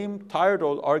same tired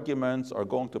old arguments are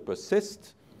going to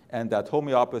persist and that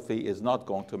homeopathy is not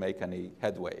going to make any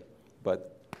headway.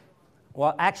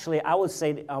 Well, actually, I would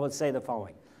say the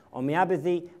following.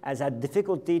 Homeopathy has had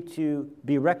difficulty to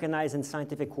be recognized in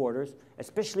scientific quarters,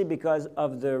 especially because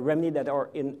of the remedies that are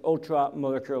in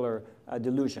ultramolecular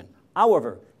dilution.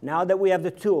 However, now that we have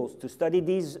the tools to study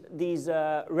these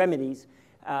remedies,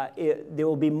 there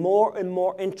will be more and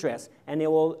more interest, and it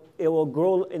will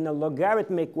grow in a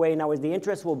logarithmic way. Now, as the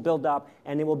interest will build up,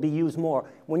 and it will be used more.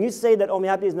 When you say that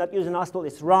homeopathy is not used in hospital,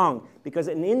 it's wrong, because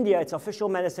in India, it's official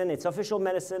medicine. It's official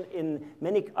medicine in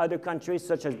many other countries,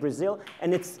 such as Brazil,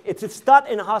 and it's taught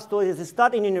in hospitals, it's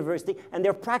taught in university, and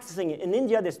they're practicing it. In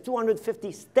India, there's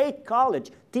 250 state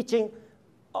colleges teaching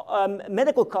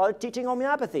medical college teaching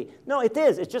homeopathy. No, it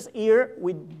is. It's just here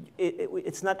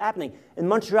it's not happening. In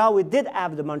Montreal, we did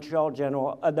have the Montreal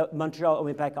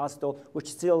Homeopathic Hospital, which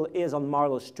still is on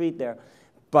Marlowe Street there.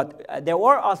 But there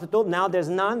were hospitals. Now there's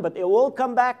none, but it will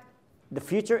come back. The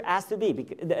future has to be.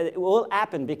 It will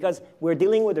happen because we're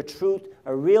dealing with a truth,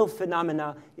 a real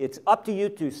phenomena. It's up to you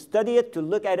to study it, to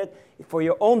look at it for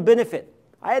your own benefit.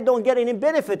 I don't get any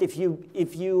benefit if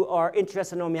you are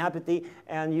interested in homeopathy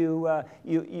and you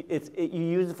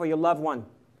use it for your loved one.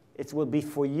 It will be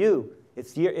for you.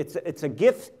 It's a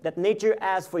gift that nature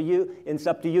has for you, and it's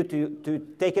up to you to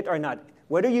take it or not.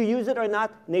 Whether you use it or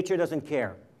not, nature doesn't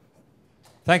care.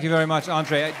 Thank you very much,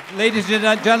 André. Ladies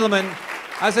and gentlemen,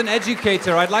 as an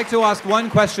educator, I'd like to ask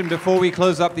one question before we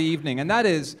close up the evening, and that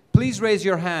is, please raise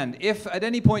your hand if at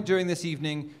any point during this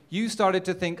evening you started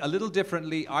to think a little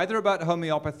differently either about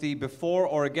homeopathy before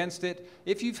or against it.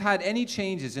 If you've had any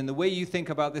changes in the way you think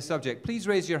about this subject, please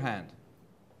raise your hand.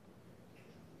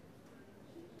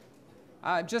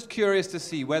 I'm just curious to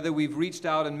see whether we've reached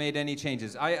out and made any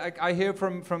changes. I hear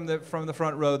from the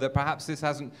front row that perhaps this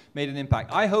hasn't made an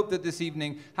impact. I hope that this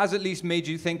evening has at least made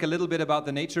you think a little bit about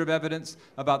the nature of evidence,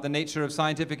 about the nature of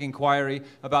scientific inquiry,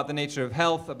 about the nature of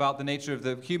health, about the nature of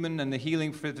the human and the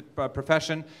healing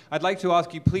profession. I'd like to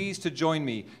ask you please to join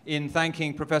me in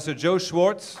thanking Professor Joe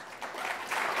Schwarcz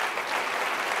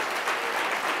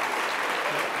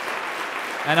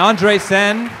and André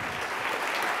Saine.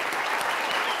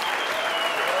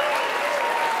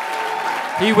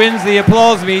 He wins the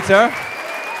applause meter.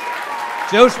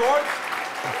 Joe Schwarcz.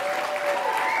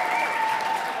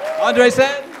 André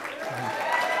Saine.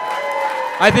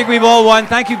 I think we've all won.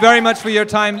 Thank you very much for your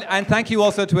time. And thank you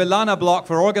also to Ilana Block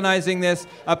for organizing this.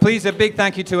 Please, a big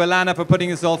thank you to Ilana for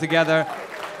putting this all together.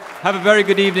 Have a very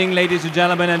good evening, ladies and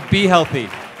gentlemen, and be healthy.